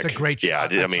quick pic. It's a great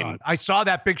shot. Yeah, I saw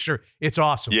that picture. It's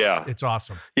awesome. Yeah. It's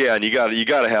awesome. Yeah, and you got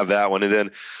to have that one. And then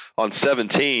on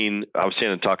 17, I was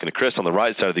standing talking to Chris on the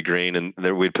right side of the green, and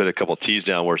there we'd put a couple of tees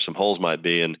down where some holes might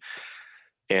be,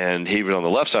 and he was on the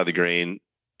left side of the green.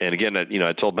 And again,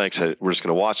 I told Banks we're just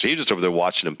going to watch. So he was just over there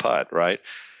watching him putt, right?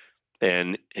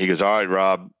 And he goes, "All right,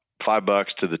 Rob, $5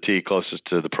 to the tee closest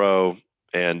to the pro."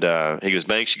 And he goes,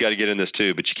 "Banks, you got to get in this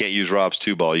too, but you can't use Rob's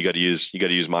 2-ball. You got to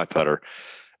use my putter."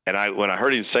 And when I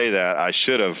heard him say that, I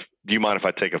should have. Do you mind if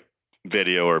I take a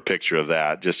video or a picture of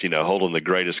that? Just holding the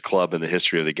greatest club in the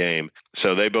history of the game.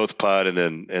 So they both putt, and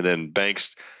then Banks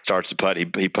starts to putt.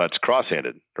 He putts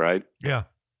cross-handed, right? Yeah.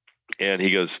 And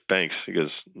he goes, "Banks," he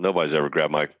goes, "Nobody's ever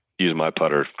used my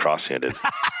putter cross-handed,"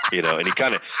 and he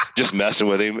kind of just messing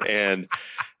with him, and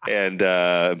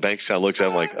Banks kind of looks at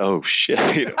him like, "Oh shit,"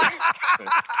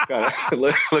 kind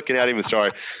of looking at him and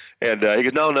sorry. And he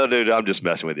goes, no, dude, I'm just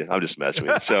messing with you.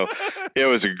 So it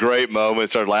was a great moment.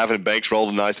 Started laughing, and Banks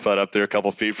rolled a nice putt up there a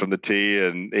couple feet from the tee,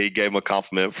 and he gave him a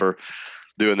compliment for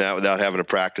doing that without having to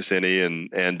practice any.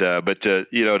 But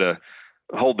to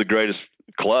hold the greatest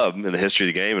club in the history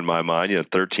of the game, in my mind,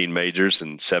 13 majors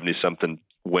and 70-something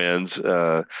wins,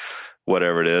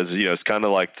 whatever it is. It's kind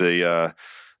of like the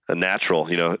natural,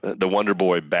 the Wonder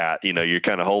Boy bat. You're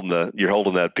kind of holding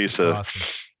that piece of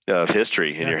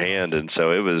history in your hand. Awesome. And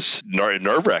so it was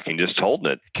nerve-wracking just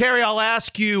holding it. Kerry, I'll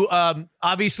ask you,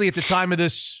 obviously at the time of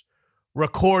this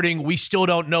recording, we still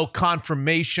don't know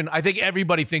confirmation. I think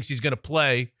everybody thinks he's going to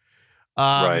play.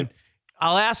 Right.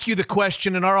 I'll ask you the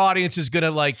question, and our audience is going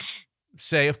to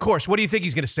say, of course, what do you think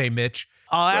he's going to say, Mitch?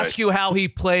 I'll ask you how he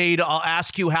played. I'll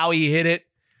ask you how he hit it,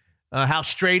 how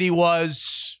straight he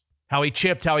was, how he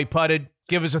chipped, how he putted.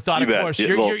 Give us a thought. Of course,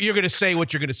 you're going to say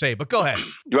what you're going to say, but go ahead.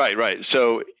 Right.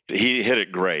 So he hit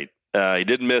it great. He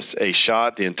didn't miss a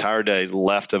shot the entire day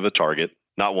left of a target,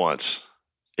 not once.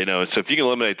 So if you can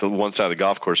eliminate the one side of the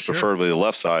golf course, sure, preferably the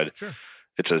left side, sure,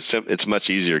 it's a much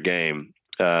easier game.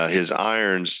 His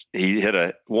irons, he hit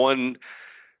one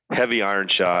heavy iron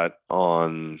shot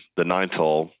on the 9th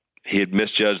hole. He had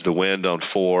misjudged the wind on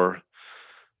 4.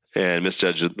 And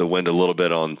misjudged the wind a little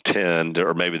bit on 10,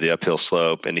 or maybe the uphill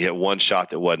slope, and he hit one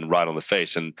shot that wasn't right on the face,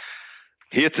 and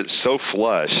he hits it so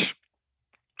flush.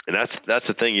 And that's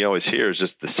the thing you always hear is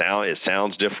just the sound. It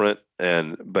sounds different,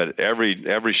 but every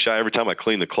shot, every time I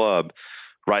clean the club,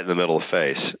 right in the middle of the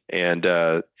face. And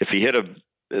if he hit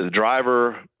the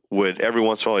driver would every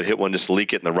once in a while hit one, just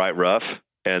leak it in the right rough,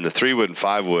 and the 3-wood and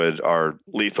 5-wood are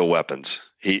lethal weapons.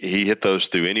 He hit those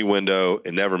through any window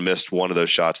and never missed one of those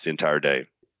shots the entire day.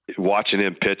 Watching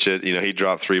him pitch it, he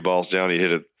dropped 3 balls down. He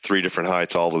hit it 3 different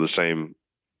heights, all to the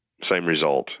same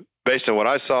result. Based on what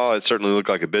I saw, it certainly looked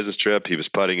like a business trip. He was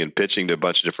putting and pitching to a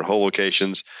bunch of different hole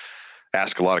locations.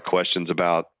 Asked a lot of questions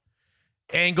about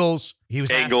angles. He was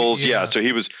angles, yeah. So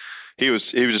he was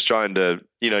just trying to,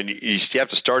 you have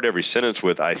to start every sentence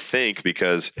with "I think,"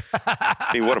 because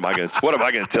what am I going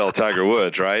to tell Tiger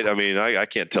Woods, right? I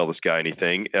can't tell this guy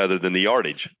anything other than the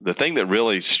yardage. The thing that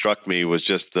really struck me was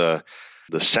just the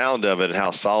sound of it and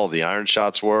how solid the iron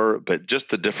shots were, but just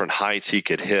the different heights he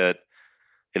could hit.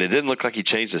 And it didn't look like he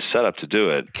changed his setup to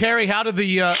do it. Kerry, how'd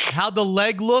the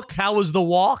leg look? How was the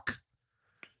walk?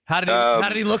 How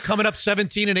did he look coming up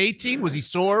 17 and 18? Was he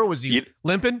sore? Was he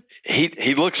limping? He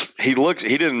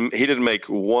didn't make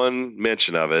one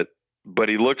mention of it, but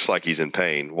he looks like he's in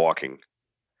pain walking.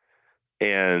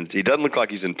 And he doesn't look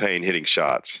like he's in pain hitting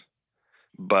shots.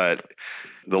 But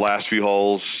the last few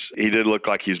holes, he did look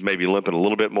like he's maybe limping a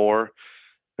little bit more.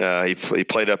 He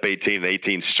played up 18 and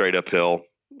 18 straight uphill,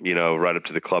 right up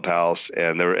to the clubhouse.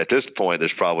 And at this point,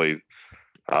 there's probably,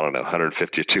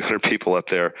 150 or 200 people up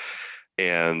there.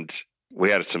 And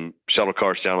we had some shuttle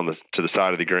cars down to the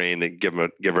side of the green that give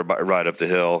everybody right up the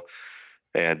hill.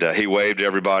 And he waved to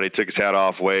everybody, took his hat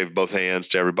off, waved both hands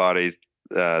to everybody.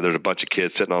 There's a bunch of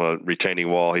kids sitting on a retaining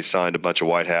wall. He signed a bunch of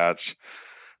white hats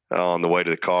on the way to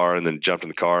the car, and then jumped in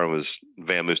the car and was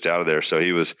vamoosed out of there. So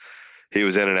he was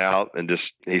in and out, and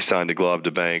he signed a glove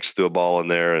to Banks, threw a ball in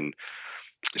there, and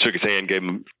shook his hand, gave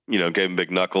him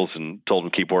big knuckles, and told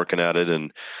him to keep working at it,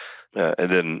 and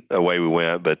then away we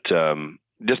went. But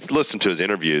just listen to his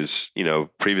interviews,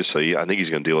 previously, I think he's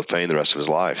going to deal with pain the rest of his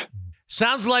life.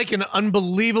 Sounds like an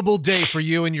unbelievable day for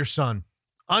you and your son.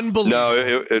 Unbelievable.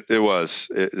 No, it was.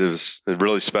 It was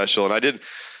really special. And I did,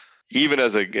 even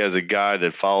as a guy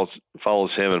that follows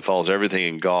him and follows everything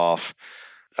in golf,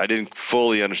 I didn't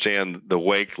fully understand the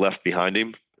wake left behind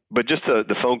him. But just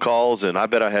the phone calls, and I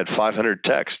bet I had 500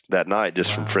 texts that night just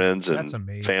from friends and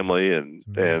family, and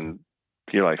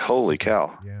you're like, holy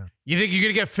cow. Yeah. You think you're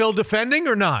going to get Phil defending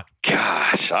or not?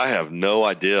 Gosh, I have no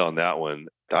idea on that one.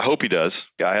 I hope he does.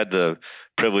 I had the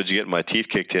privilege of getting my teeth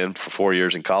kicked in for 4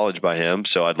 years in college by him,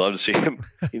 so I'd love to see him,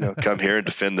 come here and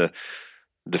defend the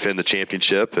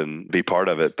championship and be part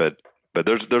of it. But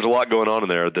there's a lot going on in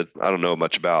there that I don't know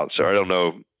much about, so I don't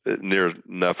know near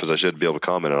enough as I should be able to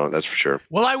comment on it. That's for sure.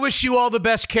 Well, I wish you all the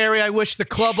best, Kerry. I wish the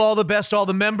club all the best, all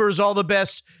the members all the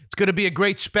best. It's going to be a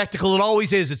great spectacle. It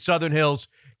always is at Southern Hills.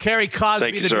 Kerry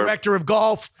Cosby, the director of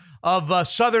golf of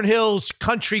Southern Hills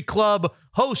Country Club,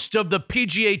 host of the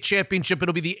PGA Championship.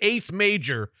 It'll be the 8th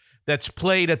major that's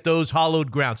played at those hallowed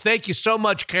grounds. Thank you so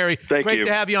much, Kerry. Great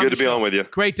to have you on the show. Good to be on with you.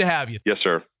 Great to have you. Yes,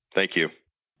 sir. Thank you.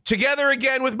 Together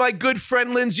again with my good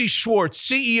friend Lindsay Schwartz,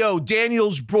 CEO,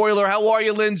 Daniels Broiler. How are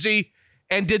you, Lindsay?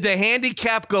 And did the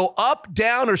handicap go up,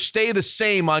 down, or stay the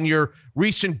same on your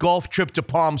recent golf trip to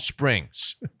Palm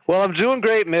Springs? Well, I'm doing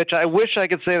great, Mitch. I wish I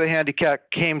could say the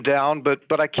handicap came down,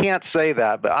 but I can't say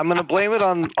that. But I'm going to blame it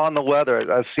on the weather.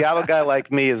 A Seattle guy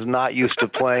like me is not used to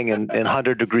playing in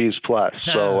 100 degrees plus,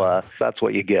 so that's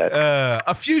what you get.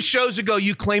 A few shows ago,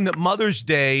 you claimed that Mother's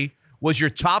Day was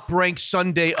your top-ranked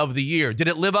Sunday of the year. Did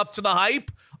it live up to the hype,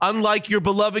 unlike your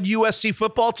beloved USC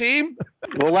football team?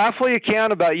 Well, laugh while you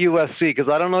can about USC, because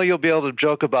I don't know you'll be able to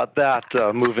joke about that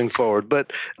moving forward. But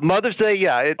Mother's Day,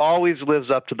 yeah, it always lives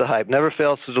up to the hype. Never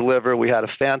fails to deliver. We had a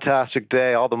fantastic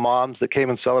day. All the moms that came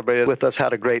and celebrated with us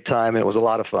had a great time. It was a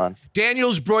lot of fun.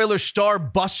 Daniels Broiler star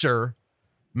busser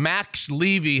Max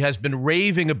Levy has been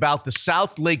raving about the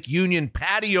South Lake Union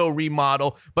patio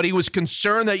remodel, but he was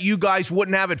concerned that you guys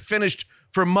wouldn't have it finished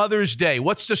for Mother's Day.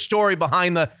 What's the story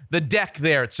behind the deck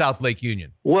there at South Lake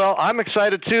Union? Well, I'm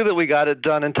excited, too, that we got it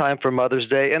done in time for Mother's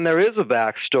Day, and there is a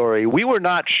backstory. We were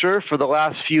not sure for the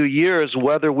last few years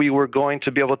whether we were going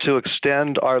to be able to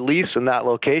extend our lease in that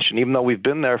location. Even though we've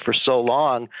been there for so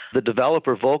long, the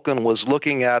developer, Vulcan, was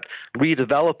looking at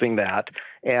redeveloping that.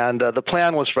 And the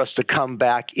plan was for us to come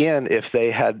back in if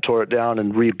they had tore it down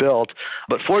and rebuilt.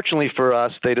 But fortunately for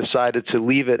us, they decided to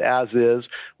leave it as is,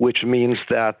 which means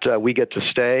that we get to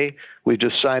stay. We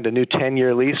just signed a new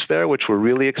 10-year lease there, which we're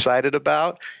really excited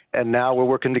about. And now we're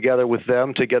working together with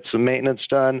them to get some maintenance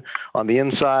done on the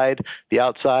inside, the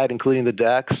outside, including the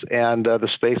decks, and the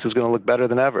space is going to look better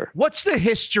than ever. What's the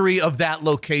history of that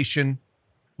location,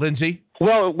 Lindsay?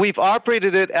 Well, we've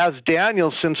operated it as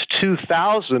Daniels since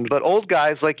 2000, but old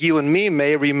guys like you and me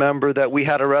may remember that we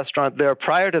had a restaurant there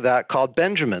prior to that called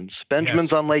Benjamin's.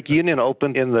 Benjamin's on Lake Union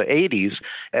opened in the 80s,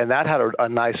 and that had a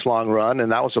nice long run,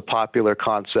 and that was a popular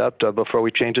concept before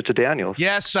we changed it to Daniels.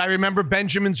 Yes, I remember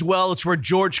Benjamin's well. It's where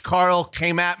George Karl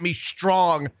came at me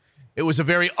strong. It was a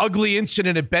very ugly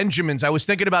incident at Benjamin's. I was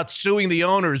thinking about suing the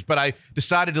owners, but I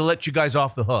decided to let you guys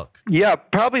off the hook. Yeah,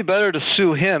 probably better to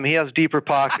sue him. He has deeper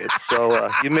pockets. So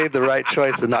you made the right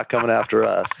choice in not coming after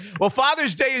us. Well,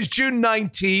 Father's Day is June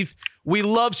 19th. We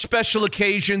love special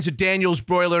occasions at Daniels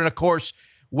Broiler. And, of course,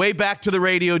 way back to the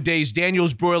radio days,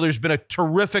 Daniels Broiler has been a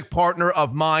terrific partner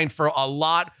of mine for a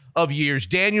lot of years.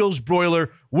 Daniels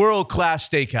Broiler, world-class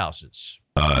steakhouses.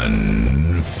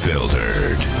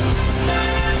 Unfiltered.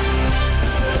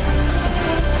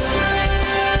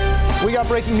 We got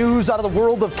breaking news out of the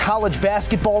world of college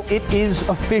basketball. It is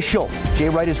official. Jay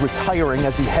Wright is retiring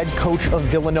as the head coach of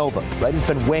Villanova. Wright has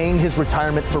been weighing his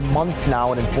retirement for months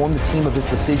now and informed the team of his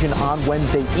decision on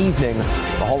Wednesday evening.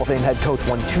 The Hall of Fame head coach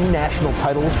won 2 national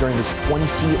titles during his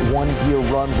 21-year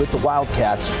run with the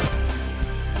Wildcats.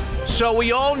 So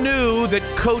we all knew that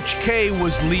Coach K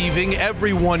was leaving.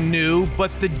 Everyone knew. But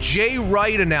the Jay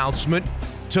Wright announcement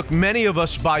took many of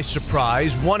us by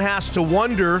surprise. One has to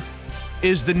wonder,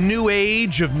 is the new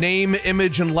age of name,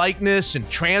 image, and likeness and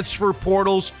transfer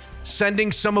portals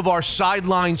sending some of our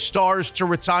sideline stars to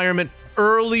retirement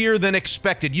earlier than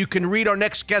expected? You can read our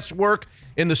next guest's work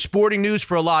in the Sporting News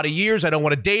for a lot of years. I don't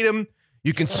want to date him.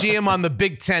 You can see him on the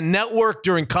Big Ten Network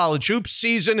during college hoops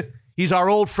season. He's our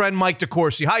old friend, Mike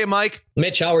DeCourcy. Hiya, Mike.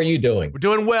 Mitch, how are you doing? We're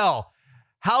doing well.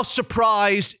 How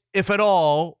surprised, if at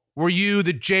all, were you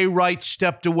that Jay Wright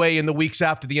stepped away in the weeks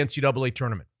after the NCAA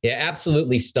tournament? Yeah,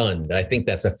 absolutely stunned. I think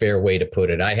that's a fair way to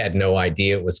put it. I had no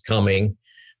idea it was coming,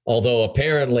 although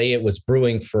apparently it was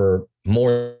brewing for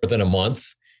more than a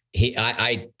month.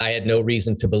 I had no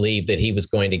reason to believe that he was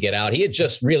going to get out. He had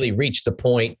just really reached the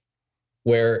point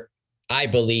where I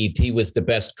believed he was the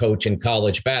best coach in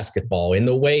college basketball, in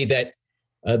the way that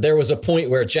there was a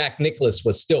point where Jack Nicklaus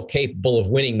was still capable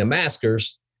of winning the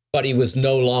Masters, but he was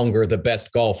no longer the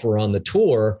best golfer on the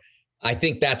tour. I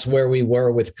think that's where we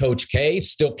were with Coach K,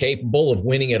 still capable of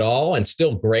winning it all and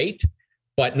still great,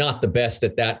 but not the best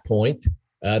at that point.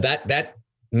 That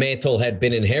mantle had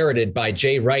been inherited by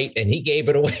Jay Wright, and he gave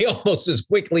it away almost as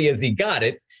quickly as he got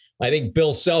it. I think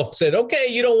Bill Self said, okay,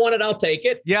 you don't want it, I'll take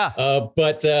it. Yeah.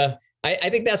 But I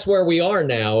think that's where we are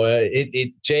now.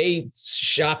 Jay's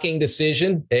shocking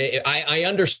decision. I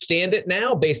understand it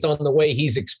now based on the way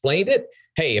he's explained it.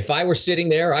 Hey, if I were sitting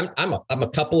there, I'm a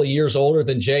couple of years older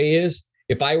than Jay is.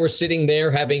 If I were sitting there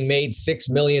having made $6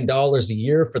 million a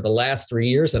year for the last 3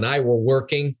 years, and I were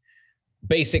working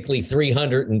basically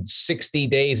 360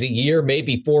 days a year,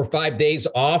 maybe 4 or 5 days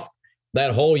off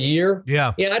that whole year,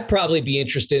 yeah, I'd probably be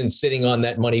interested in sitting on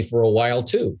that money for a while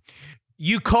too.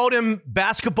 You called him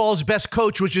basketball's best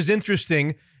coach, which is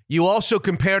interesting. You also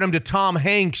compared him to Tom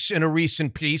Hanks in a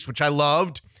recent piece, which I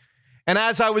loved. And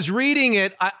as I was reading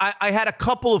it, I had a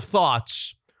couple of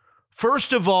thoughts.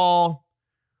 First of all,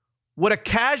 what a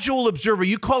casual observer,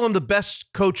 you call him the best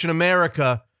coach in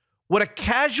America, would a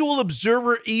casual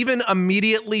observer even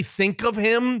immediately think of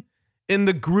him in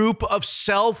the group of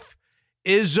Self,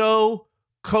 Izzo,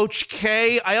 Coach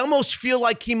K? I almost feel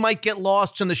like he might get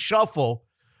lost in the shuffle.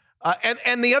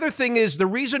 And the other thing is, the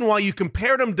reason why you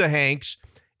compared him to Hanks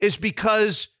is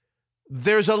because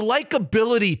there's a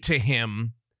likability to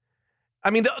him. I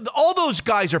mean, all those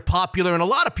guys are popular, and a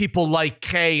lot of people like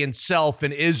Kay and Self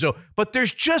and Izzo, but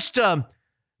there's just an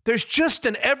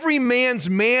every man's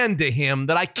man to him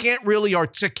that I can't really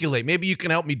articulate. Maybe you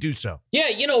can help me do so. Yeah,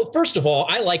 first of all,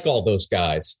 I like all those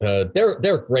guys.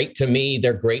 They're great to me.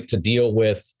 They're great to deal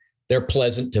with. They're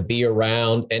pleasant to be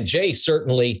around. And Jay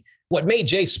certainly. What made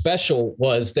Jay special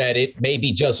was that it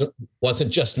maybe just wasn't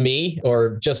just me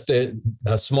or just a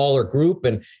smaller group.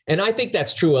 And I think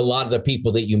that's true a lot of the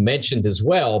people that you mentioned as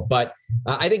well. But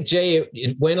I think Jay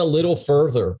went a little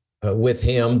further with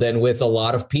him than with a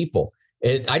lot of people.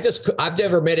 I've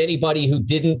never met anybody who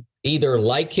didn't either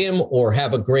like him or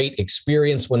have a great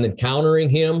experience when encountering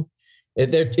him.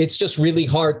 It's just really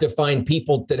hard to find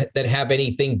people that have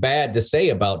anything bad to say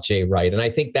about Jay Wright. And I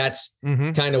think that's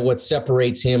kind of what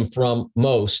separates him from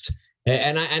most.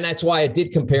 And that's why I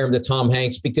did compare him to Tom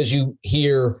Hanks, because you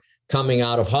hear coming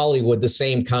out of Hollywood the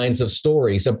same kinds of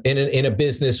stories in a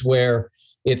business where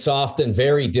it's often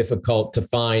very difficult to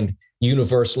find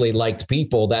universally liked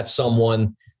people. That's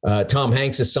someone, Tom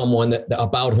Hanks is someone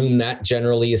about whom that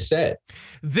generally is said.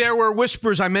 There were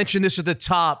whispers, I mentioned this at the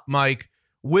top, Mike,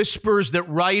 whispers that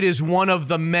Wright is one of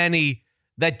the many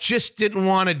that just didn't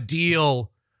want to deal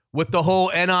with the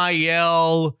whole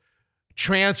NIL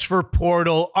transfer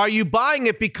portal. Are you buying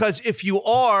it? Because if you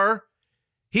are,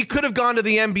 he could have gone to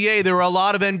the NBA. There are a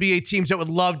lot of NBA teams that would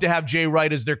love to have Jay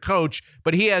Wright as their coach,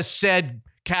 but he has said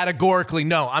categorically,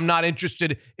 no, I'm not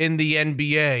interested in the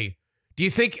NBA. Do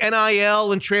you think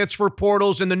NIL and transfer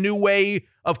portals and the new way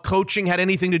of coaching had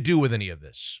anything to do with any of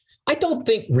this? I don't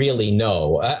think really,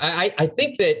 no. I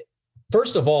think that,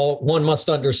 first of all, one must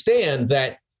understand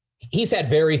that he's had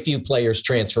very few players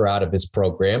transfer out of his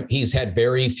program. He's had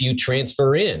very few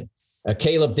transfer in.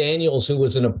 Caleb Daniels, who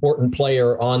was an important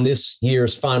player on this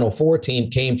year's Final Four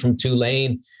team, came from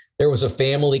Tulane. There was a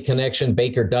family connection.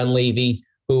 Baker Dunleavy,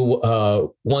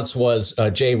 who once was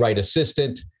a Jay Wright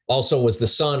assistant, also was the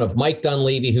son of Mike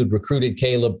Dunleavy, who'd recruited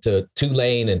Caleb to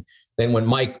Tulane. And Then when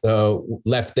Mike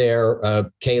left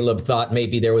there, Caleb thought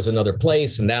maybe there was another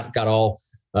place, and that got all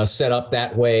set up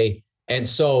that way. And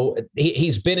so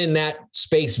he's been in that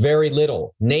space very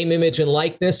little. Name, image, and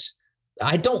likeness,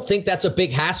 I don't think that's a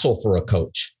big hassle for a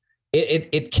coach.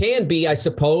 It can be, I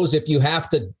suppose, if you have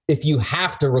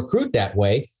to recruit that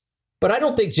way. But I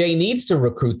don't think Jay needs to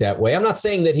recruit that way. I'm not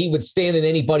saying that he would stand in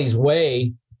anybody's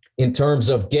way in terms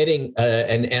of getting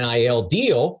an NIL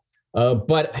deal,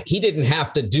 but he didn't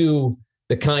have to do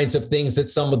the kinds of things that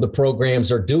some of the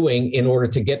programs are doing in order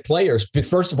to get players. But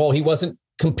first of all, he wasn't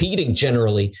competing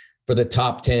generally for the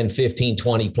top 10, 15,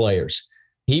 20 players.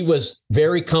 He was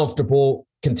very comfortable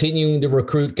continuing to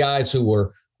recruit guys who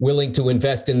were willing to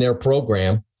invest in their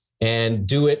program and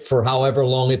do it for however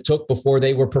long it took before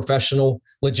they were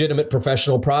legitimate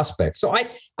professional prospects. So I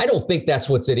don't think that's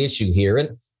what's at issue here.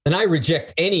 And I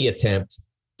reject any attempt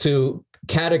to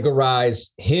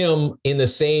categorize him in the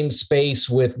same space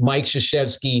with Mike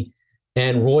Krzyzewski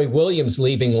and Roy Williams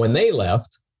leaving when they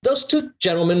left. Those two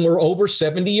gentlemen were over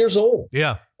 70 years old.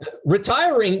 Yeah.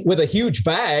 Retiring with a huge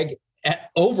bag at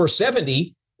over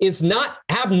 70 is not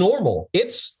abnormal.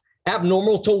 It's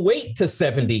abnormal to wait to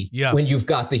 70 when you've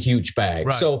got the huge bag.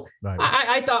 Right. So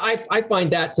I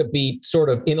find that to be sort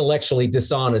of intellectually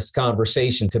dishonest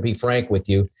conversation, to be frank with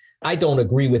you. I don't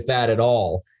agree with that at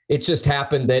all. It just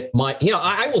happened that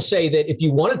I will say that if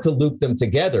you wanted to loop them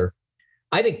together,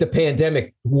 I think the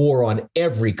pandemic wore on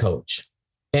every coach.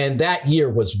 And that year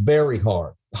was very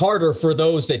hard. Harder for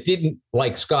those that didn't,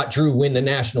 like Scott Drew, win the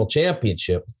national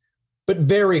championship, but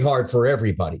very hard for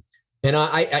everybody. And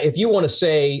if you want to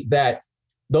say that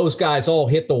those guys all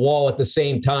hit the wall at the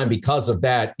same time because of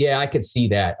that, yeah, I could see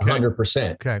that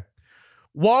 100%. Okay.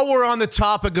 While we're on the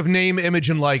topic of name, image,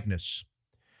 and likeness,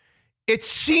 it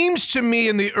seems to me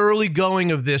in the early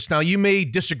going of this, now you may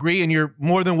disagree and you're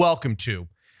more than welcome to,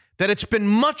 that it's been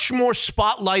much more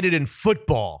spotlighted in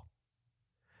football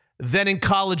than in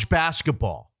college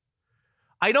basketball.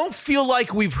 I don't feel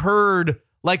like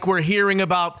we're hearing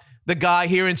about the guy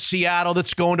here in Seattle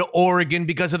that's going to Oregon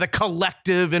because of the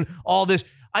collective and all this.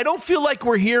 I don't feel like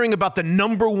we're hearing about the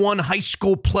number one high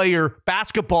school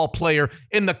basketball player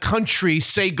in the country,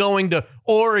 say, going to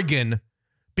Oregon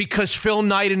because Phil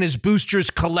Knight and his boosters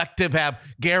collective have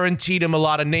guaranteed him a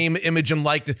lot of name, image, and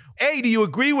likeness. A, do you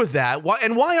agree with that? Why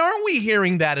aren't we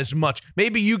hearing that as much?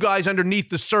 Maybe you guys underneath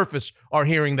the surface are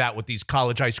hearing that with these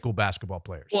college high school basketball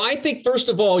players. Well, I think, first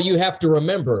of all, you have to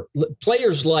remember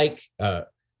players like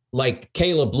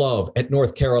Caleb Love at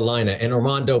North Carolina and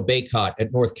Armando Bacot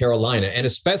at North Carolina, and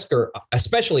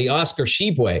especially Oscar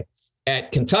Tshiebwe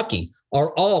at Kentucky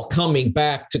are all coming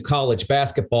back to college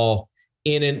basketball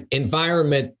in an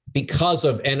environment because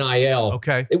of NIL.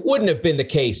 Okay. It wouldn't have been the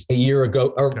case a year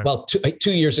ago, or about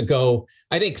 2 years ago.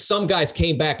 I think some guys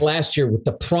came back last year with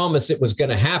the promise it was going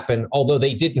to happen, although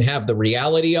they didn't have the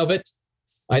reality of it.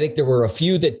 I think there were a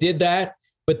few that did that.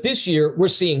 But this year, we're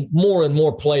seeing more and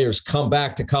more players come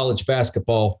back to college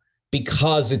basketball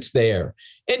because it's there.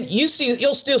 And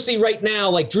you'll still see right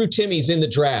now, like Drew Timmy's in the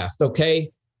draft,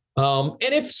 okay? And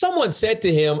if someone said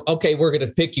to him, okay, we're going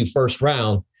to pick you first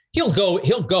round, he'll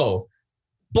go.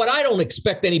 But I don't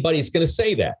expect anybody's going to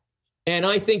say that. And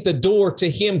I think the door to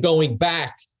him going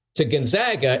back to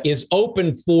Gonzaga is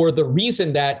open for the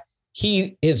reason that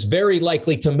he is very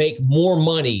likely to make more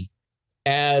money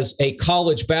as a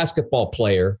college basketball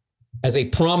player, as a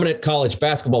prominent college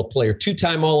basketball player,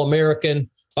 two-time All-American,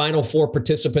 Final Four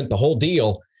participant, the whole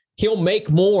deal. He'll make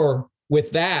more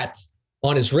with that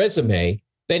on his resume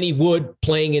than he would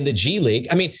playing in the G League.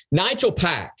 I mean, Nigel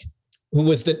Pack, who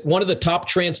was one of the top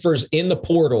transfers in the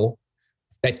portal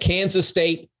at Kansas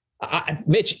State.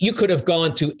 Mitch, you could have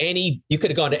gone to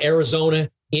Arizona,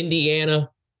 Indiana,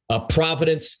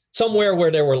 Providence, somewhere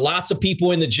where there were lots of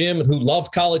people in the gym who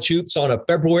loved college hoops on a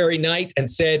February night and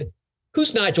said,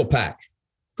 who's Nigel Pack?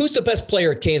 Who's the best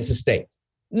player at Kansas State?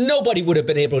 Nobody would have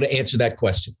been able to answer that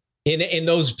question in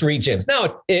those three gyms.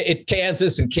 Now, at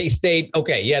Kansas and K-State,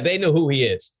 okay, yeah, they know who he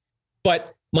is.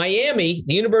 But Miami,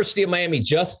 the University of Miami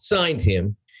just signed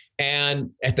him.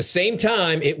 And at the same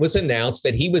time, it was announced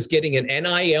that he was getting an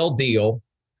NIL deal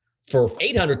for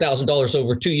 $800,000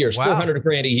 over 2 years, Wow.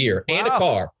 $400,000 a year, and a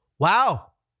car. Wow.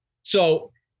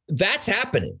 So that's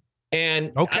happening.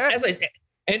 And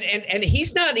and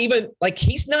he's not even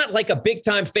he's not like a big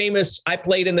time famous, I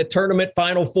played in the tournament,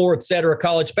 Final Four, et cetera,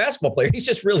 college basketball player. He's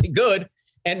just really good.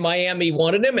 And Miami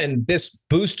wanted him. And this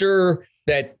booster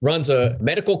that runs a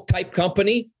medical type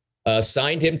company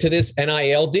signed him to this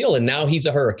NIL deal. And now he's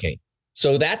a Hurricane.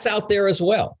 So that's out there as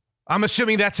well. I'm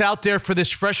assuming that's out there for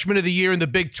this freshman of the year in the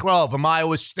Big 12 from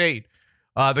Iowa State.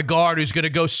 The guard who's going to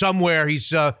go somewhere.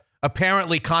 He's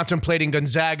apparently contemplating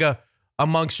Gonzaga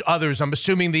amongst others. I'm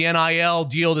assuming the NIL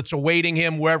deal that's awaiting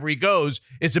him wherever he goes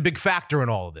is a big factor in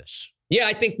all of this. Yeah,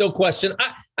 I think no question.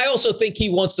 I also think he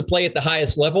wants to play at the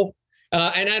highest level.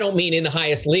 And I don't mean in the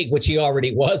highest league, which he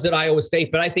already was at Iowa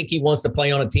State, but I think he wants to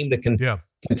play on a team that can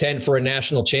contend for a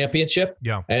national championship.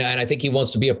 Yeah. And I think he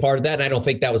wants to be a part of that. And I don't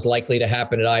think that was likely to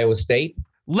happen at Iowa State.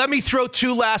 Let me throw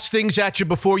two last things at you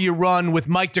before you run with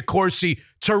Mike DeCourcy,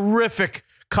 terrific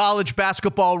college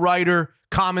basketball writer,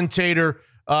 commentator,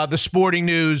 the Sporting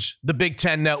News, the Big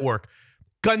Ten Network.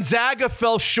 Gonzaga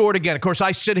fell short again. Of course,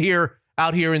 I sit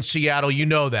out here in Seattle. You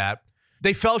know that.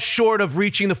 They fell short of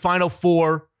reaching the Final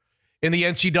Four in the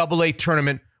NCAA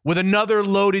tournament with another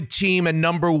loaded team and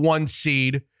number 1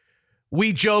 seed.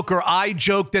 I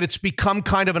joke that it's become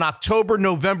kind of an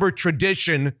October-November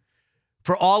tradition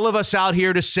for all of us out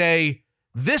here to say,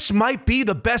 this might be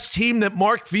the best team that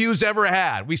Mark Few's ever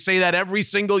had. We say that every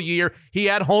single year. He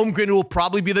had Holmgren, who will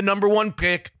probably be the number 1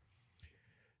 pick.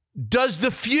 Does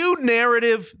the Few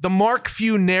narrative, the Mark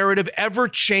Few narrative, ever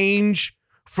change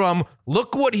from,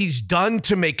 look what he's done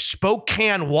to make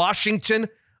Spokane, Washington,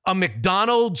 a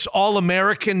McDonald's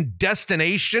All-American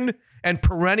destination and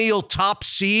perennial top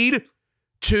seed,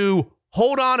 to,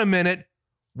 hold on a minute,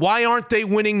 why aren't they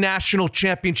winning national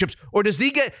championships? Or does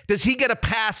he get a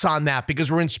pass on that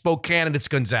because we're in Spokane and it's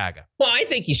Gonzaga? Well, I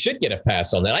think he should get a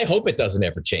pass on that. I hope it doesn't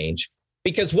ever change,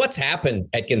 because what's happened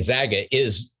at Gonzaga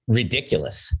is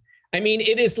ridiculous. I mean,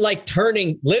 it is like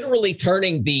literally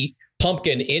turning the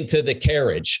pumpkin into the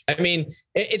carriage. I mean,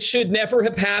 it should never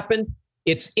have happened.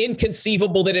 It's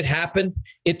inconceivable that it happened.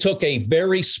 It took a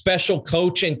very special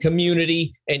coach and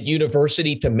community and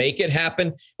university to make it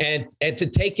happen, and to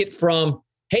take it from,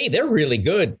 hey, they're really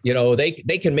good. You know, they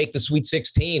can make the Sweet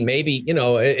 16. Maybe, you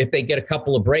know, if they get a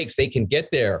couple of breaks, they can get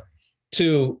there,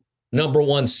 to number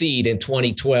 1 seed in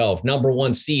 2012, number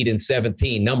 1 seed in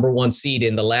 17, number 1 seed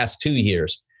in the last 2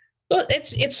 years. Well,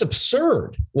 it's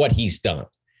absurd what he's done.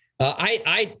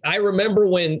 I remember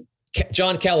when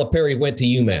John Calipari went to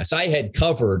UMass. I had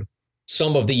covered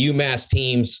some of the UMass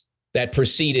teams that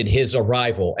preceded his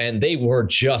arrival, and they were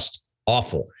just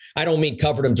awful. I don't mean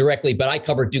covered them directly, but I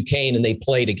covered Duquesne, and they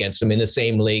played against them in the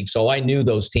same league. So I knew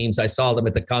those teams. I saw them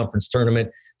at the conference tournament,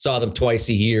 saw them twice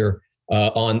a year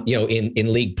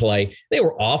in league play. They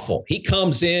were awful. He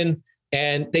comes in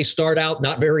and they start out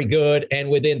not very good, and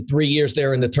within 3 years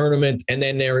they're in the tournament, and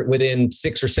then they're within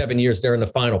 6 or 7 years they're in the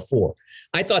Final Four.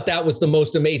 I thought that was the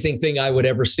most amazing thing I would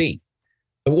ever see.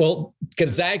 Well,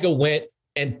 Gonzaga went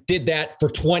and did that for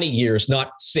 20 years,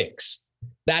 not 6.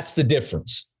 That's the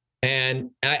difference. And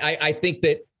I think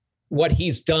that what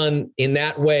he's done in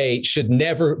that way should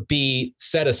never be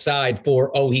set aside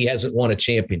for, he hasn't won a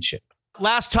championship.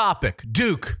 Last topic,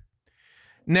 Duke.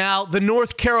 Now, the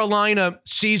North Carolina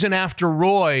season after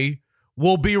Roy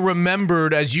will be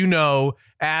remembered, as you know,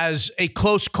 as a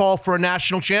close call for a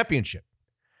national championship.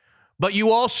 But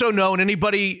you also know, and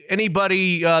anybody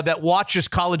that watches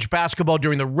college basketball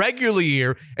during the regular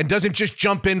year and doesn't just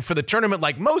jump in for the tournament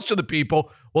like most of the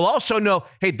people, will also know,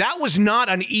 hey, that was not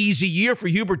an easy year for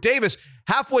Hubert Davis.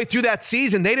 Halfway through that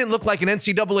season, they didn't look like an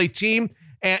NCAA team,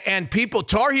 and people,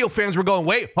 Tar Heel fans, were going,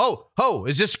 wait,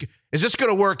 is this going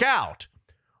to work out?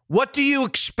 What do you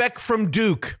expect from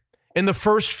Duke in the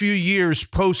first few years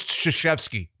post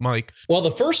Krzyzewski, Mike? Well,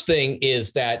 the first thing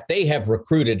is that they have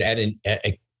recruited at an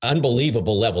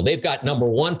unbelievable level. They've got number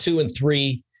 1, 2, and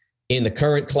 3 in the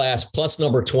current class, plus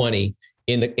number 20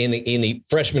 in the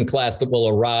freshman class that will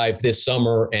arrive this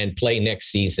summer and play next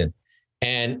season.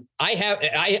 And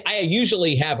I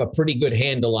usually have a pretty good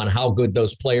handle on how good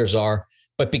those players are.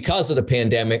 But because of the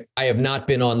pandemic, I have not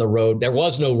been on the road. There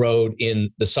was no road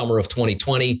in the summer of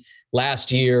 2020.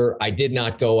 Last year, I did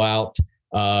not go out,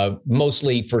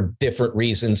 mostly for different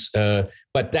reasons.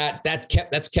 But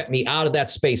that's kept me out of that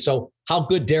space. So how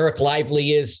good Derek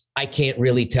Lively is, I can't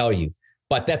really tell you.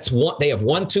 But that's one. They have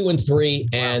 1, 2, and 3,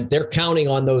 and they're counting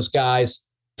on those guys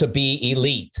to be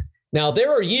elite. Now,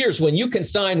 there are years when you can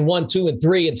sign 1, 2, and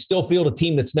 3 and still field a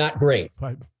team that's not great.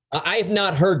 Right. I have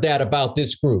not heard that about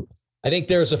this group. I think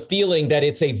there's a feeling that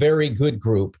it's a very good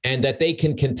group and that they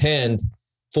can contend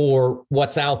for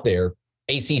what's out there.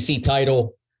 ACC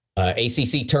title,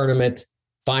 ACC tournament,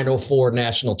 Final Four,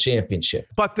 national championship.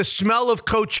 But the smell of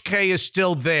Coach K is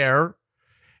still there.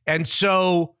 And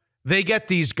so they get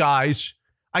these guys.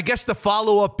 I guess the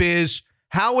follow-up is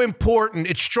how important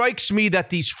it strikes me that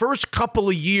these first couple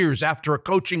of years after a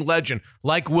coaching legend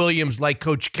like Williams, like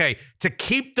Coach K, to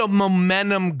keep the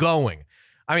momentum going.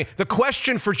 I mean, the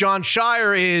question for John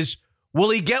Shire is, will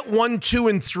he get 1, 2,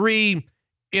 and 3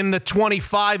 in the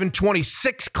 25 and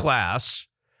 26 class?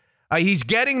 He's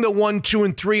getting the 1, 2,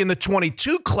 and 3 in the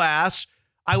 22 class.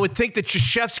 I would think that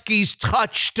Krzyzewski's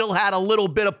touch still had a little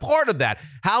bit of part of that.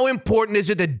 How important is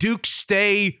it that Duke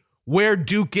stay where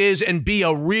Duke is and be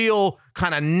a real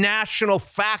kind of national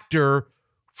factor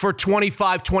for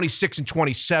 25, 26, and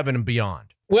 27 and beyond?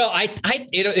 Well,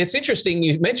 it's interesting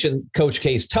you mentioned Coach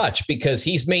K's touch because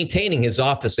he's maintaining his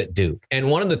office at Duke. And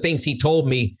one of the things he told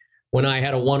me when I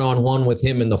had a one-on-one with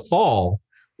him in the fall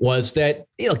was that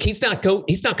he's not going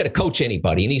to coach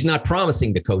anybody, and he's not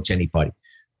promising to coach anybody.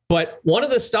 But one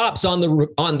of the stops on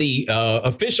the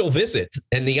official visit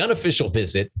and the unofficial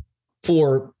visit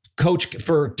for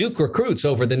Duke recruits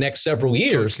over the next several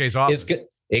years is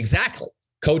exactly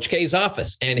Coach K's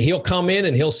office. And he'll come in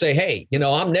and he'll say, hey,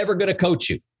 I'm never going to coach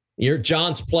you. You're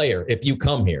John's player if you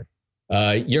come here.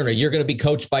 You're going to be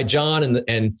coached by John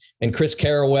and Chris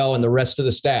Carrawell and the rest of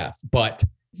the staff. But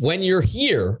when you're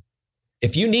here,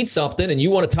 if you need something and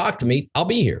you want to talk to me, I'll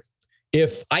be here.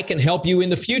 If I can help you in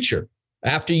the future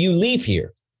after you leave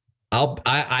here,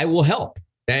 I will help.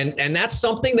 And that's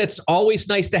something that's always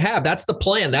nice to have. That's the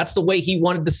plan. That's the way he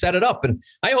wanted to set it up. And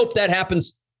I hope that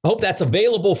happens. I hope that's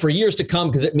available for years to come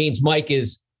because it means Mike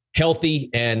is healthy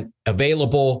and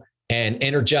available and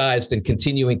energized and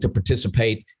continuing to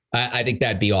participate. I think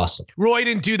that'd be awesome. Roy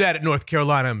didn't do that at North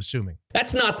Carolina, I'm assuming.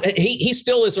 That's not, he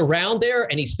still is around there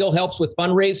and he still helps with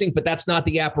fundraising, but that's not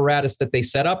the apparatus that they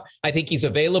set up. I think he's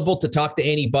available to talk to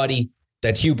anybody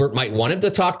that Hubert might want him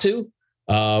to talk to.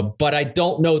 But I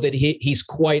don't know that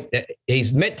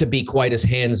he's meant to be quite as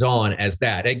hands-on as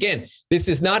that. Again, this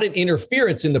is not an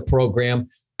interference in the program.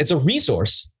 It's a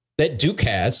resource that Duke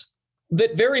has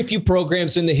that very few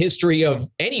programs in the history of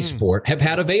any sport have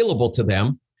had available to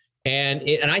them. And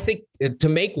I think to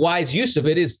make wise use of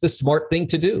it is the smart thing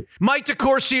to do. Mike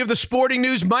DeCourcy of the Sporting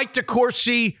News, Mike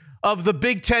DeCourcy of the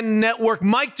Big Ten Network,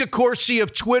 Mike DeCourcy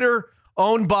of Twitter,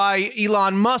 owned by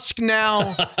Elon Musk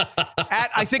now.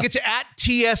 I think it's at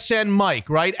TSN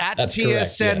Mike, right? At That's TSN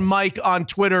correct, yes. Mike on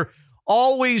Twitter.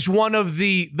 Always one of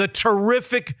the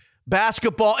terrific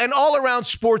basketball and all around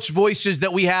sports voices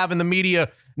that we have in the media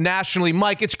nationally.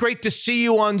 Mike, it's great to see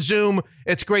you on Zoom.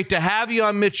 It's great to have you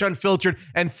on Mitch Unfiltered.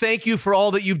 And thank you for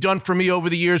all that you've done for me over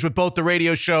the years with both the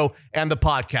radio show and the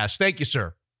podcast. Thank you,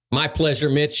 sir. My pleasure,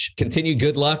 Mitch. Continued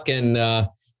good luck and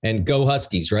go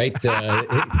Huskies, right?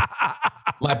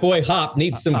 My boy Hop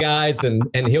needs some guys and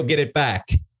he'll get it back.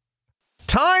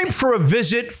 Time for a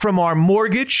visit from our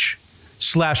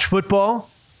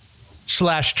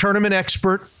mortgage/football/tournament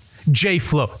expert,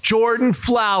 J-Flow, Jordan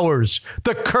Flowers,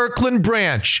 the Kirkland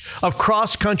branch of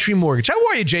Cross Country Mortgage. How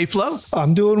are you, J-Flow?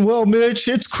 I'm doing well, Mitch.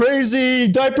 It's crazy.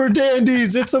 Diaper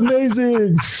dandies. It's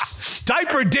amazing.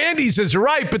 Diaper dandies is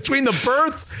right. Between the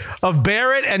birth of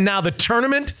Barrett and now the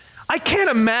tournament, I can't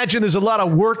imagine there's a lot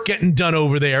of work getting done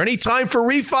over there. Any time for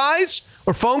refis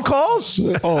or phone calls?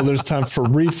 Oh, there's time for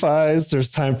refis. There's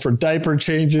time for diaper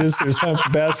changes. There's time for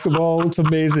basketball. It's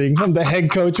amazing. I'm the head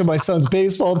coach of my son's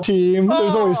baseball team.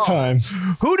 There's always time.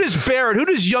 How old is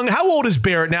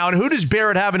Barrett now, and who does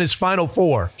Barrett have in his Final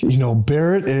Four?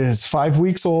 Barrett is 5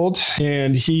 weeks old,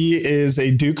 and he is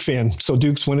a Duke fan. So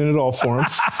Duke's winning it all for him.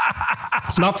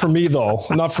 Not for me, though.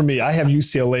 Not for me. I have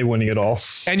UCLA winning it all.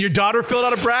 And your daughter filled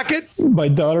out a bracket? My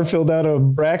daughter filled out a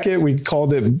bracket. We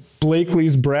called it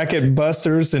Blakely's Bracket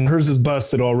Busters, and hers is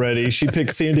busted already. She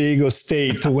picked San Diego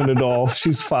State to win it all.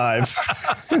 She's 5.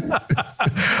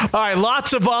 All right,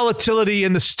 lots of volatility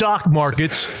in the stock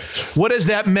markets. What has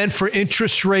that meant for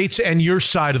interest rates and your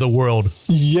side of the world?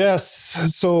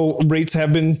 Yes. So rates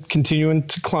have been continuing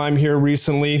to climb here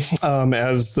recently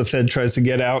as the Fed tries to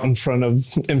get out in front of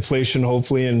inflation,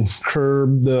 hopefully, and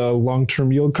curb the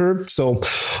long-term yield curve. So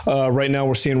right now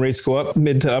we're seeing rates go up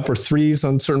mid to upper 3s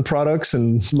on certain products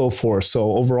and low 4s.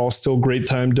 So overall, still great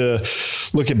time to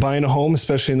look at buying a home,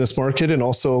 especially in this market, and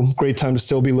also great time to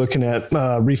still be looking at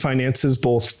refinances,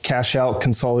 both cash out,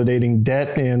 consolidating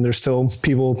debt, and there's still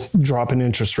people dropping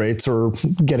interest rates or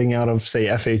getting out of, say,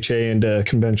 FHA into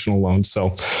conventional loans.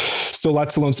 So still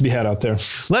lots of loans to be had out there.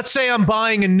 Let's say I'm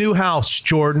buying a new house,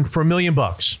 Jordan, for $1 million.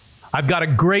 I've got a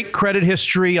great credit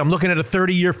history. I'm looking at a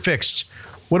 30-year fixed.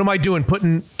 What am I doing?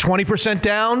 Putting 20%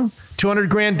 down,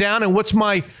 $200,000 down, and what's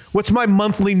my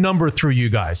monthly number through you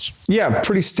guys? Yeah,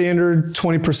 pretty standard,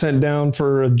 20% down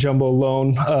for a jumbo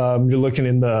loan. You're looking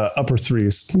in the upper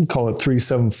 3s. Call it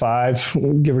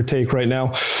 375, give or take right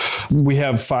now. We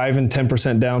have 5 and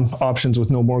 10% down options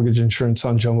with no mortgage insurance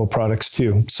on jumbo products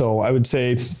too. So I would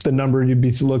say the number you'd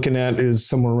be looking at is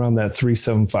somewhere around that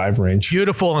 375 range.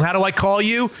 Beautiful. And how do I call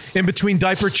you in between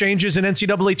diaper changes and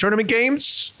NCAA tournament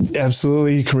games?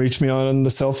 Absolutely. You can reach me on the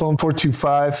cell phone,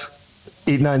 425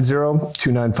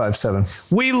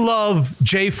 890-2957. We love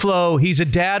J-Flo. He's a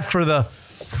dad for the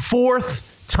fourth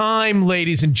time,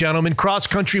 ladies and gentlemen. Cross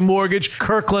Country Mortgage,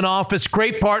 Kirkland office,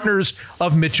 great partners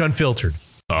of Mitch Unfiltered.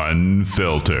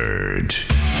 Unfiltered.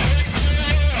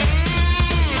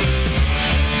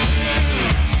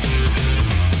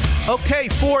 Okay,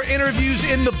 4 interviews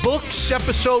in the books.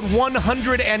 Episode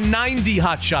 190,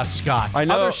 Hot Shot Scott. I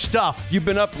know. Other stuff. You've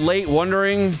been up late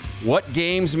wondering what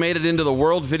games made it into the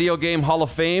World Video Game Hall of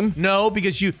Fame? No,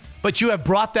 because you have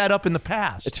brought that up in the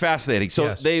past. It's fascinating. So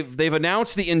Yes. they've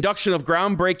announced the induction of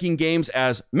groundbreaking games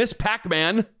as Miss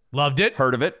Pac-Man. Loved it.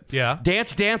 Heard of it. Yeah.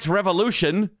 Dance Dance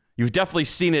Revolution. You've definitely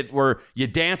seen it where you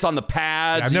dance on the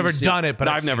pads. Yeah, I've never done it, but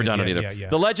I've never done it either. Yeah.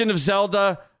 The Legend of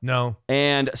Zelda. No.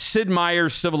 And Sid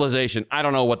Meier's Civilization. I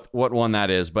don't know what one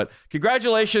that is, but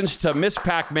congratulations to Miss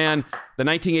Pac-Man, the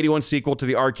 1981 sequel to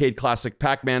the arcade classic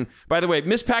Pac-Man. By the way,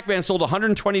 Miss Pac-Man sold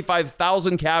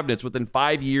 125,000 cabinets within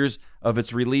 5 years of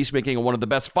its release, making it one of the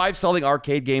best 5-selling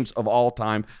arcade games of all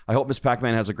time. I hope Miss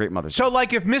Pac-Man has a great Mother's Day. So,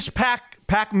 like, if Miss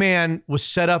Pac-Man was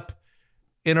set up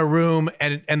in a room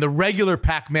and the regular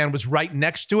Pac-Man was right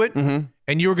next to it,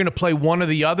 and you were going to play one or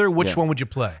the other, which one would you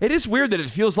play? It is weird that it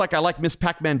feels like I like Miss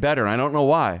Pac-Man better, and I don't know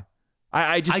why.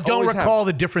 I don't recall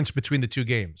the difference between the two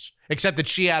games, except that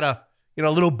she had a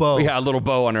little bow. Yeah, a little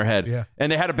bow on her head. Yeah.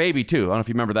 And they had a baby, too. I don't know if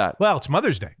you remember that. Well, it's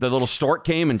Mother's Day. The little stork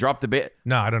came and dropped the baby.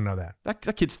 No, I don't know that.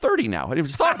 That kid's 30 now. I didn't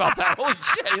even thought about that. Holy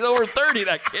shit, he's over 30,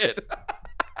 that kid.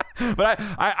 But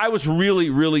I was really,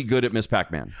 really good at Miss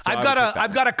Pac-Man. So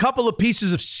I've got a couple of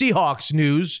pieces of Seahawks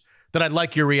news that I'd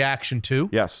like your reaction to.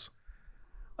 Yes.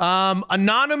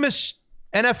 Anonymous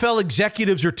NFL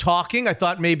executives are talking. I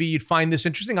thought maybe you'd find this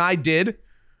interesting. I did.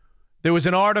 There was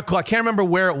an article, I can't remember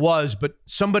where it was, but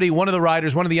one of the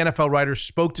NFL writers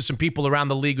spoke to some people around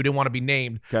the league who didn't want to be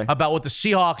named about what the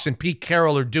Seahawks and Pete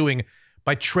Carroll are doing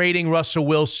by trading Russell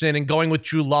Wilson and going with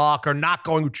Drew Lock or not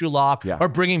going with Drew Lock or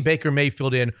bringing Baker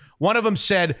Mayfield in. One of them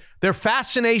said their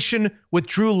fascination with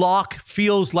Drew Lock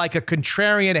feels like a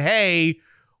contrarian, hey,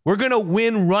 we're going to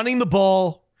win running the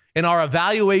ball, and our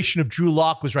evaluation of Drew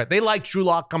Lock was right. They liked Drew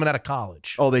Lock coming out of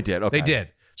college. Oh, they did? Okay. They did.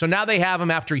 So now they have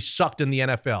him after he sucked in the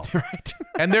NFL. Right.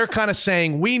 And they're kind of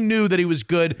saying, we knew that he was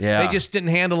good. Yeah. They just didn't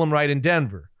handle him right in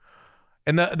Denver.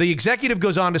 And the executive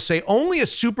goes on to say, only a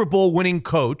Super Bowl winning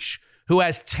coach who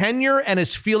has tenure and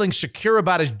is feeling secure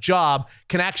about his job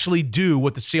can actually do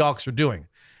what the Seahawks are doing.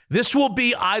 This will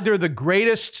be either the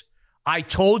greatest I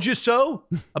told you so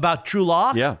about Drew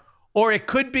Lock, or it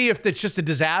could be, if it's just a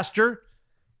disaster,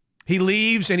 he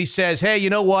leaves and he says, hey, you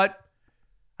know what?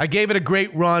 I gave it a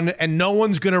great run, and no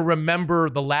one's going to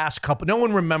remember the last couple. No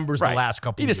one remembers the last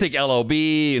couple. You just think LOB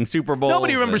and Super Bowl.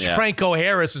 Nobody remembers Franco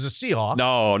Harris as a Seahawk.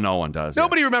 No one does.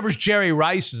 Nobody remembers Jerry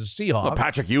Rice as a Seahawk. Well,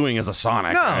 Patrick Ewing as a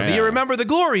Sonic. No, do you remember the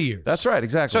glory years? That's right,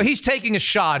 exactly. So he's taking a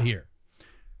shot here.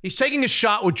 He's taking a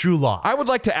shot with Drew Lock. I would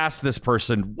like to ask this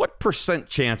person, what %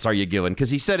 chance are you giving? Because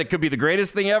he said it could be the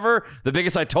greatest thing ever, the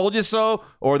biggest I told you so,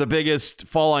 or the biggest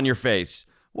fall on your face.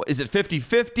 What, is it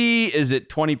 50-50? Is it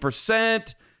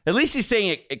 20%? At least he's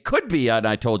saying it could be an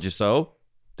I told you so.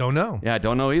 Don't know. Yeah, I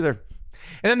don't know either.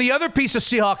 And then the other piece of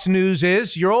Seahawks news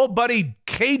is your old buddy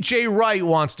KJ Wright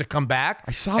wants to come back.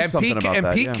 I saw something about that.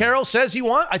 And Pete Carroll says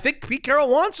I think Pete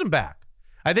Carroll wants him back.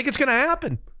 I think it's going to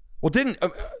happen. Well,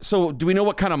 so do we know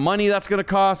what kind of money that's going to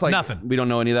cost? Like, nothing. We don't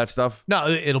know any of that stuff? No,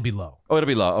 it'll be low. Oh, it'll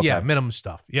be low. Okay. Yeah, minimum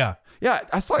stuff. Yeah. Yeah,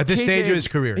 I thought at this stage of his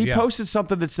career, he posted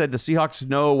something that said the Seahawks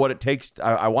know what it takes.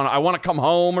 I want to come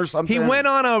home or something. He went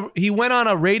on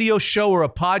a radio show or a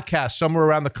podcast somewhere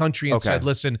around the country and said,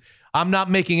 "Listen, I'm not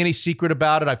making any secret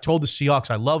about it. I've told the Seahawks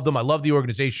I love them, I love the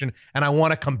organization, and I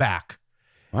want to come back."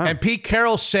 Wow. And Pete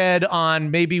Carroll said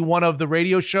on maybe one of the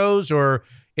radio shows or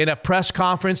in a press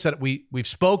conference that we've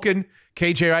spoken,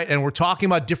 KJ Wright, and we're talking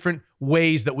about different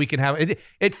ways that we can have it.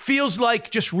 It feels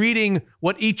like, just reading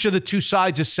what each of the two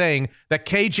sides is saying, that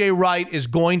KJ Wright is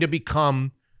going to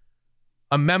become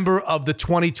a member of the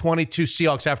 2022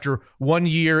 Seahawks after 1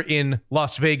 year in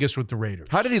Las Vegas with the Raiders.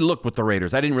 How did he look with the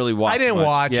Raiders? I didn't really watch. I didn't much.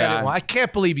 watch. Yeah. I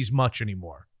can't believe he's much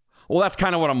anymore. Well, that's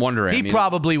kind of what I'm wondering. He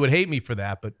probably would hate me for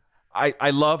that, but I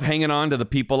love hanging on to the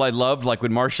people I loved, like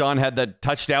when Marshawn had that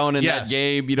touchdown in that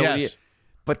game. You know,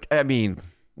 but I mean,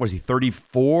 what is he,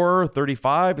 34,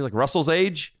 35? He's like Russell's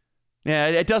age. Yeah,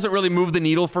 it doesn't really move the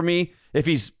needle for me if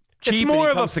he's cheap. It's more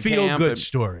of a feel-good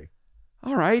story.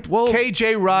 All right, well,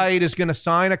 KJ Wright is going to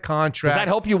sign a contract. Does that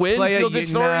help you win? Feel-good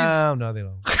stories? No, they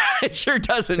don't. It sure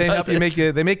doesn't.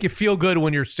 They make you feel good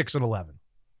when you're 6-11.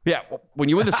 Yeah, when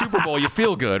you win the Super Bowl, you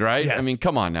feel good, right? Yes. I mean,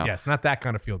 come on now. Yes, not that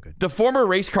kind of feel good. The former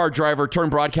race car driver turned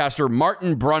broadcaster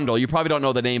Martin Brundle, you probably don't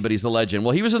know the name, but he's a legend.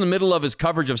 Well, he was in the middle of his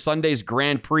coverage of Sunday's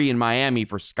Grand Prix in Miami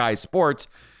for Sky Sports,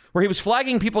 where he was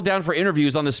flagging people down for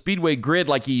interviews on the Speedway grid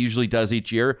like he usually does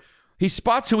each year. He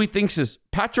spots who he thinks is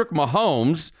Patrick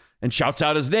Mahomes and shouts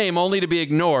out his name only to be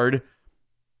ignored.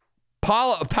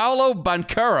 Paolo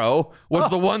Banchero was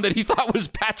the one that he thought was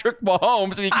Patrick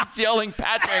Mahomes, and he keeps yelling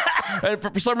Patrick. And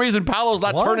for some reason, Paolo's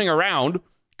not turning around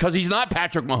because he's not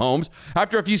Patrick Mahomes.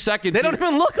 After a few seconds, they don't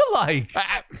even look alike.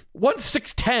 One's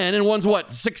 6'10", and one's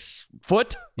what, 6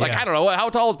 foot? Like, I don't know. How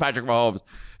tall is Patrick Mahomes?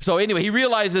 So anyway, he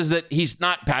realizes that he's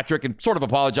not Patrick and sort of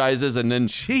apologizes, and then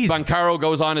Banchero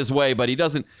goes on his way, but he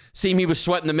doesn't seem he was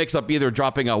sweating the mix-up either,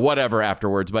 dropping a whatever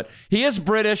afterwards. But he is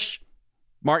British,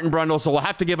 Martin Brundle, so we'll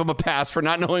have to give him a pass for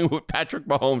not knowing what Patrick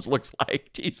Mahomes looks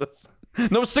like. Jesus.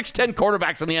 No 6'10"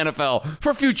 quarterbacks in the NFL.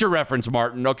 For future reference,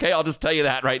 Martin, okay? I'll just tell you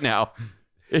that right now.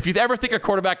 If you ever think a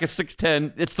quarterback is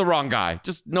 6'10", it's the wrong guy.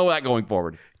 Just know that going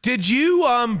forward. Did you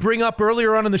bring up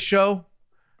earlier on in the show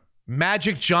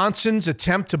Magic Johnson's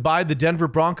attempt to buy the Denver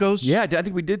Broncos? Yeah, I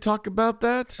think we did talk about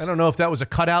that. I don't know if that was a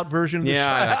cutout version of the show.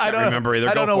 I don't remember either.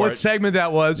 I don't know what segment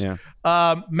that was.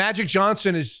 Yeah. Magic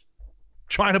Johnson is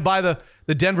trying to buy the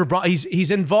Denver Broncos.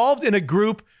 He's involved in a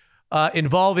group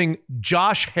involving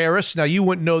Josh Harris. Now, you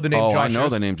wouldn't know the name Josh Harris. I know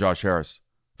the name Josh Harris.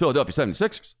 Philadelphia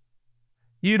 76ers.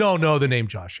 You don't know the name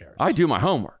Josh Harris. I do my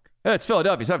homework. It's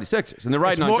Philadelphia 76ers, and they're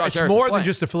riding on Josh Harris. It's more than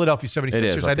just the Philadelphia 76ers. It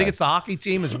is, okay. I think it's the hockey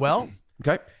team as well.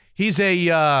 Okay. He's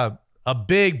a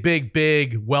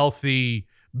big, wealthy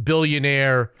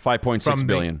billionaire. 5.6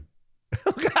 billion.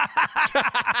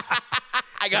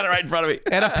 I got it right in front of me.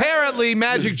 And apparently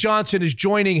Magic Johnson is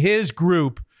joining his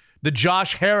group, the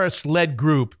Josh Harris-led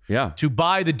group, to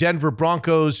buy the Denver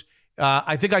Broncos.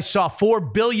 I think I saw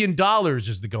 $4 billion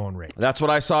is the going rate. That's what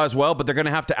I saw as well, but they're going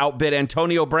to have to outbid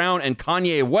Antonio Brown and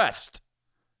Kanye West.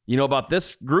 You know about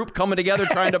this group coming together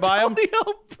trying to buy him?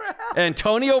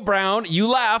 Antonio Brown, you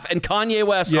laugh, and Kanye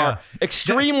West are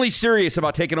extremely serious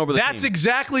about taking over the team. That's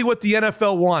exactly what the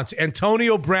NFL wants,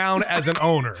 Antonio Brown as an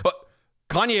owner. But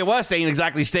Kanye West ain't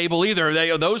exactly stable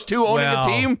either. Those two owning the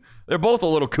team, they're both a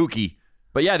little kooky.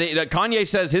 But yeah, Kanye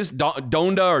says his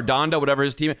Donda, whatever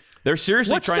his team, they're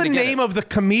seriously trying to get What's the name of the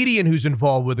comedian who's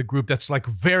involved with the group that's like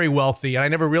very wealthy? And I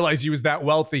never realized he was that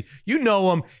wealthy. You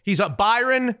know him. He's a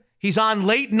Byron. He's on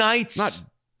late nights.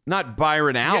 Not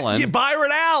Byron Allen. Yeah,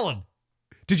 Byron Allen.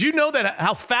 Did you know that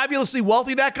how fabulously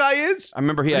wealthy that guy is? I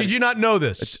remember he had. Did you not know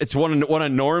this? It's one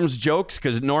of Norm's jokes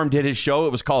because Norm did his show.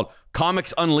 It was called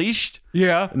Comics Unleashed.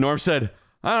 Yeah. Norm said,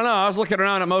 I don't know. I was looking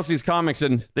around at most of these comics,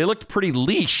 and they looked pretty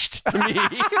leashed to me.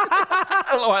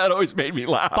 I don't know why that always made me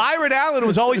laugh. Byron Allen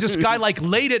was always this guy like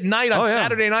late at night on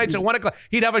Saturday nights at 1 o'clock.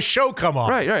 He'd have a show come on.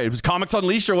 Right. It was Comics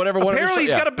Unleashed or whatever. Apparently,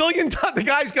 he's got $1 billion.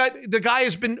 The guy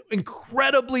has been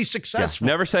incredibly successful.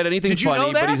 Never said anything Did you funny,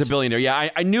 know that? but he's a billionaire. Yeah,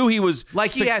 I knew he was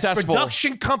like he successful. has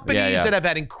production companies that have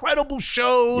had incredible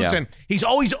shows, and he's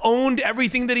always owned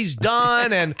everything that he's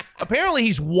done. And apparently,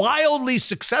 he's wildly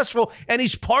successful, and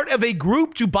he's part of a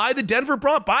group to buy the Denver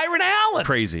Broncos. Byron Allen.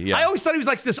 Crazy, yeah. I always thought he was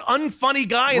like this unfunny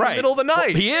guy in the middle of the night.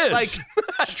 Well, he is. Like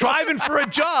striving for a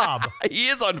job. He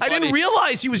is unfunny. I didn't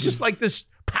realize he was just like this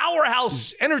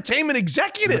powerhouse entertainment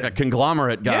executive. He's like a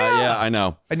conglomerate guy. Yeah, I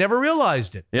know. I never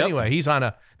realized it. Yep. Anyway, he's on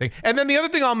a thing. And then the other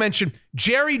thing I'll mention,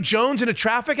 Jerry Jones in a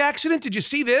traffic accident. Did you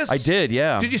see this? I did,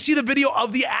 yeah. Did you see the video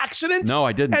of the accident? No,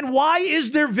 I didn't. And why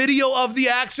is there video of the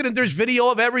accident? There's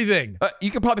video of everything.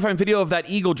 You could probably find video of that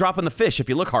eagle dropping the fish if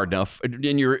you look hard enough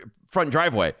in your front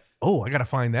driveway. Oh, I got to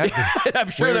find that.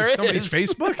 I'm sure there is. Somebody's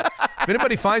Facebook? If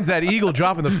anybody finds that eagle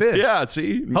dropping the fish. Yeah,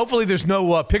 see? Hopefully there's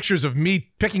no pictures of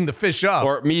me picking the fish up.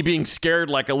 Or me being scared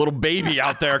like a little baby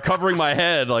out there covering my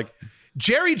head. Like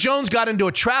Jerry Jones got into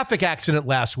a traffic accident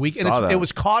last week, and it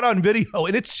was caught on video,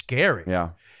 and it's scary. Yeah.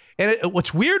 And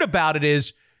what's weird about it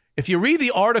is, if you read the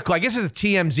article, I guess it's a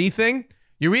TMZ thing,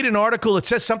 you read an article, it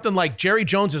says something like Jerry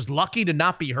Jones is lucky to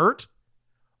not be hurt.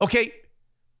 Okay,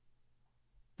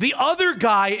 the other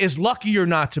guy is luckier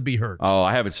not to be hurt. Oh,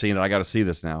 I haven't seen it. I got to see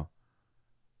this now.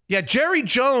 Yeah, Jerry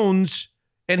Jones,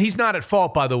 and he's not at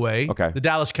fault, by the way. Okay. The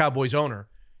Dallas Cowboys owner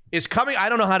is coming. I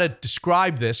don't know how to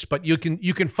describe this, but you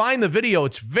can find the video.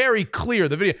 It's very clear.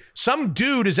 The video. Some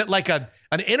dude is at like an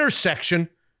intersection,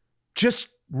 just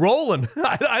rolling.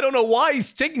 I don't know why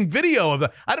he's taking video of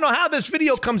that. I don't know how this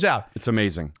video comes out. It's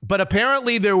amazing. But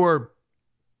apparently there were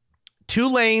 2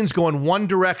 lanes going one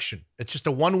direction. It's just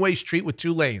a one-way street with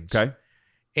 2 lanes. Okay.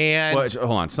 And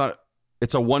hold on.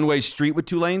 It's a one-way street with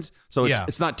 2 lanes. So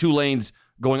it's not 2 lanes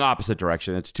going opposite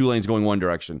direction. It's 2 lanes going one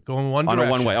direction. Going one on direction.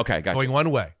 a one-way. Okay, gotcha. Going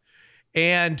one way.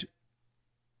 And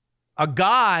a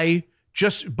guy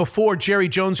just before Jerry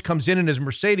Jones comes in his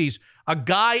Mercedes, a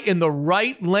guy in the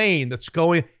right lane that's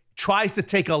going tries to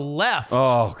take a left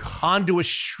onto a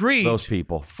street. Those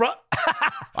people.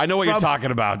 I know what you're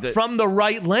talking about. From the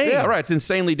right lane. Yeah, right. It's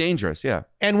insanely dangerous. Yeah.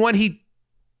 And when he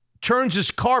turns his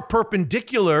car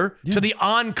perpendicular to the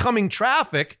oncoming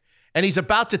traffic and he's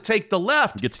about to take the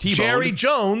left, gets T-boned. Jerry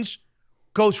Jones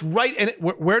goes right. And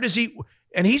where does he?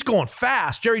 And he's going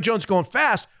fast. Jerry Jones going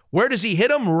fast. Where does he hit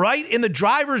him? Right in the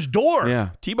driver's door.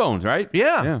 Yeah. T-bones, right?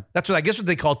 Yeah. That's what I guess what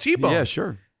they call T-bone. Yeah,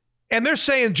 sure. And they're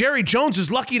saying Jerry Jones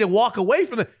is lucky to walk away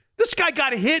from this guy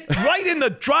got hit right in the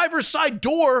driver's side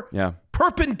door. Yeah.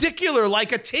 Perpendicular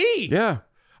like a T. Yeah.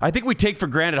 I think we take for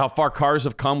granted how far cars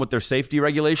have come with their safety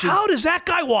regulations. How does that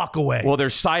guy walk away? Well,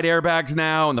 there's side airbags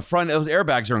now, and the front those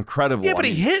airbags are incredible. Yeah, but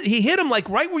he hit him like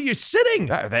right where you're sitting.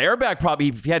 The airbag probably,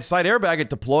 if he had side airbag, it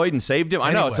deployed and saved him.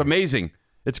 I know, it's amazing.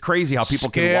 It's crazy how people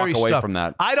can walk away from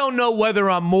that. I don't know whether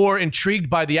I'm more intrigued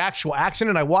by the actual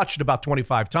accident. I watched it about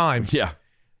 25 times. Yeah.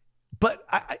 But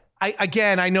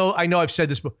I know I've said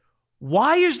this, but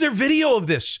why is there video of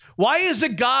this? Why is a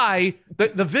guy,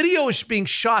 the video is being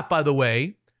shot, by the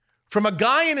way, from a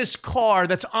guy in his car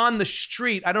that's on the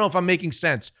street. I don't know if I'm making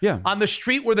sense. Yeah. On the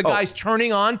street where the guy's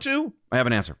turning onto. I have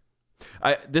an answer.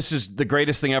 This is the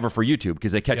greatest thing ever for YouTube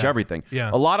because they catch everything. Yeah.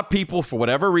 A lot of people, for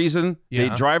whatever reason, they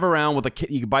drive around with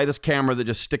you can buy this camera that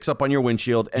just sticks up on your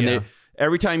windshield, and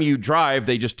every time you drive,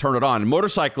 they just turn it on. And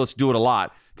motorcyclists do it a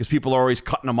lot because people are always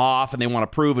cutting them off and they want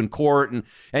to prove in court.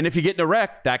 And if you get in a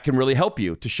wreck, that can really help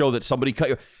you to show that somebody cut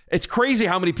you. It's crazy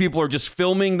how many people are just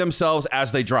filming themselves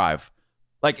as they drive.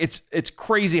 Like, it's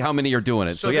crazy how many are doing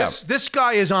it. So yeah. This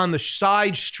guy is on the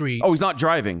side street. Oh, he's not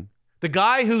driving. The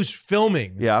guy who's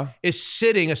filming is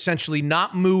sitting, essentially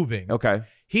not moving. Okay.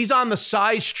 He's on the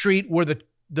side street where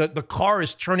the car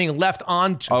is turning left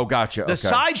onto. Oh, gotcha. The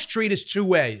side street is two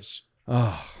ways.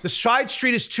 Oh. The side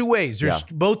street is two ways. There's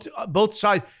both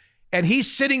sides. And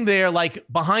he's sitting there like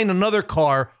behind another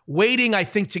car waiting, I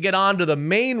think, to get onto the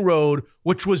main road,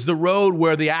 which was the road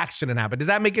where the accident happened. Does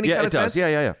that make any kind of sense?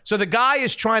 Yeah. So the guy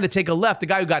is trying to take a left, the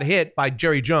guy who got hit by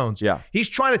Jerry Jones. Yeah. He's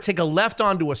trying to take a left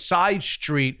onto a side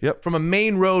street from a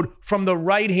main road from the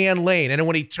right-hand lane. And then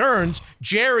when he turns,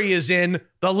 Jerry is in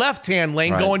the left-hand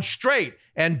lane going straight.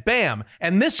 And bam.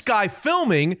 And this guy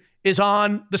filming is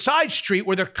on the side street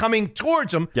where they're coming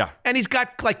towards him. Yeah. And he's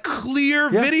got like clear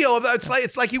video of that.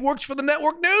 It's like he works for the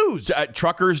network news.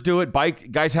 Truckers do it.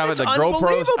 Bike guys have it. The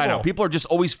GoPros. I know. People are just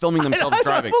always filming themselves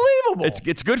driving. Unbelievable.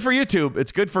 It's good for YouTube.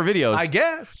 It's good for videos. I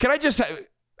guess. Can I just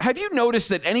have you noticed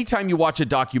that anytime you watch a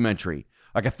documentary,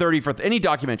 like a 30 for any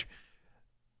documentary,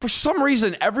 for some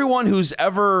reason, everyone who's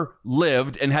ever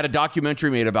lived and had a documentary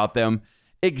made about them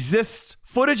exists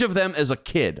footage of them as a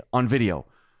kid on video.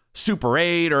 Super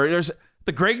 8, or there's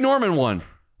the Greg Norman one.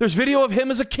 There's video of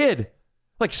him as a kid,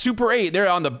 like Super 8. They're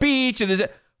on the beach, and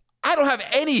I don't have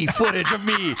any footage of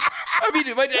me. I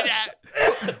mean,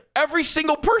 every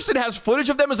single person has footage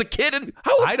of them as a kid. And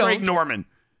how old is Greg Norman?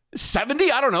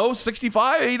 70? I don't know.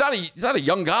 65? He's not a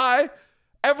young guy.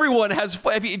 Everyone has.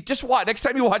 If you just watch next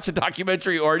time you watch a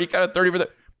documentary or any kind of 30 for the.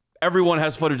 Everyone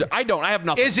has footage. I don't. I have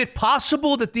nothing. Is it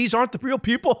possible that these aren't the real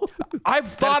people? I've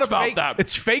thought about that.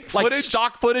 It's fake footage? Like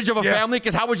stock footage of a family?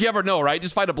 Because how would you ever know, right?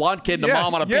 Just find a blonde kid and a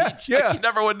mom on a beach. Yeah. Like, you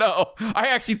never would know. I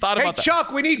actually thought about that. Hey,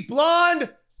 Chuck, we need blonde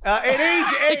at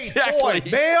age 8. Exactly.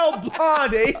 Boy, male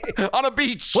blonde. On a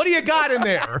beach. What do you got in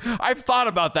there? I've thought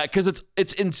about that because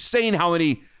it's insane how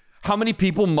many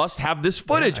people must have this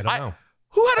footage. I don't know.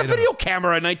 Who had a video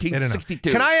camera in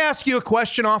 1962? Can I ask you a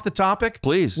question off the topic?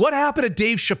 Please. What happened to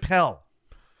Dave Chappelle?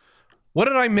 What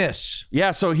did I miss?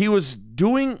 Yeah, so he was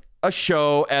doing a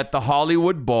show at the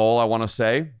Hollywood Bowl, I want to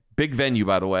say. Big venue,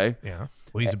 by the way. Yeah.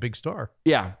 Well, he's a big star.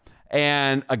 Yeah.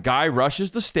 And a guy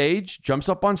rushes the stage, jumps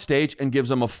up on stage, and gives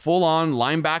him a full-on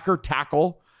linebacker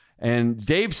tackle. And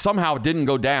Dave somehow didn't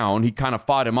go down. He kind of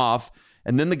fought him off.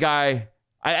 And then the guy,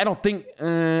 I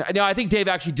think Dave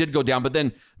actually did go down. But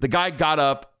then the guy got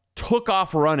up, took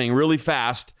off running really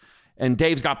fast. And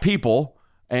Dave's got people.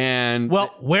 And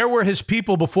where were his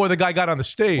people before the guy got on the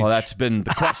stage? Well, that's been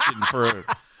the question for.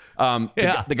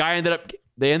 The guy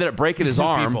ended up breaking his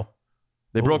arm. People.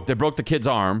 They broke the kid's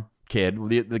arm.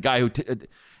 The guy who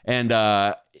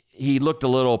and he looked a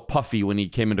little puffy when he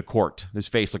came into court. His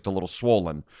face looked a little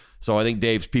swollen. So I think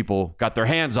Dave's people got their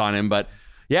hands on him. But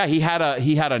yeah, he had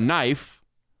a knife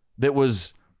that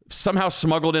was somehow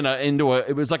smuggled into a.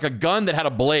 It was like a gun that had a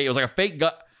blade. It was like a fake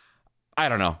gun. I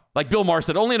don't know. Like Bill Maher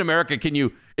said, only in America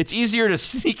it's easier to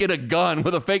sneak in a gun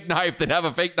with a fake knife than have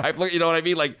a fake knife. You know what I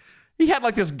mean? Like he had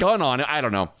like this gun on it. I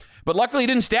don't know. But luckily he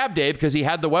didn't stab Dave because he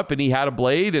had the weapon. He had a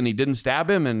blade and he didn't stab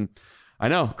him. And I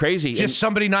know, crazy. Just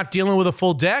somebody not dealing with a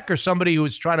full deck, or somebody who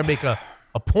was trying to make a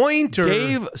point? Or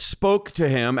Dave spoke to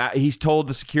him. He's told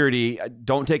the security,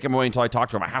 don't take him away until I talk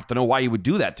to him. I have to know why he would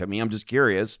do that to me. I'm just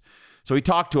curious. So he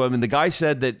talked to him, and the guy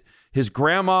said that his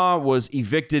grandma was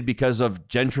evicted because of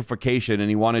gentrification, and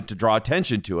he wanted to draw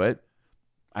attention to it.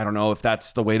 I don't know if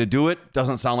that's the way to do it.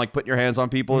 Doesn't sound like putting your hands on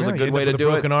people is a good way to do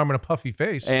it. A broken arm and a puffy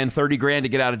face. And $30,000 to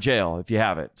get out of jail if you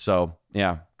have it. So,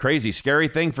 yeah, crazy, scary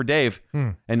thing for Dave.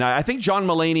 And I think John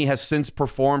Mulaney has since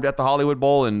performed at the Hollywood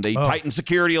Bowl, and they tightened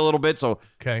security a little bit, so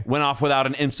went off without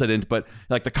an incident. But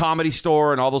like the Comedy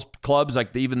Store and all those clubs,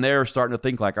 like even they're starting to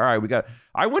think like, all right,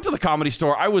 I went to the Comedy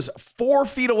Store. I was 4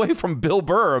 feet away from Bill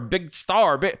Burr, a big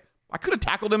star. I could have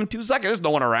tackled him in 2 seconds. There's no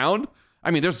one around. I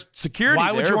mean, there's security.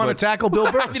 Why would you want to tackle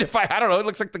Bill Burr? I mean, I don't know. It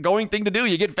looks like the going thing to do.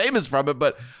 You get famous from it,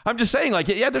 but I'm just saying, like,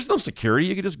 yeah, there's no security.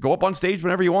 You can just go up on stage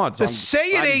whenever you want. So the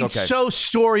Say It Ain't So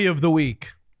story of the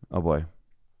week. Oh boy.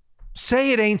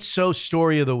 Say It Ain't So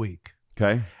story of the week.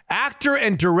 Okay. Actor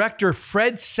and director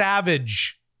Fred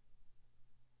Savage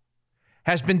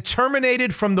has been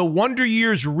terminated from the Wonder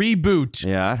Years reboot.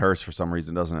 Yeah, that hurts for some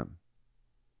reason, doesn't it?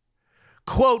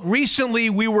 Quote,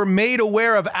 recently we were made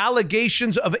aware of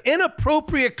allegations of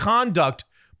inappropriate conduct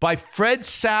by Fred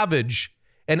Savage,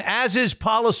 and as is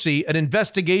policy, an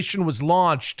investigation was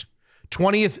launched.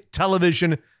 20th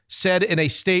Television said in a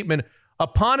statement,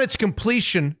 upon its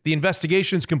completion, the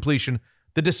investigation's completion,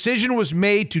 the decision was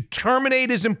made to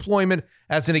terminate his employment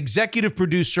as an executive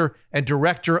producer and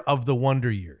director of the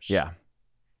Wonder Years. Yeah.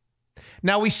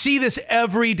 Now we see this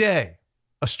every day,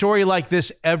 a story like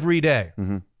this every day.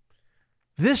 Mm-hmm.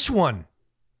 This one,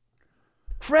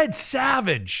 Fred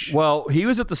Savage. Well, he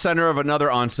was at the center of another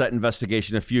on-set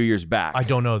investigation a few years back. I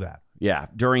don't know that. Yeah,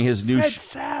 during his new Fred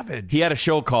Savage. He had a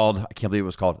show called, I can't believe it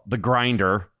was called, The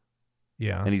Grinder.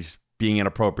 Yeah. And he's being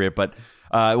inappropriate. But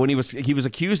when he was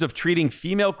accused of treating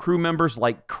female crew members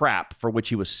like crap, for which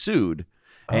he was sued.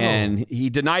 And he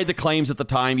denied the claims at the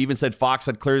time, even said Fox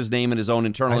had cleared his name in his own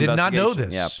internal investigation. I did not know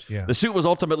this. Yeah. The suit was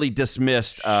ultimately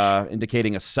dismissed,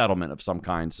 indicating a settlement of some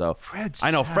kind. So I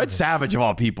know, Fred Savage of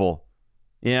all people.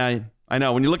 Yeah, I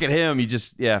know. When you look at him, you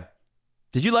just, yeah.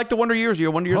 Did you like the Wonder Years? You're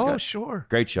a Wonder Years guy? Oh, sure.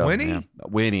 Great show. Winnie? Yeah.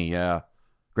 Winnie, yeah.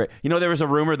 Great. You know, there was a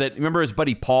rumor that, remember his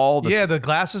buddy Paul? The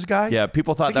glasses guy? Yeah,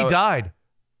 people thought he died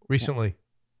recently.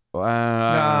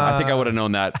 I think I would have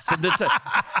known that. So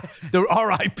the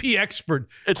RIP expert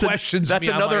questions that's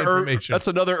me another on my information. That's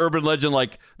another urban legend.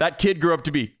 Like, that kid grew up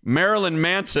to be Marilyn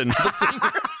Manson, the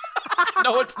singer.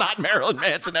 No, it's not Marilyn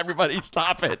Manson. Everybody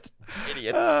stop it.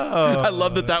 Idiots. I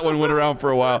love that one went around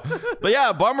for a while. But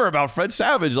yeah, bummer about Fred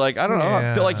Savage. Like, I don't know.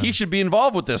 I feel like he should be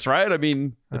involved with this, right? I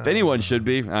mean, if anyone should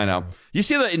be, I know. You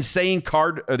see the insane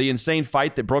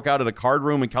fight that broke out at a card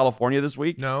room in California this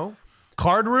week? No.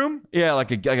 Card room? Yeah,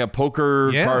 like a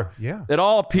poker card. Yeah. It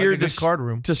all appeared card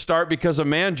room. to start because a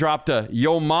man dropped a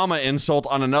yo mama insult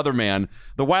on another man.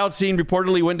 The wild scene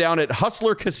reportedly went down at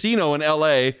Hustler Casino in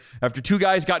LA after two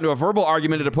guys got into a verbal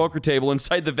argument at a poker table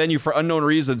inside the venue for unknown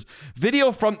reasons.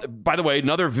 Video from, by the way,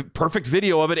 another perfect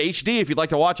video of it, HD if you'd like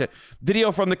to watch it.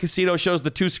 Video from the casino shows the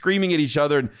two screaming at each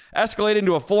other and escalated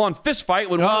into a full-on fist fight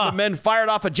when one of the men fired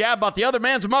off a jab about the other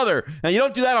man's mother. Now, you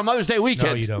don't do that on Mother's Day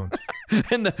weekend. No, you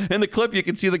don't. In the clip, you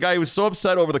can see the guy who was so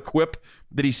upset over the quip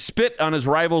that he spit on his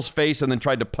rival's face and then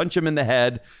tried to punch him in the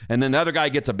head. And then the other guy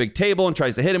gets a big table and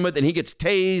tries to hit him with it, and he gets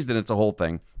tased, and it's a whole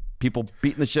thing. People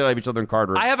beating the shit out of each other in card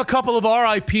rooms. I have a couple of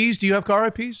RIPs. Do you have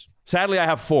RIPs? Sadly, I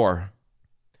have 4.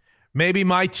 Maybe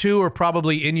my 2 are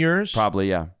probably in yours? Probably,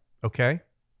 yeah. Okay.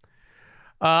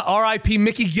 RIP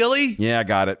Mickey Gilley. Yeah, I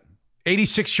got it.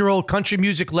 86-year-old country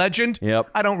music legend.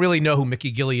 Yep. I don't really know who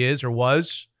Mickey Gilley is or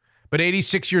was, but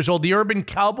 86 years old. The urban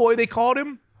cowboy, they called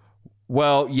him?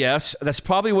 Well, yes. That's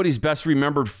probably what he's best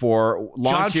remembered for.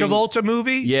 John Travolta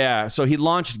movie? Yeah. So he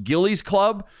launched Gilley's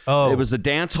Club. Oh. It was a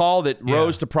dance hall that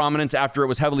rose to prominence after it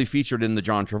was heavily featured in the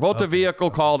John Travolta vehicle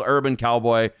called Urban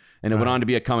Cowboy, and it went on to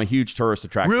become a huge tourist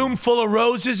attraction. Room Full of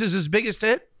Roses is his biggest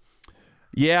hit?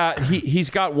 Yeah, he's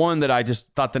got one that I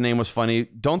just thought the name was funny.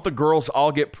 Don't the girls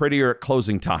all get prettier at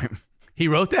closing time? He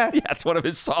wrote that? Yeah, it's one of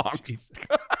his songs.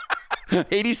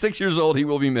 86 years old, he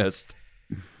will be missed.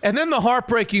 And then the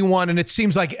heartbreaking one, and it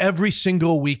seems like every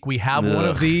single week we have one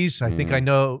of these. I think I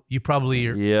know you probably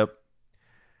are. Yep.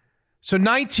 So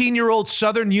 19-year-old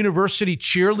Southern University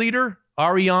cheerleader,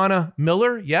 Ariana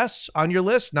Miller. Yes, on your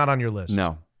list? Not on your list.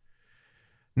 No.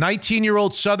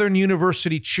 19-year-old Southern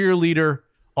University cheerleader,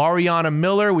 Ariana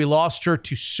Miller. We lost her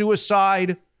to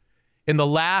suicide. In the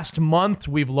last month,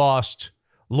 we've lost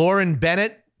Lauren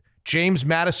Bennett, James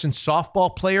Madison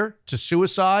softball player, to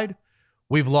suicide.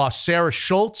 We've lost Sarah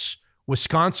Schultz,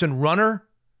 Wisconsin runner,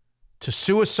 to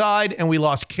suicide, and we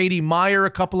lost Katie Meyer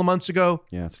a couple of months ago.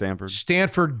 Yeah, Stanford.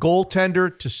 Stanford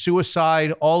goaltender to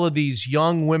suicide. All of these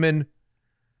young women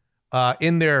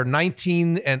in their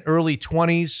 19 and early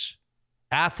 20s,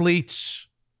 athletes,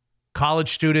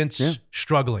 college students,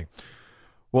 struggling.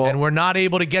 Well, and we're not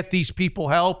able to get these people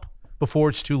help before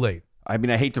it's too late. I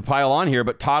mean, I hate to pile on here,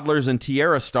 but Toddlers and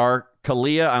Tiara star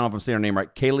Kalia, I don't know if I'm saying her name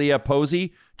right, Kalia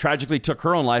Posey, tragically took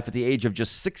her own life at the age of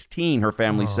just 16, her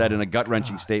family said in a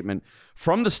gut-wrenching statement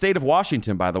from the state of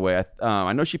Washington, by the way.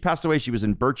 I know she passed away. She was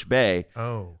in Birch Bay,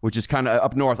 which is kind of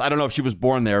up north. I don't know if she was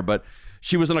born there, but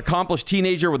she was an accomplished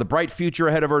teenager with a bright future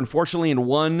ahead of her. Unfortunately, in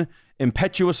one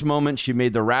impetuous moment, she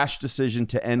made the rash decision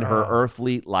to end her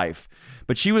earthly life.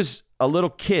 But she was a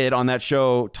little kid on that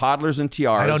show, Toddlers and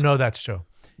Tiaras. I don't know that show.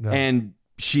 No. And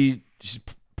she's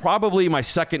probably my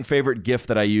second favorite gift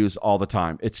that I use all the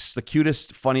time. It's the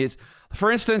cutest, funniest.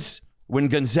 For instance, when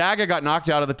Gonzaga got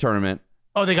knocked out of the tournament.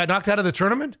 Oh, they got knocked out of the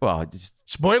tournament? Well,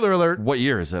 spoiler alert. What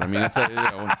year is it? I mean, it's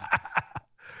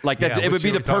it would be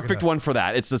the perfect one for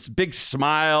that. It's this big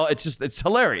smile. It's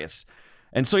hilarious.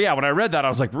 And so, yeah, when I read that, I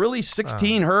was like, really?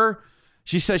 16, her?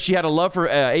 She says she had a love for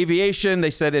aviation, they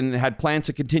said, and had plans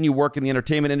to continue work in the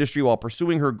entertainment industry while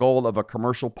pursuing her goal of a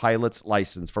commercial pilot's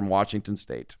license from Washington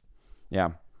State.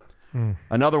 Yeah.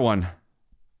 Another one.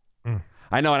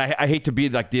 I know, and I hate to be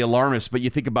like the alarmist, but you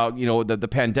think about, the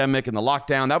pandemic and the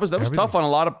lockdown. That was tough on a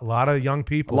lot of young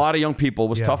people. A lot of young people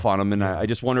was tough on them, and I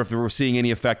just wonder if we were seeing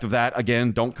any effect of that.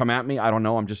 Again, don't come at me. I don't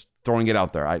know. I'm just throwing it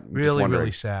out there.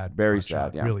 Really sad. Very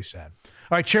sad. Yeah. Really sad.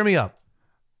 All right, cheer me up.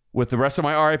 With the rest of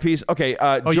my RIPs? Okay.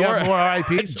 You have more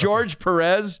RIPs? George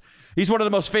Perez. He's one of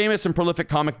the most famous and prolific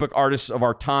comic book artists of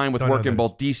our time with work in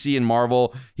both DC and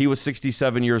Marvel. He was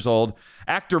 67 years old.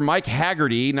 Actor Mike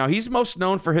Haggerty. Now, he's most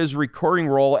known for his recurring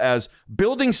role as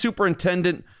building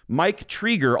superintendent Mike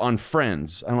Trieger on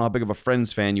Friends. I don't know how big of a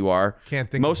Friends fan you are. Can't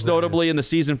think most notably in the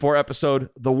season 4 episode,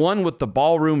 The One with the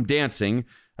Ballroom Dancing,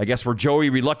 I guess where Joey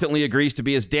reluctantly agrees to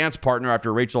be his dance partner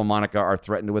after Rachel and Monica are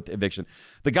threatened with eviction.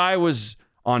 The guy was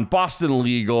on Boston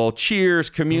Legal,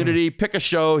 Cheers, Community, pick a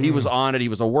show. He was on it. He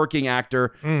was a working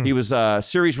actor. He was a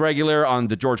series regular on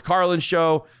The George Carlin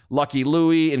Show, Lucky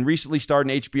Louie, and recently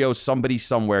starred in HBO's Somebody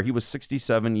Somewhere. He was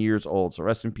 67 years old, so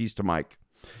rest in peace to Mike.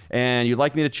 And you'd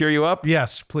like me to cheer you up?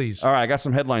 Yes, please. All right, I got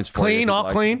some headlines for you. Clean,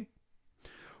 all clean?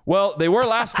 Well, they were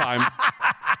last time.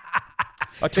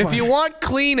 If you want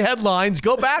clean headlines,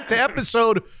 go back to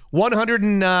episode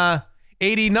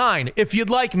 189. If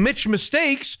you'd like Mitch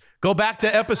mistakes, go back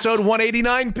to episode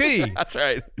 189P. That's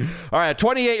right. All right. A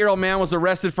 28-year-old man was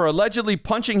arrested for allegedly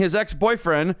punching his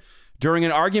ex-boyfriend during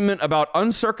an argument about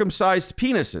uncircumcised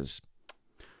penises.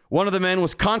 One of the men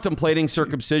was contemplating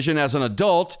circumcision as an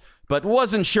adult, but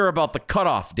wasn't sure about the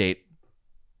cutoff date.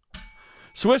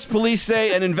 Swiss police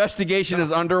say an investigation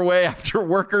is underway after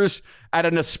workers at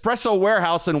an espresso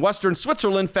warehouse in Western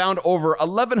Switzerland found over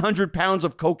 1,100 pounds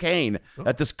of cocaine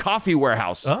at this coffee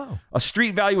warehouse, a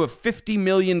street value of $50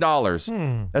 million,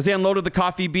 as they unloaded the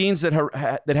coffee beans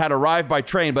that had arrived by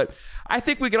train. But I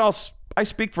think we can all, I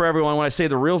speak for everyone when I say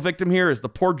the real victim here is the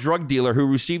poor drug dealer who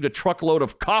received a truckload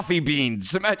of coffee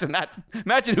beans. Imagine that.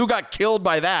 Imagine who got killed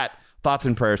by that. Thoughts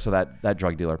and prayers to that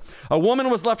drug dealer. A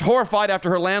woman was left horrified after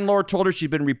her landlord told her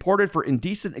she'd been reported for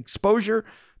indecent exposure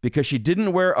because she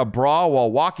didn't wear a bra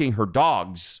while walking her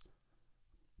dogs.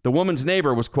 The woman's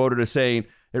neighbor was quoted as saying,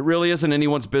 "It really isn't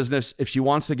anyone's business. If she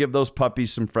wants to give those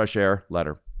puppies some fresh air, let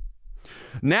her."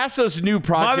 NASA's new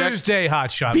project. Mother's Day,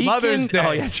 hotshot. Mother's Day.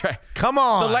 Oh, yeah, that's right. Come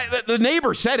on. The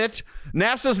neighbor said it.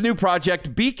 NASA's new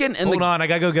project, Beacon. Hold on. I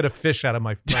got to go get a fish out of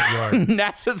my front yard.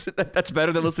 That's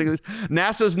better than listening to this.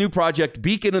 NASA's new project,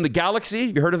 Beacon in the Galaxy.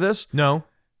 Have you heard of this? No.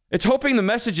 It's hoping the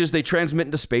messages they transmit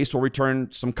into space will return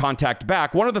some contact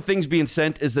back. One of the things being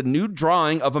sent is a new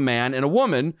drawing of a man and a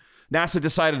woman. NASA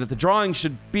decided that the drawing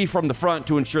should be from the front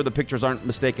to ensure the pictures aren't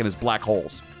mistaken as black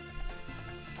holes.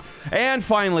 And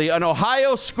finally, an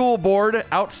Ohio school board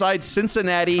outside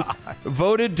Cincinnati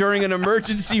voted during an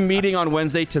emergency meeting on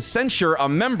Wednesday to censure a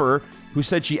member who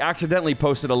said she accidentally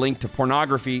posted a link to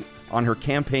pornography on her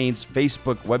campaign's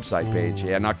Facebook website page.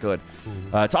 Yeah, not good.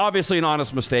 It's obviously an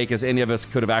honest mistake, as any of us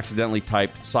could have accidentally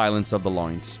typed "Silence of the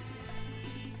Loins."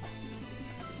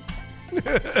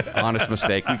 Honest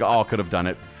mistake. We all could have done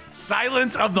it.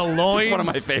 Silence of the Loins? This is one of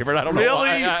my favorite. I don't know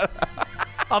really? why.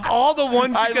 Of all the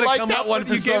ones you could have come that up one with,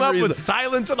 for you came some up reason. with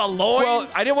Silence of the Loins? Well,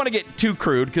 I didn't want to get too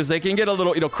crude because they can get a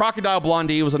little, Crocodile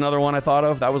Blondie was another one I thought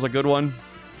of. That was a good one.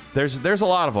 There's a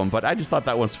lot of them, but I just thought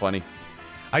that one's funny.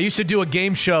 I used to do a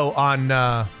game show on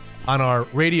our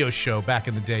radio show back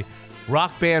in the day.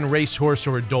 Rock band, racehorse,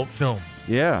 or adult film.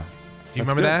 Yeah. Do you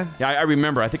remember that? Yeah, I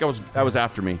remember. I think that was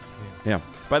after me. Yeah.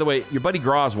 By the way, your buddy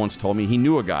Graz once told me he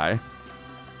knew a guy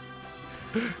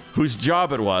whose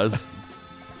job it was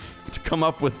to come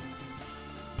up with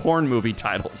porn movie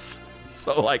titles.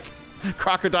 So, like,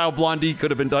 Crocodile Blondie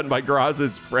could have been done by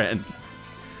Graz's friend.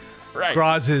 Right.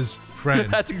 Graz's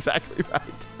friend. That's exactly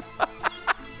right.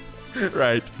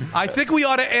 Right. I think we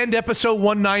ought to end episode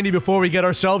 190 before we get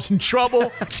ourselves in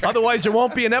trouble. Otherwise, there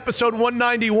won't be an episode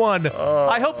 191.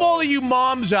 I hope all of you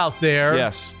moms out there,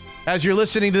 yes, as you're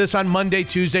listening to this on Monday,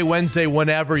 Tuesday, Wednesday,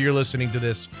 whenever you're listening to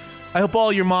this, I hope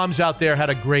all your moms out there had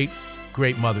a great,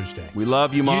 great Mother's Day. We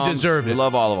love you, moms. You deserve it. We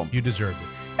love all of them. You deserve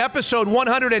it. Episode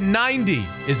 190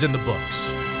 is in the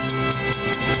books.